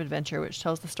narrative adventure which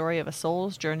tells the story of a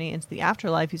soul's journey into the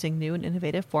afterlife using new and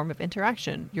innovative form of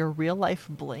interaction. Your real life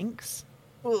blinks.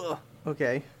 Ugh.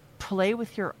 Okay. Play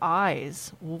with your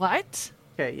eyes. What?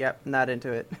 Okay, yep, not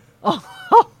into it.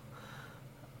 Oh,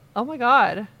 oh my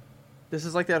god. This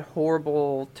is like that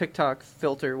horrible TikTok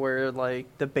filter where, like,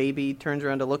 the baby turns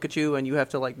around to look at you and you have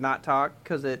to, like, not talk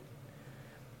because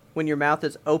when your mouth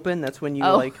is open, that's when you,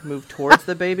 like, move towards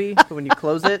the baby. But when you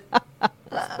close it,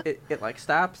 it, like,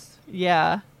 stops.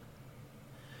 Yeah.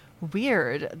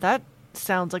 Weird. That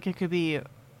sounds like it could be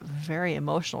very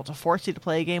emotional to force you to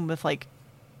play a game with, like,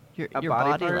 your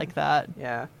body like that.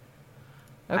 Yeah.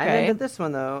 Okay. I'm into this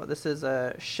one, though. This is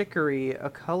Chicory, A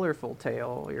Colorful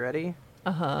Tale. You ready?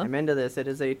 Uh-huh. I'm into this. It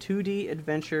is a 2D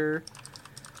adventure.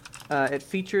 It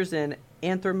features an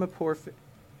anthropomorphic...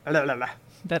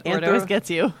 That word always gets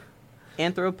you.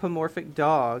 Anthropomorphic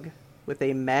dog with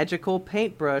a magical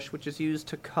paintbrush which is used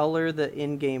to color the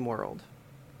in-game world.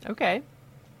 Okay.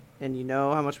 And you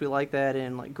know how much we like that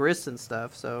in, like, Gris and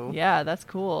stuff, so... Yeah, that's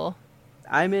cool.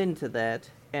 I'm into that.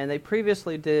 And they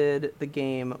previously did the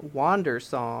game Wander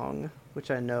Song, which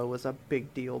I know was a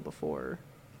big deal before.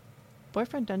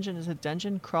 Boyfriend Dungeon is a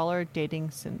dungeon crawler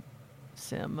dating sim.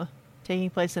 Taking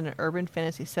place in an urban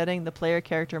fantasy setting, the player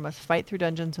character must fight through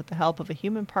dungeons with the help of a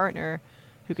human partner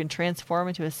who can transform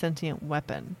into a sentient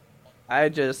weapon. I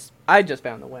just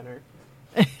found the winner.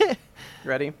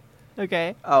 Ready?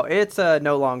 Okay. Oh, it's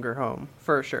No Longer Home,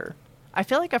 for sure. I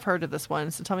feel like I've heard of this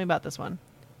one, so tell me about this one.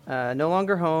 No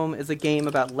Longer Home is a game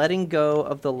about letting go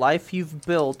of the life you've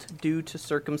built due to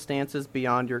circumstances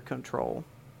beyond your control.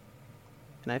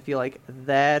 And I feel like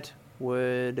that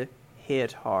would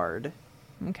hit hard.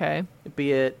 Okay.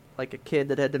 Be it like a kid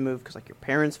that had to move because, like, your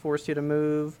parents forced you to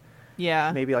move.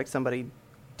 Yeah. Maybe like somebody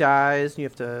dies and you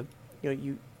have to,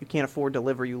 you can't afford to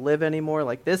live where you live anymore.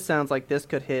 Like, this sounds like this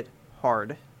could hit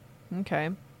hard. Okay.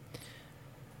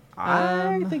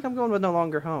 I think I'm going with No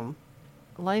Longer Home.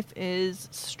 Life is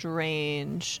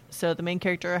Strange. So the main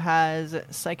character has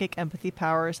psychic empathy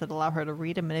powers that allow her to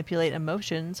read and manipulate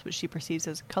emotions, which she perceives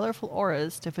as colorful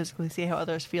auras, to physically see how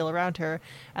others feel around her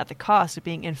at the cost of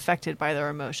being infected by their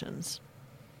emotions.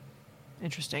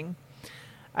 Interesting.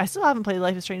 I still haven't played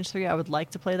Life is Strange 3. I would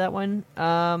like to play that one.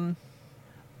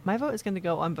 My vote is going to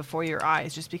go on Before Your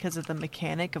Eyes just because of the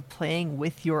mechanic of playing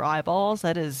with your eyeballs.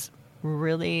 That is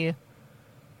really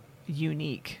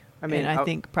unique. I mean, I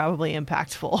think probably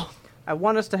impactful. I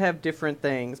want us to have different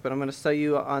things, but I'm going to sell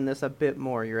you on this a bit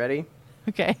more. You ready?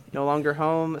 Okay. No Longer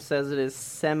Home says it is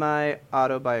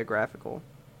semi-autobiographical.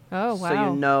 Oh, wow. So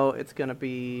you know it's going to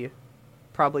be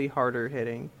probably harder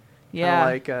hitting. Yeah.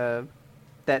 Like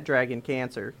That Dragon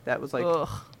Cancer. That was like Ugh.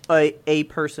 a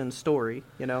person's story,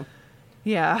 you know?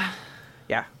 Yeah.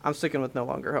 Yeah, I'm sticking with No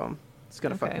Longer Home. It's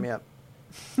going to fuck me up.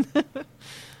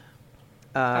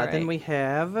 Right. Then we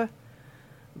have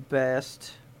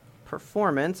Best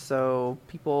Performance. So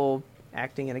people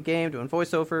acting in a game, doing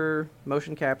voiceover,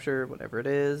 motion capture, whatever it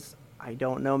is. I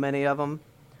don't know many of them.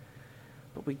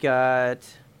 But we got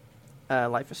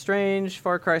Life is Strange,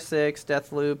 Far Cry 6,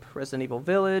 Deathloop, Resident Evil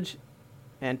Village,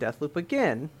 and Deathloop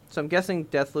again. So I'm guessing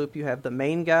Deathloop, you have the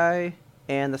main guy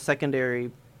and the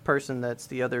secondary person that's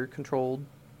the other controlled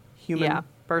human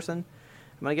person.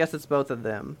 I'm going to guess it's both of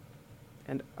them.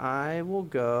 And I will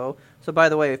go... So, by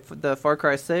the way, the Far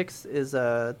Cry 6 is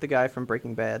the guy from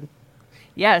Breaking Bad.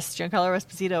 Yes, Giancarlo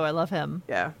Esposito. I love him.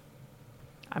 Yeah.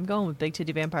 I'm going with Big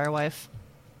Titty Vampire Wife.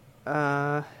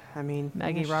 I mean...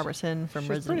 Maggie Robertson from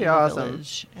Resident Evil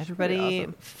Village. Everybody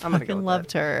I'm gonna fucking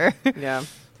loved her. Yeah.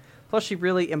 Plus, she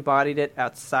really embodied it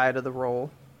outside of the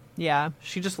role. Yeah.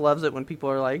 She just loves it when people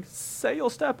are like, say you'll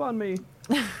step on me.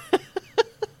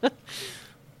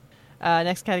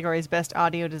 Next category is Best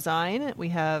Audio Design. We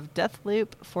have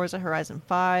Deathloop, Forza Horizon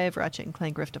 5, Ratchet and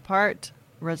Clank Rift Apart,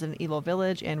 Resident Evil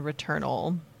Village, and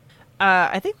Returnal.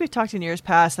 I think we've talked in years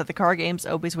past that the car games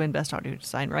always win Best Audio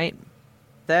Design, right?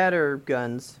 That or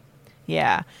guns.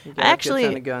 Yeah. You I got a good actually,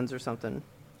 sound of guns or something.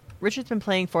 Richard's been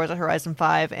playing Forza Horizon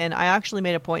 5, and I actually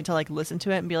made a point to like listen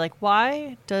to it and be like,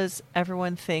 why does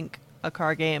everyone think a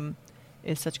car game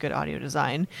is such good audio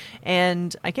design?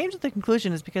 And I came to the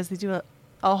conclusion is because they do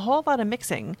a whole lot of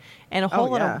mixing and a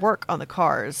whole lot of work on the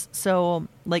cars. So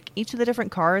like each of the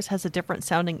different cars has a different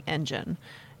sounding engine,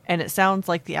 and it sounds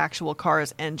like the actual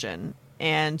car's engine.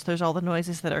 And there's all the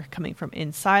noises that are coming from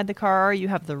inside the car. You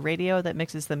have the radio that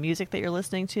mixes the music that you're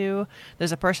listening to.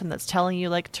 There's a person that's telling you,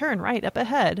 like, turn right up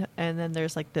ahead. And then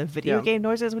there's, like, the video game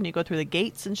noises when you go through the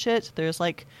gates and shit. There's,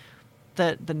 like,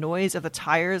 the noise of the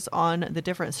tires on the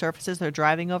different surfaces they're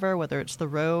driving over, whether it's the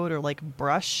road or, like,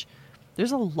 brush.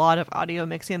 There's a lot of audio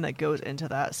mixing that goes into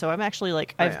that. So I'm actually,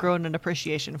 like, I've grown an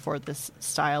appreciation for this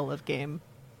style of game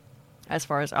as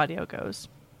far as audio goes.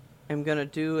 I'm going to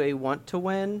do a want to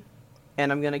win. And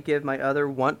I'm going to give my other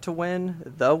want to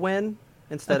win the win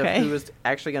instead of who is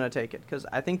actually going to take it. Because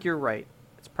I think you're right.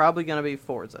 It's probably going to be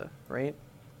Forza, right?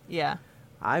 Yeah.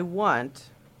 I want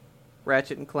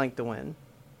Ratchet and Clank to win.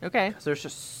 Okay. Because there's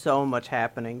just so much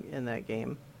happening in that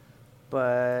game.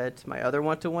 But my other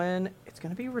want to win, it's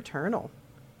going to be Returnal.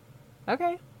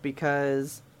 Okay.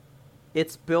 Because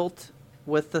it's built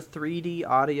with the 3D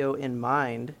audio in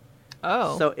mind.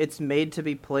 Oh. So it's made to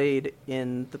be played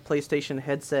in the PlayStation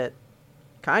headset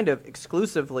kind of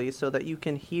exclusively so that you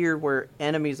can hear where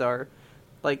enemies are.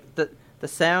 Like, the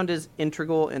sound is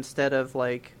integral instead of,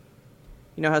 like,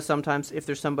 you know how sometimes if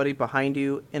there's somebody behind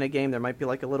you in a game, there might be,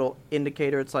 like, a little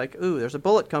indicator. It's like, ooh, there's a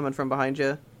bullet coming from behind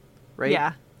you, right?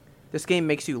 Yeah. This game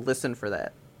makes you listen for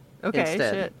that. Okay,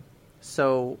 instead. shit.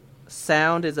 So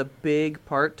sound is a big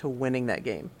part to winning that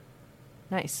game.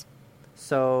 Nice.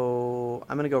 So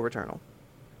I'm going to go Returnal.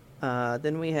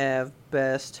 Then we have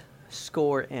Best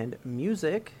Score and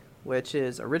Music, which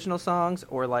is original songs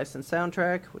or licensed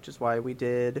soundtrack, which is why we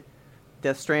did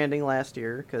Death Stranding last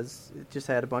year, because it just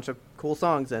had a bunch of cool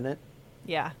songs in it.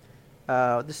 Yeah.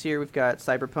 This year we've got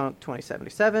Cyberpunk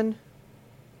 2077,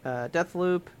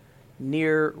 Deathloop,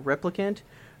 Nier Replicant,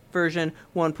 version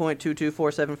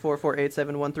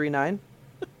 1.22474487139,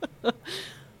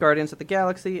 Guardians of the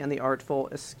Galaxy, and The Artful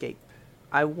Escape.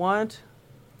 I want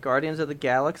Guardians of the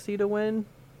Galaxy to win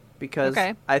because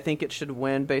I think it should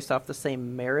win based off the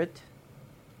same merit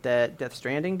that Death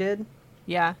Stranding did.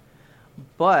 Yeah.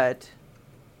 But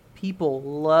people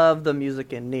love the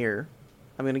music in Nier.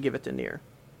 I'm going to give it to Nier.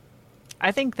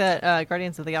 I think that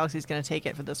Guardians of the Galaxy is going to take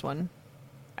it for this one.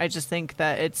 I just think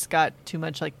that it's got too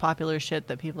much like popular shit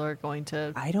that people are going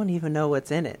to... I don't even know what's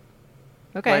in it.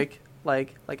 Okay.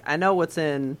 Like I know what's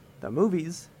in the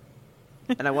movies.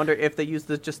 And I wonder if they use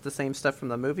just the same stuff from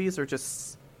the movies or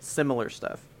just similar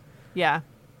stuff. Yeah.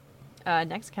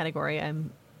 Next category,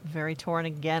 I'm very torn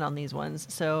again on these ones.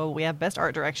 So we have Best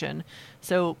Art Direction.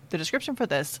 So the description for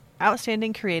this,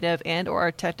 outstanding creative and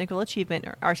or technical achievement,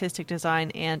 or artistic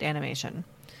design, and animation.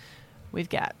 We've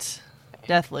got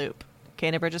Deathloop,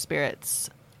 Kena Bridge of Spirits,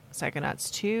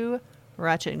 Psychonauts 2,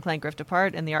 Ratchet and Clank Rift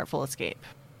Apart, and The Artful Escape.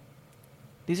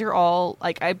 These are all,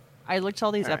 like, I looked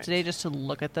all these up today just to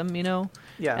look at them, you know?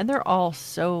 Yeah. And they're all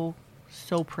so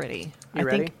pretty. You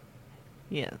ready? Think,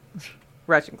 yeah.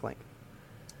 Ratchet and Clank.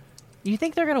 You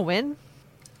think they're going to win?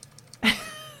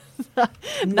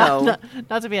 No.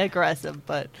 Not to be aggressive,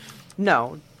 but...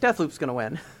 No. Deathloop's going to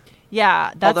win.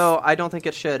 Yeah. Although I don't think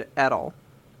it should at all.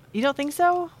 You don't think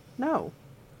so? No.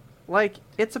 Like,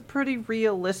 it's a pretty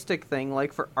realistic thing.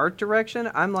 Like, for art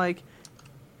direction, I'm like,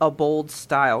 a bold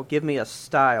style. Give me a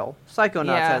style.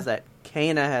 Psychonauts has that.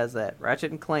 Kena has that.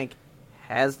 Ratchet and Clank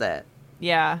has that.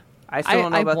 Yeah. I still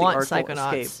don't know about the Artful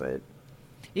Psychonauts. Escape, but...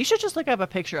 You should just look up a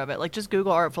picture of it. Like, just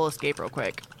Google Artful Escape real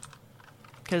quick.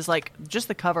 Because, like, just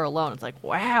the cover alone, it's like,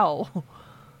 wow.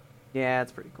 Yeah,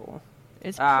 it's pretty cool.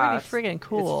 It's pretty friggin'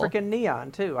 cool. It's freaking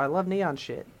neon, too. I love neon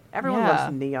shit. Everyone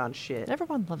loves neon shit.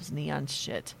 Everyone loves neon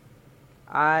shit.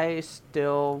 I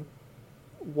still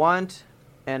want,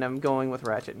 and I'm going with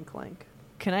Ratchet and Clank.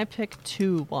 Can I pick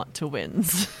two want to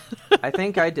wins? I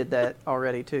think I did that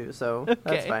already, too, so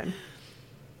that's fine.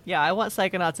 Yeah, I want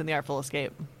Psychonauts and The Artful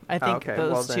Escape. I think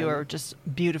those two are just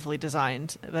beautifully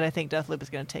designed, but I think Deathloop is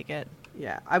going to take it.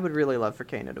 Yeah, I would really love for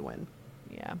Kena to win.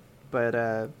 Yeah. But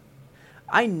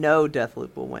I know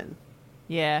Deathloop will win.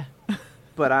 Yeah.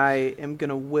 But I am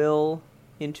going to will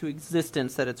into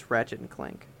existence that it's Ratchet and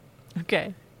Clank.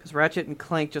 Okay. Because Ratchet and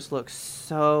Clank just looks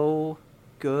so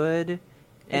good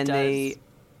and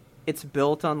it's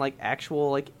built on like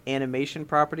actual like animation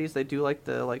properties. They do like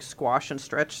the like squash and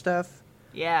stretch stuff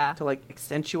Yeah. to like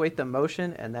accentuate the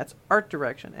motion, and that's art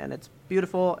direction, and it's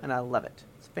beautiful, and I love it.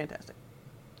 It's fantastic.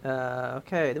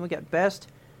 Okay, then we got best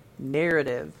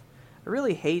narrative. I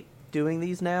really hate doing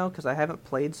these now because I haven't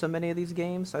played so many of these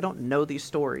games, so I don't know these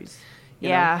stories. you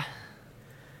know? Yeah.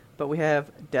 But we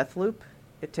have Deathloop,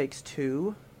 It Takes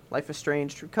Two, Life is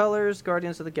Strange, True Colors,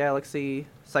 Guardians of the Galaxy,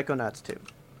 Psychonauts 2.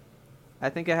 I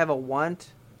think I have a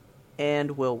want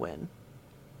and will win.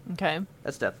 Okay.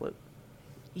 That's Deathloop.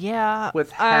 Yeah.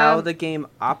 With how the game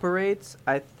operates,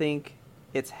 I think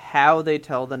it's how they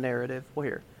tell the narrative. Well,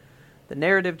 here. The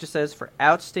narrative just says for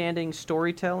outstanding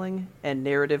storytelling and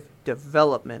narrative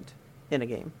development in a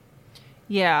game.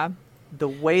 Yeah. The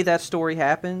way that story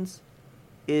happens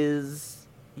is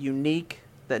unique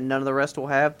that none of the rest will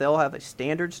have. They'll have a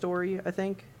standard story, I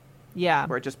think, Yeah.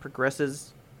 where it just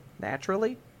progresses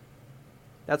naturally.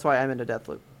 That's why I'm into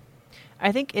Deathloop.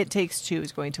 I think It Takes Two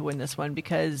is going to win this one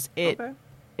because it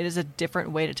is a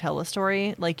different way to tell a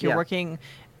story. Like you're working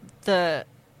the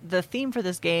theme for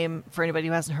this game, for anybody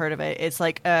who hasn't heard of it, it's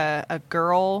like a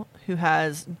girl who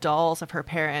has dolls of her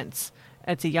parents.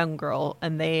 It's a young girl,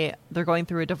 and they're going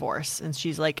through a divorce, and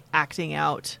she's like acting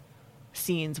out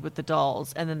scenes with the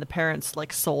dolls, and then the parents'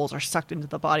 like souls are sucked into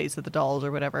the bodies of the dolls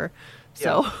or whatever.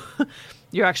 So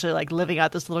you're actually like living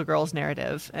out this little girl's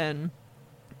narrative, and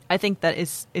I think that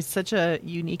is such a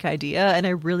unique idea, and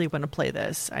I really want to play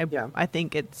this. I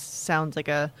think it sounds like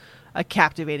a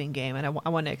captivating game, and I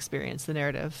want to experience the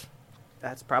narrative.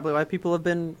 That's probably why people have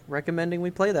been recommending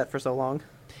we play that for so long.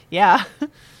 Yeah.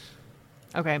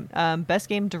 Okay. Best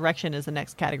game direction is the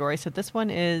next category. So this one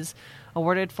is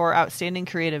awarded for outstanding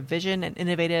creative vision and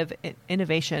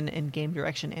innovation in game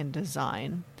direction and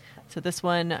design. So this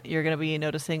one, you're going to be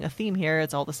noticing a theme here.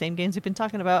 It's all the same games we've been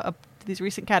talking about up to these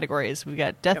recent categories. We've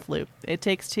got Deathloop, It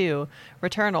Takes Two,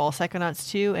 Returnal,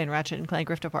 Psychonauts 2, and Ratchet & Clank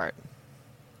Rift Apart.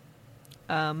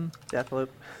 Deathloop.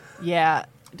 Yeah,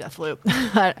 Deathloop.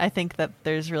 I think that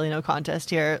there's really no contest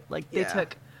here. Like, they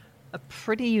took a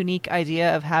pretty unique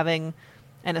idea of having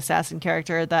an assassin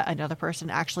character that another person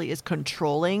actually is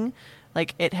controlling.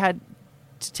 Like, it had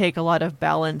to take a lot of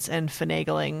balance and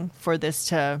finagling for this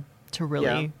to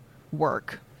really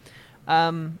work.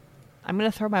 I'm going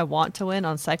to throw my want to win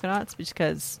on Psychonauts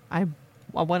because I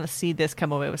want to see this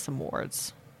come away with some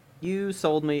awards. You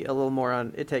sold me a little more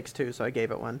on It Takes Two, so I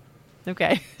gave it one.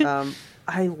 Okay.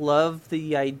 I love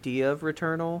the idea of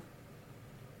Returnal,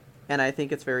 and I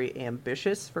think it's very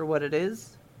ambitious for what it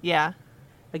is. Yeah.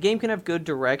 A game can have good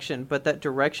direction, but that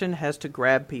direction has to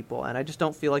grab people, and I just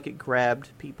don't feel like it grabbed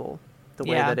people the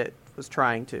way that it was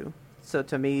trying to. So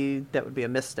to me, that would be a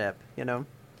misstep, you know?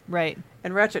 Right.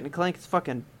 And Ratchet & Clank is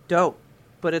fucking dope,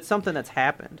 but it's something that's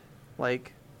happened.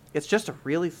 Like, it's just a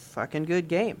really fucking good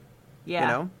game. Yeah. You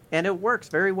know? And it works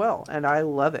very well, and I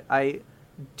love it. I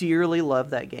dearly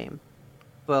love that game.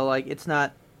 But, like, it's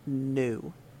not new.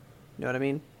 You know what I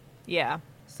mean? Yeah.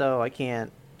 So I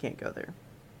can't go there.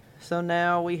 So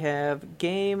now we have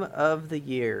Game of the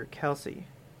Year. Kelsey,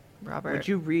 Robert, would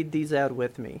you read these out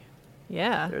with me?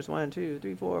 Yeah. There's 1, 2,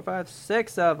 3, 4, 5,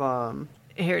 6 of them.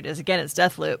 Here it is. Again, it's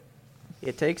Deathloop.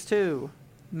 It Takes Two.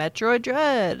 Metroid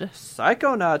Dread.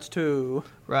 Psychonauts 2.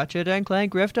 Ratchet &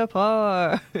 Clank Rift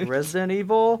Apart. Resident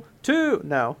Evil 2.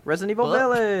 No, Resident Evil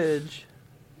Village.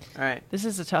 All right. This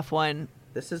is a tough one.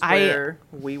 This is where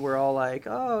we were all like,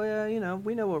 oh, yeah, you know,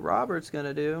 we know what Robert's going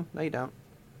to do. No, you don't.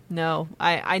 No,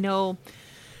 I know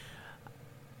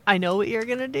what you're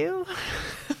going to do.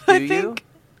 I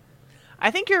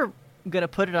think you're going to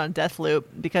put it on Deathloop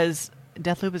because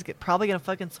Deathloop is probably going to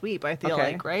fucking sweep, I feel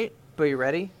like, right? But you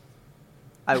ready?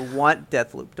 I want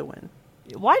Deathloop to win.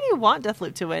 Why do you want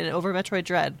Deathloop to win over Metroid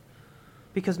Dread?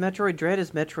 Because Metroid Dread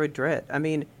is Metroid Dread. I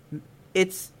mean,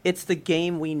 it's the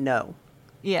game we know.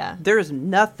 Yeah. There is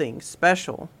nothing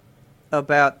special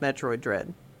about Metroid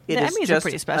Dread. It is just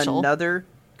pretty special. Another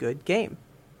good game.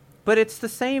 But it's the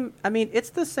same, I mean,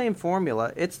 it's the same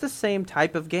formula. It's the same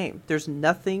type of game. There's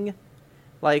nothing,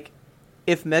 like,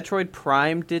 if Metroid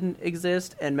Prime didn't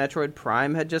exist and Metroid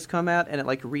Prime had just come out and it,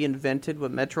 like, reinvented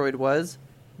what Metroid was,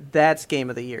 that's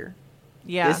Game of the Year.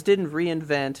 Yeah. This didn't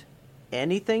reinvent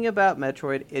anything about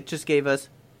Metroid. It just gave us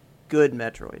good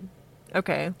Metroid.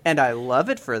 Okay. And I love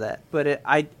it for that. But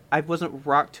I wasn't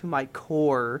rocked to my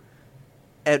core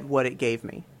at what it gave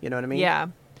me. You know what I mean? Yeah.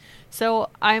 So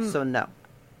no.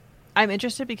 I'm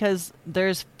interested because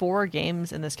there's 4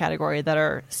 games in this category that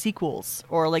are sequels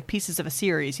or like pieces of a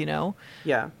series, you know?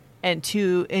 Yeah. And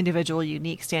 2 individual,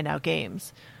 unique, standout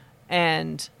games.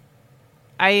 And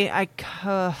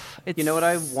it's... You know what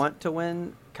I want to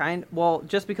win Well,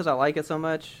 just because I like it so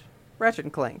much, Ratchet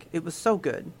and Clank. It was so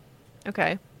good.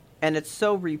 Okay. And it's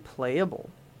so replayable.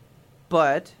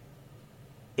 But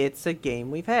it's a game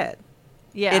we've had.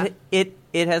 Yeah. It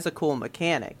has a cool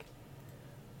mechanic.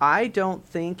 I don't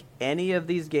think any of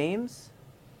these games,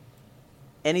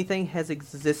 anything has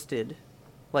existed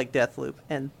like Deathloop,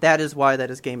 and that is why that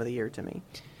is Game of the Year to me.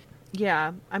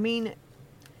 Yeah. I mean,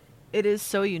 it is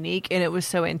so unique, and it was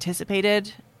so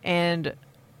anticipated, and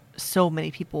so many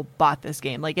people bought this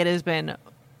game. Like, it has been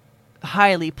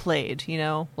highly played, you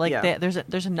know? Like, Yeah.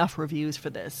 there's enough reviews for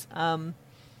this.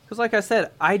 Because like I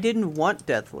said, I didn't want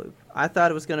Deathloop. I thought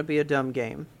it was going to be a dumb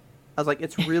game. I was like,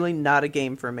 it's really not a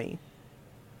game for me.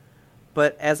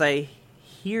 But as I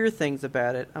hear things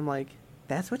about it, I'm like,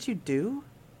 that's what you do?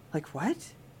 Like, what?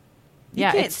 You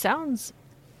Yeah, can't- it sounds...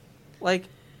 Like,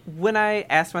 when I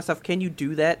ask myself, can you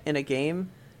do that in a game?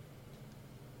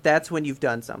 That's when you've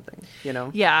done something, you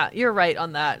know? Yeah, you're right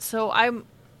on that. So I'm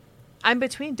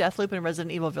between Deathloop and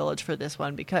Resident Evil Village for this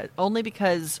one,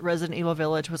 because Resident Evil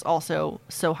Village was also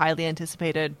so highly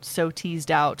anticipated, so teased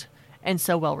out, and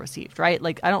so well received, right?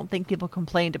 Like, I don't think people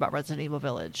complained about Resident Evil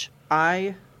Village.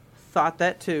 I thought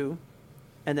that too.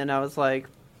 And then I was like,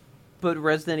 but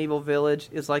Resident Evil Village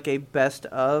is like a best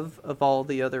of all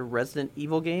the other Resident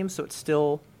Evil games, so it's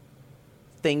still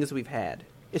things we've had.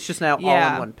 It's just now all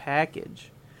Yeah. in one package,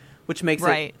 which makes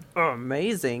Right. it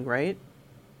amazing, right?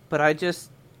 But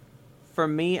for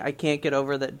me, I can't get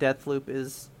over that Deathloop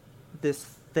is this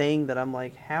thing that I'm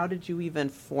like, how did you even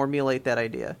formulate that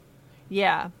idea?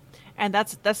 Yeah, and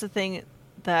that's the thing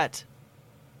that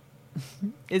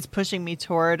is pushing me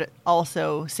toward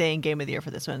also saying Game of the Year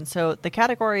for this one. So the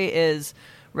category is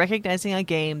recognizing a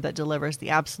game that delivers the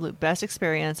absolute best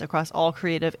experience across all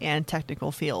creative and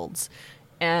technical fields.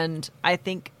 And I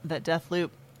think that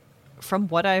Deathloop, from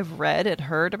what I've read and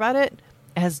heard about it,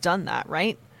 has done that,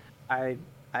 right? I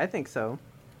think so.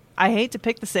 I hate to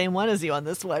pick the same one as you on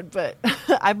this one, but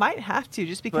I might have to,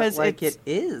 just because But like it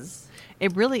is.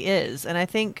 It really is. And I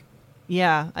think,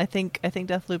 I think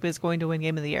Deathloop is going to win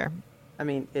Game of the Year. I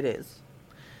mean, it is.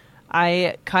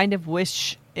 I kind of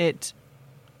wish it...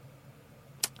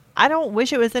 I don't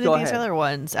wish it was any Go of these ahead. other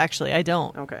ones, actually. I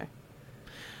don't. Okay.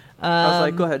 I was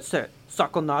like, go ahead, say it.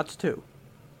 Psychonauts 2.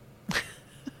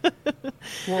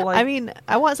 Well, like, I mean,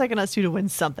 I want Psychonauts 2 to win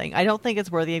something. I don't think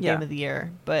it's worthy of Yeah. Game of the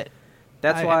Year, but...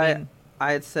 that's I why mean-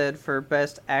 I had said for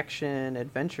best action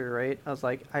adventure, right? I was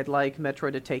like, I'd like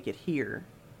Metroid to take it here.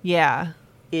 Yeah.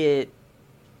 It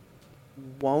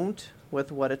won't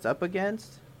with what it's up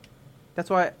against. That's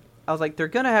why I was like, they're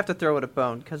going to have to throw it a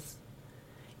bone, because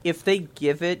if they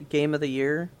give it Game of the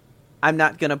Year, I'm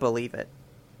not going to believe it.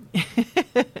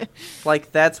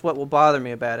 Like, that's what will bother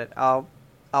me about it.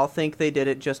 I'll think they did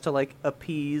it just to, like,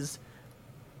 appease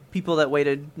people that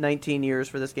waited 19 years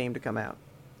for this game to come out.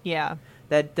 Yeah.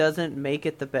 That doesn't make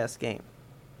it the best game.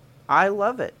 I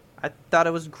love it. I thought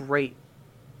it was great.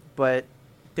 But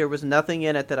there was nothing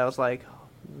in it that I was like,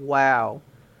 wow.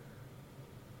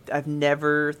 I've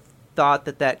never thought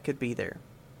that could be there.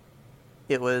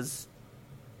 It was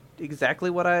exactly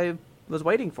what I was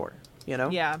waiting for, you know?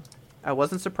 Yeah. I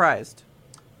wasn't surprised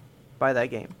by that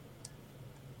game.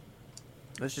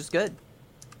 It was just good.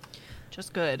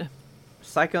 Just good.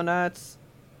 Psychonauts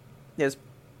is,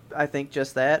 I think,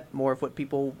 just that. More of what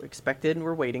people expected and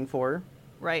were waiting for.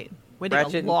 Right. Waiting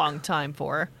Ratchet a and- long time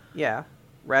for. Yeah.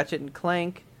 Ratchet and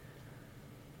Clank.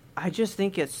 I just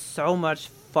think it's so much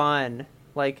fun.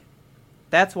 Like,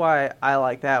 that's why I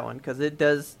like that one, because it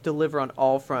does deliver on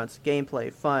all fronts.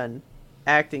 Gameplay, fun,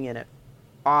 acting in it,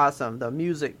 awesome. The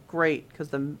music, great, because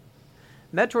the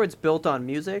Metroid's built on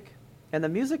music, and the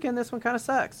music in this one kind of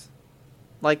sucks.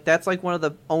 Like, that's like one of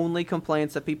the only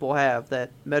complaints that people have,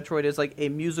 that Metroid is like a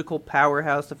musical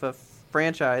powerhouse of a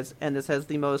franchise, and this has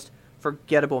the most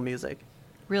forgettable music.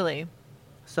 Really.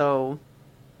 So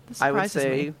This I would surprises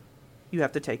say me. you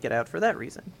have to take it out for that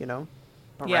reason, you know?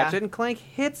 But Yeah. Ratchet and Clank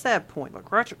hits that point.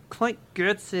 Like, Ratchet and Clank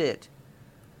gets it.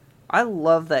 I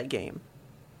love that game.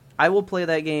 I will play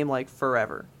that game, like,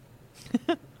 forever.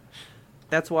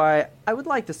 That's why I would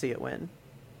like to see it win.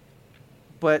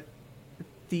 But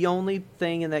the only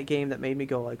thing in that game that made me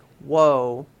go, like,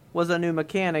 whoa, was a new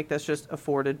mechanic that's just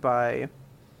afforded by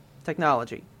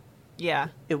technology. Yeah.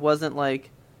 It wasn't like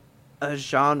a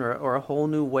genre or a whole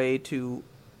new way to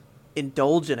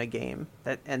indulge in a game.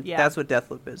 Yeah. That's what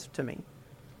Deathloop is to me.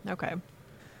 Okay.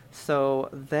 So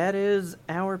that is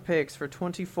our picks for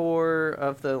 24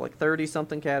 of the like 30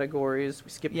 something categories.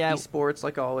 We skipped Yeah. esports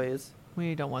like always.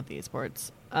 We don't want the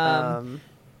esports.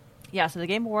 Yeah, so the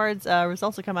Game Awards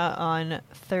results will come out on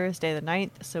Thursday the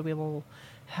 9th, so we will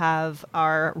have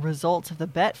our results of the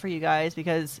bet for you guys,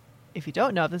 because if you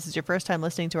don't know, if this is your first time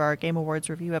listening to our Game Awards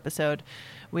review episode,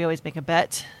 we always make a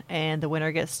bet, and the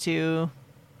winner gets to,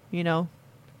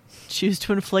 choose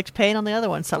to inflict pain on the other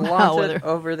one somehow. Launch it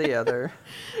over the other.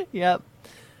 Yep.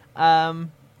 I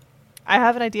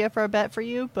have an idea for a bet for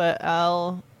you, but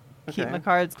I'll keep my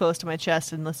cards close to my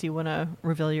chest unless you want to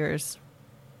reveal yours.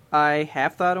 I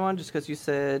have thought of one just because you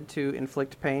said to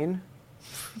inflict pain.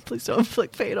 Please don't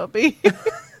inflict pain on me.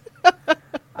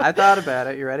 I thought about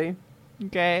it. You ready?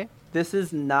 Okay. This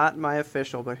is not my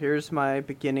official, but here's my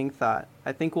beginning thought.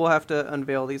 I think we'll have to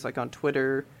unveil these like on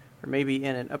Twitter or maybe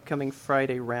in an upcoming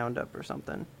Friday roundup or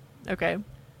something. Okay.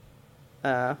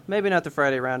 Maybe not the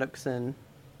Friday roundup, because then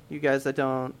you guys that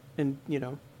don't,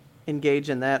 engage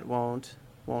in that won't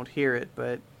hear it.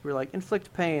 But we're like,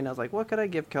 inflict pain. I was like, what could I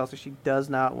give Kelsey she does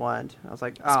not want? I was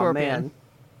like, oh, Scorpion. Man.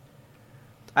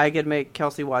 I could make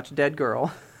Kelsey watch Dead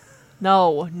Girl.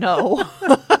 No.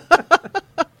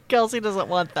 Kelsey doesn't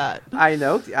want that. I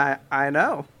know. I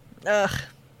know. Ugh.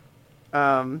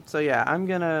 So yeah, I'm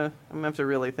gonna have to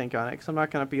really think on it, because I'm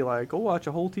not gonna be like, go watch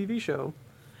a whole TV show.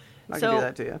 I'm not gonna do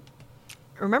that to you.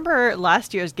 Remember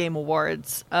last year's Game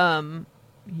Awards?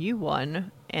 You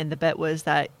won, and the bet was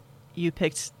that you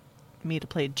picked me to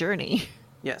play Journey.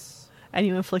 Yes. And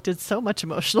you inflicted so much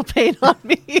emotional pain on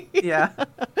me. Yeah.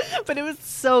 But it was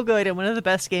so good, and one of the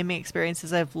best gaming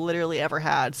experiences I've literally ever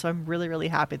had. So I'm really, really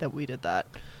happy that we did that.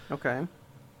 Okay.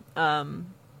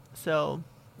 So,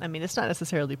 I mean, it's not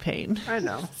necessarily pain. I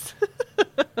know.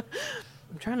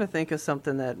 I'm trying to think of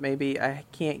something that maybe I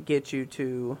can't get you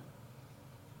to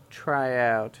try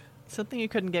out. Something you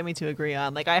couldn't get me to agree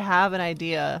on. Like, I have an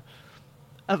idea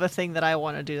of a thing that I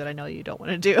want to do that I know you don't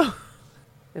want to do.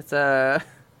 It's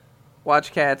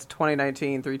Watch Cats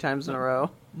 2019 3 times in a row.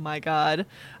 My God.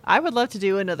 I would love to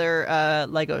do another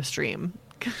Lego stream.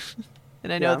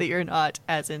 And I know that you're not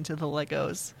as into the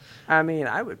Legos. I mean,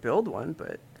 I would build one,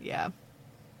 but... Yeah.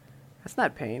 That's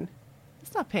not pain.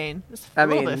 It's not pain. It's a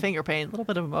little bit of finger pain, a little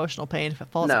bit of emotional pain if it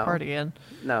falls apart again.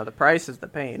 No, the price is the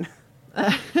pain.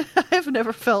 I've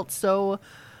never felt so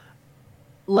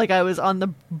like I was on the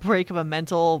brink of a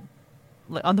mental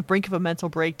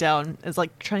breakdown. It's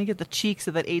like trying to get the cheeks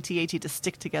of that AT-AT to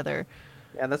stick together.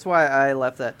 Yeah, that's why I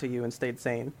left that to you and stayed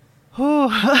sane.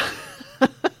 Would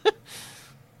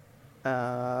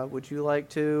you like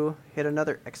to hit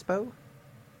another expo?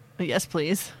 Yes,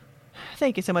 please.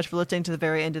 Thank you so much for listening to the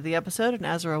very end of the episode, and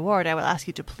as a reward, I will ask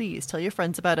you to please tell your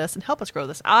friends about us and help us grow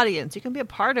this audience. You can be a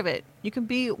part of it. You can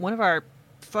be one of our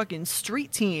fucking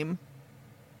street team.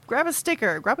 Grab a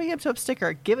sticker, grab a Yimtope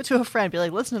sticker, give it to a friend, be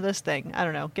like, listen to this thing. I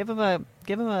don't know, give him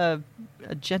a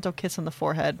gentle kiss on the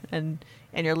forehead, and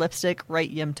your lipstick,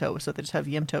 write Yimtope, so they just have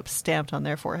Yimtope stamped on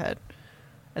their forehead.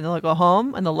 And they'll go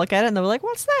home and they'll look at it and they'll be like,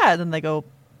 what's that? And then they go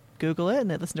Google it and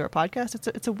they listen to our podcast.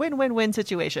 It's a win-win-win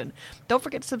situation. Don't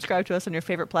forget to subscribe to us on your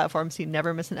favorite platform so you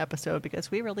never miss an episode, because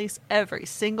we release every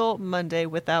single Monday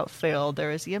without fail.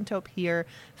 There is Yimtope here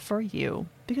for you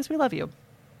because we love you.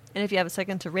 And if you have a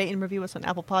second to rate and review us on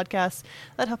Apple Podcasts,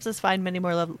 that helps us find many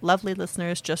more lovely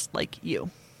listeners just like you.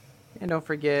 And don't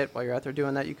forget, while you're out there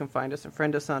doing that, you can find us and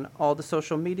friend us on all the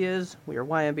social medias. We are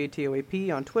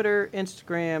YMBTOAP on Twitter,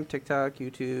 Instagram, TikTok,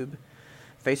 YouTube,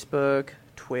 Facebook,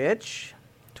 Twitch,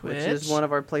 which is one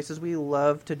of our places we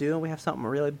love to do, and we have something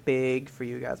really big for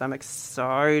you guys. I'm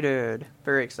excited.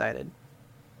 Very excited.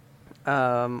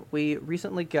 We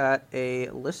recently got a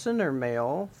listener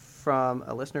mail from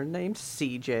a listener named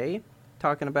CJ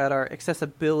talking about our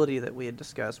accessibility that we had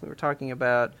discussed. We were talking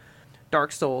about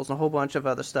Dark Souls and a whole bunch of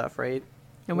other stuff, right?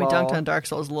 And we dunked on Dark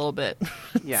Souls a little bit.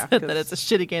 Yeah. Said that it's a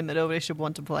shitty game that nobody should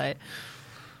want to play.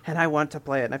 And I want to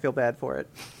play it, and I feel bad for it.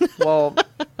 Well,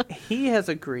 he has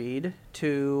agreed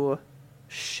to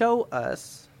show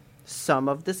us some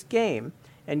of this game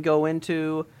and go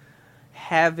into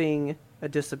having a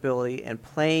disability and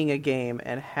playing a game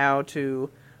and how to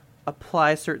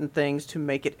apply certain things to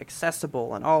make it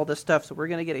accessible and all this stuff. So we're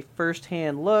going to get a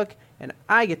first-hand look, and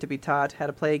I get to be taught how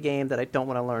to play a game that I don't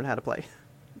want to learn how to play.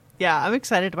 Yeah, I'm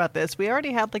excited about this. We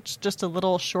already had just a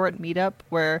little short meetup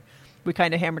where we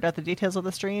kind of hammered out the details of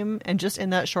the stream, and just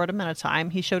in that short amount of time,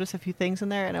 he showed us a few things in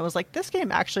there, and I was like, this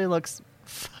game actually looks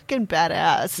fucking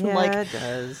badass. Yeah, it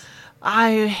does.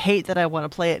 I hate that I want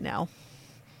to play it now.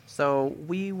 So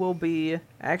we will be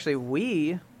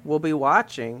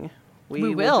watching.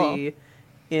 We will be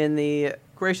in the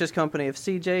gracious company of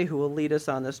CJ, who will lead us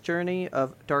on this journey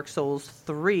of Dark Souls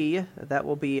 3. That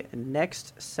will be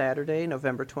next Saturday,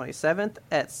 November 27th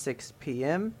at 6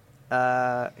 p.m.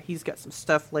 He's got some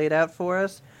stuff laid out for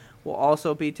us. We'll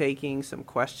also be taking some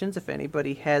questions if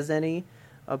anybody has any.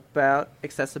 about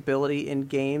accessibility in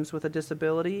games with a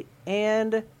disability.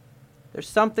 And there's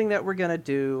something that we're going to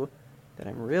do that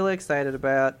I'm really excited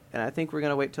about. And I think we're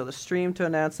going to wait till the stream to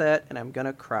announce that. And I'm going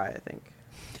to cry, I think.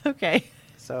 Okay.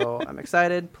 So I'm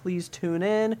excited. Please tune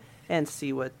in and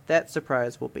see what that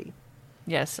surprise will be.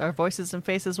 Yes, our voices and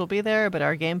faces will be there, but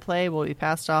our gameplay will be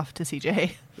passed off to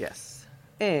CJ. Yes.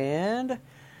 And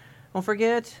don't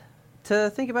forget to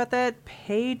think about that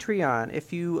Patreon.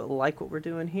 If you like what we're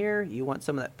doing here, you want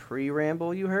some of that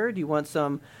pre-ramble you heard, you want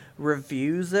some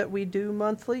reviews that we do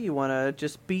monthly, you want to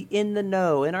just be in the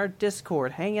know in our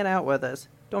Discord, hanging out with us,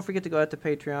 don't forget to go out to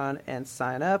Patreon and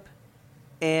sign up.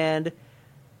 And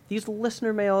these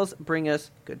listener mails bring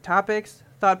us good topics,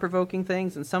 thought-provoking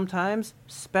things, and sometimes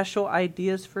special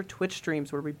ideas for Twitch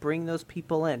streams where we bring those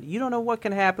people in. You don't know what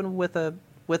can happen with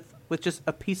just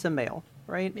a piece of mail,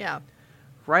 right? Yeah.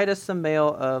 Write us some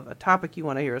mail of a topic you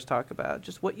want to hear us talk about,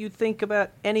 just what you think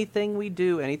about anything we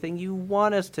do, anything you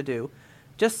want us to do.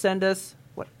 Just send us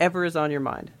whatever is on your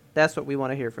mind. That's what we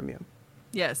want to hear from you.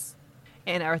 Yes.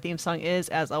 And our theme song is,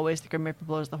 as always, The Grim Reaper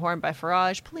Blows the Horn by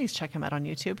Faraj. Please check him out on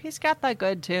YouTube. He's got the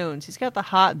good tunes. He's got the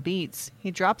hot beats.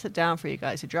 He drops it down for you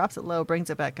guys. He drops it low,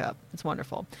 brings it back up. It's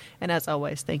wonderful. And as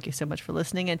always, thank you so much for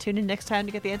listening. And tune in next time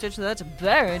to get the answer to that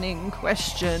burning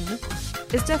question.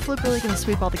 Is Deathloop really going to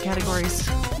sweep all the categories?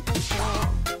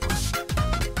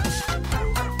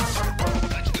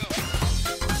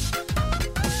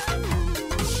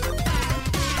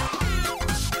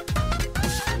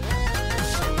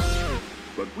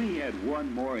 But we had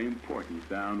one more important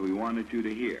sound we wanted you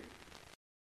to hear.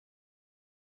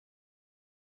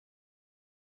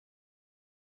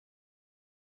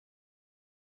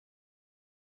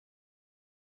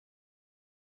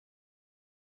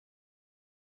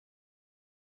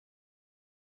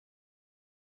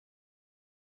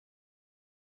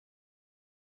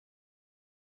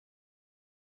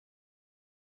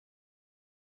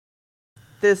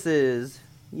 This is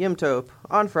Yimtope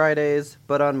on Fridays,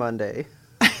 but on Monday.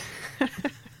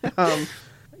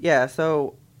 Yeah,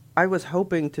 so I was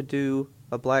hoping to do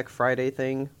a Black Friday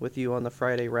thing with you on the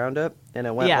Friday roundup, and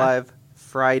it went live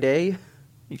Friday.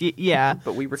 Yeah.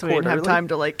 But we record so we didn't have early. time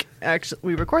to, actually,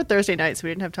 we record Thursday night, so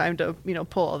we didn't have time to,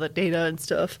 pull all the data and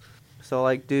stuff.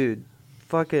 So, dude,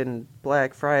 fucking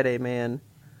Black Friday, man.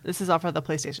 This is all for the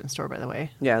PlayStation Store, by the way.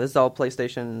 Yeah, this is all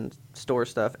PlayStation Store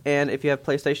stuff. And if you have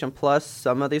PlayStation Plus,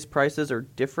 some of these prices are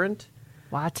different.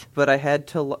 What? But I had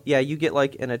to, you get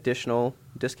an additional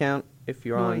discount if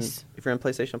you're Nice. if you're in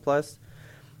PlayStation Plus.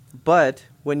 But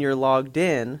when you're logged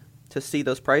in to see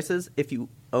those prices, if you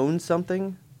own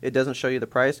something, it doesn't show you the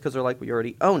price because they're we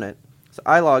already own it. So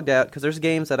I logged out because there's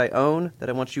games that I own that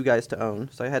I want you guys to own.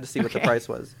 So I had to see what the price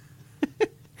was.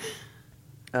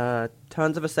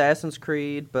 Tons of Assassin's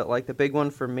Creed, but the big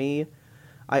one for me,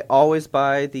 I always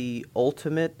buy the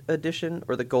Ultimate Edition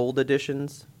or the Gold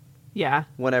Editions. Yeah.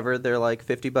 Whenever they're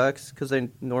 $50 because they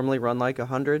normally run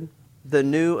 $100. The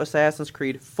new Assassin's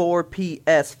Creed for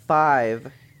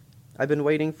PS5. I've been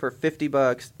waiting for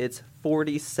 $50. It's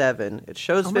 $47. It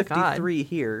shows Oh my God. $53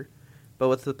 here, but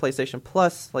with the PlayStation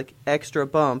Plus extra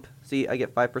bump, see, I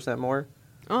get 5% more.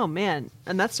 Oh, man.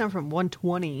 And that's down from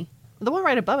 $120. The one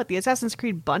right above it, the Assassin's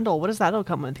Creed bundle, what does that'll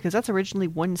come with? Because that's originally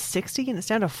 $160 and it's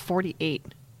down to $48.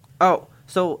 Oh,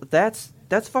 so that's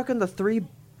fucking the 3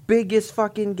 biggest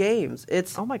fucking games.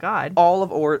 It's Oh my God. all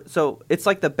of so it's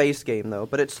the base game though,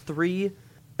 but it's 3.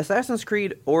 Assassin's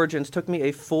Creed Origins took me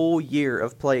a full year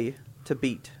of play to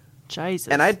beat.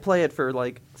 Jesus. And I'd play it for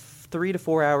 3 to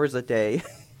 4 hours a day.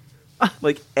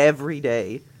 Every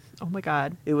day. Oh my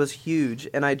God. It was huge.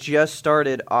 And I just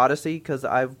started Odyssey because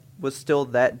I was still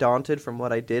that daunted from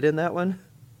what I did in that one.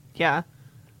 Yeah.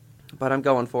 But I'm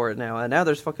going for it now. And now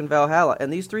there's fucking Valhalla.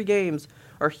 And these 3 games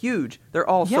are huge. They're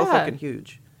all so Yeah. fucking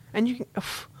huge. And you can,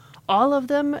 all of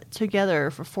them together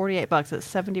for $48. That's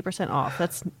 70% off.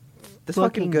 That's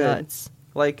fucking good. nuts.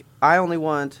 I only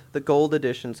want the gold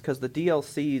editions because the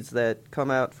DLCs that come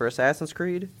out for Assassin's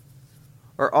Creed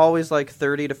are always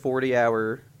 30 to 40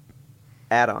 hour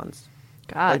add-ons.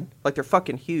 God. They're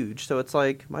fucking huge. So it's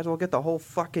might as well get the whole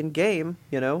fucking game,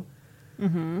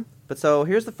 Mm-hmm. But so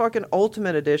here's the fucking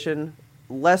Ultimate Edition,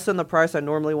 less than the price I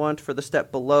normally want for the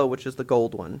step below, which is the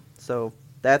gold one. So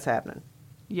that's happening.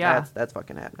 Yeah. That's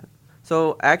fucking happening.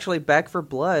 So actually, Back for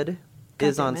Blood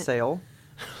is damn on it. sale.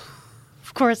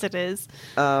 Of course it is.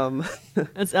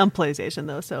 It's on PlayStation,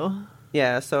 though, so...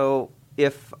 Yeah, so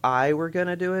if I were going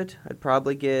to do it, I'd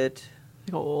probably get...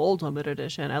 Ultimate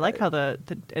Edition. I like how the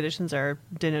editions are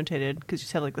denotated, because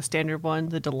you have the standard one,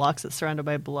 the deluxe that's surrounded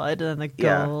by blood, and then the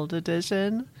Yeah. gold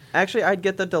edition. Actually, I'd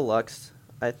get the deluxe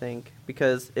I think,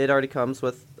 because it already comes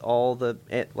with all the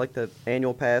the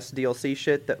annual pass DLC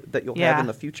shit that you'll have in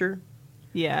the future.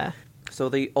 Yeah. So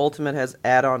the Ultimate has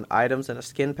add-on items and a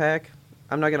skin pack.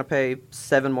 I'm not gonna pay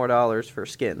 $7 more for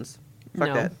skins. Fuck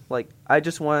No. that. Like, I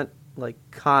just want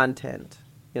content.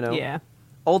 You know. Yeah.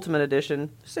 Ultimate Edition,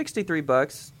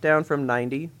 $63, down from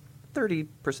 90,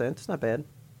 30%. It's not bad.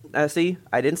 See,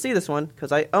 I didn't see this one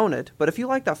because I own it. But if you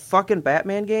like the fucking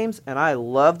Batman games, and I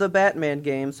love the Batman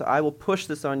games, so I will push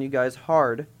this on you guys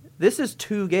hard. This is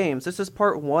 2 games. This is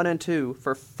part 1 and 2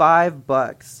 for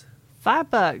 $5.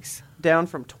 $5. Down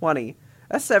from 20.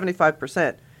 That's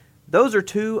 75%. Those are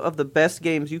 2 of the best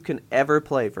games you can ever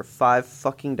play for $5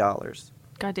 fucking dollars.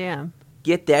 Goddamn.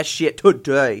 Get that shit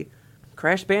today.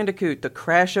 Crash Bandicoot, the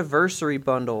Crashiversary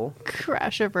bundle.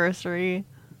 Crashiversary.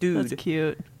 Dude. That's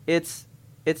cute. It's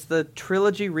the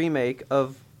trilogy remake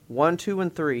of 1, 2,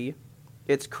 and 3.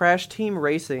 It's Crash Team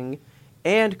Racing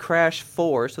and Crash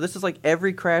 4. So this is like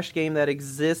every Crash game that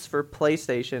exists for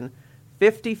PlayStation.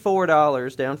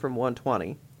 $54, down from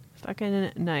 $120.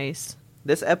 Fucking nice.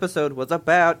 This episode was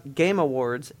about Game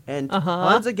Awards, and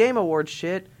tons of Game Awards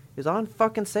shit is on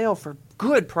fucking sale for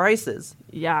good prices.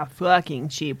 Yeah, fucking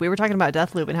cheap. We were talking about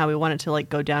Deathloop and how we want it to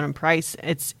go down in price.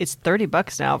 It's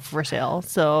 $30 now for sale.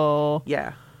 So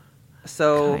yeah.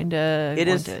 So kinda it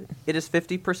is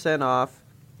 50% off.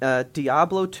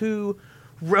 Diablo 2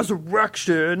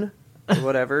 Resurrection or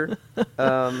whatever.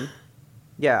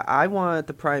 Yeah, I want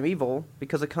the Primeval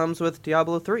because it comes with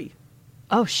Diablo 3.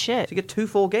 Oh shit. So you get 2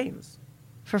 full games.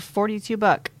 For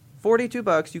 $42.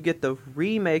 $42, you get the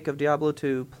remake of Diablo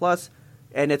 2 plus,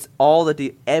 and it's all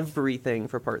everything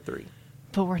for part 3.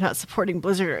 But we're not supporting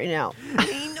Blizzard right now.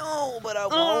 I know, but I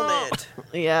want it.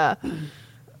 Yeah.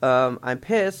 I'm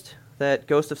pissed that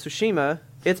Ghost of Tsushima,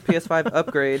 its PS5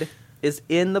 upgrade, is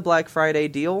in the Black Friday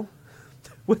deal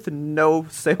with no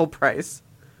sale price.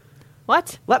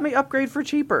 What? Let me upgrade for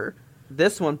cheaper.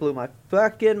 This one blew my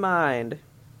fucking mind.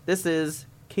 This is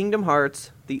Kingdom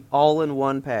Hearts, the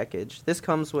all-in-one package. This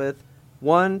comes with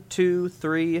 1, 2,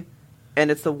 3, and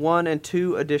it's the 1 and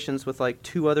 2 editions with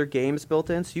 2 other games built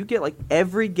in. So you get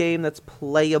every game that's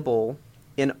playable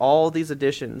in all these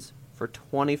editions for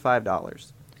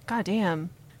 $25. God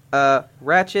damn.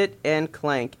 Ratchet and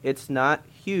Clank, it's not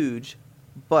huge,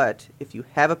 but if you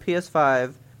have a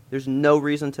PS5, there's no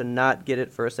reason to not get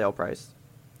it for a sale price.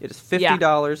 It is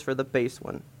 $50 for the base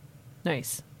one.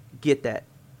 Nice. Get that.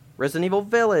 Resident Evil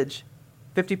Village,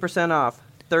 50% off,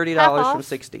 $30 from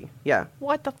 $60. Yeah.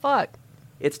 What the fuck?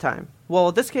 It's time.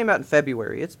 Well, this came out in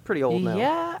February. It's pretty old now.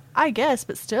 Yeah, I guess,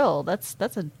 but still, that's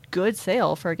a good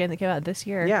sale for a game that came out this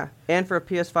year. Yeah, and for a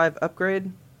PS5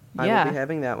 upgrade, I will be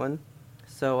having that one.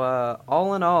 So,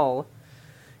 all in all, it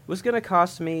was going to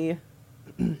cost me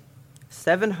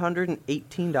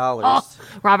 $718. Oh,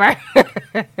 Robert.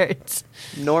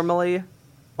 Normally,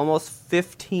 almost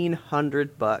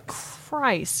 $1,500.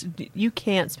 Christ, you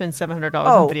can't spend $700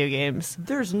 Oh. on video games.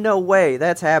 There's no way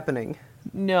that's happening.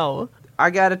 No.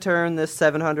 I got to turn this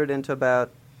 700 into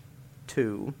about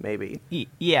 2, maybe.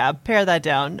 Yeah, pare that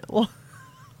down.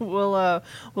 We'll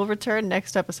return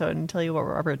next episode and tell you what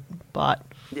Robert bought.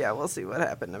 Yeah, we'll see what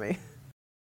happened to me.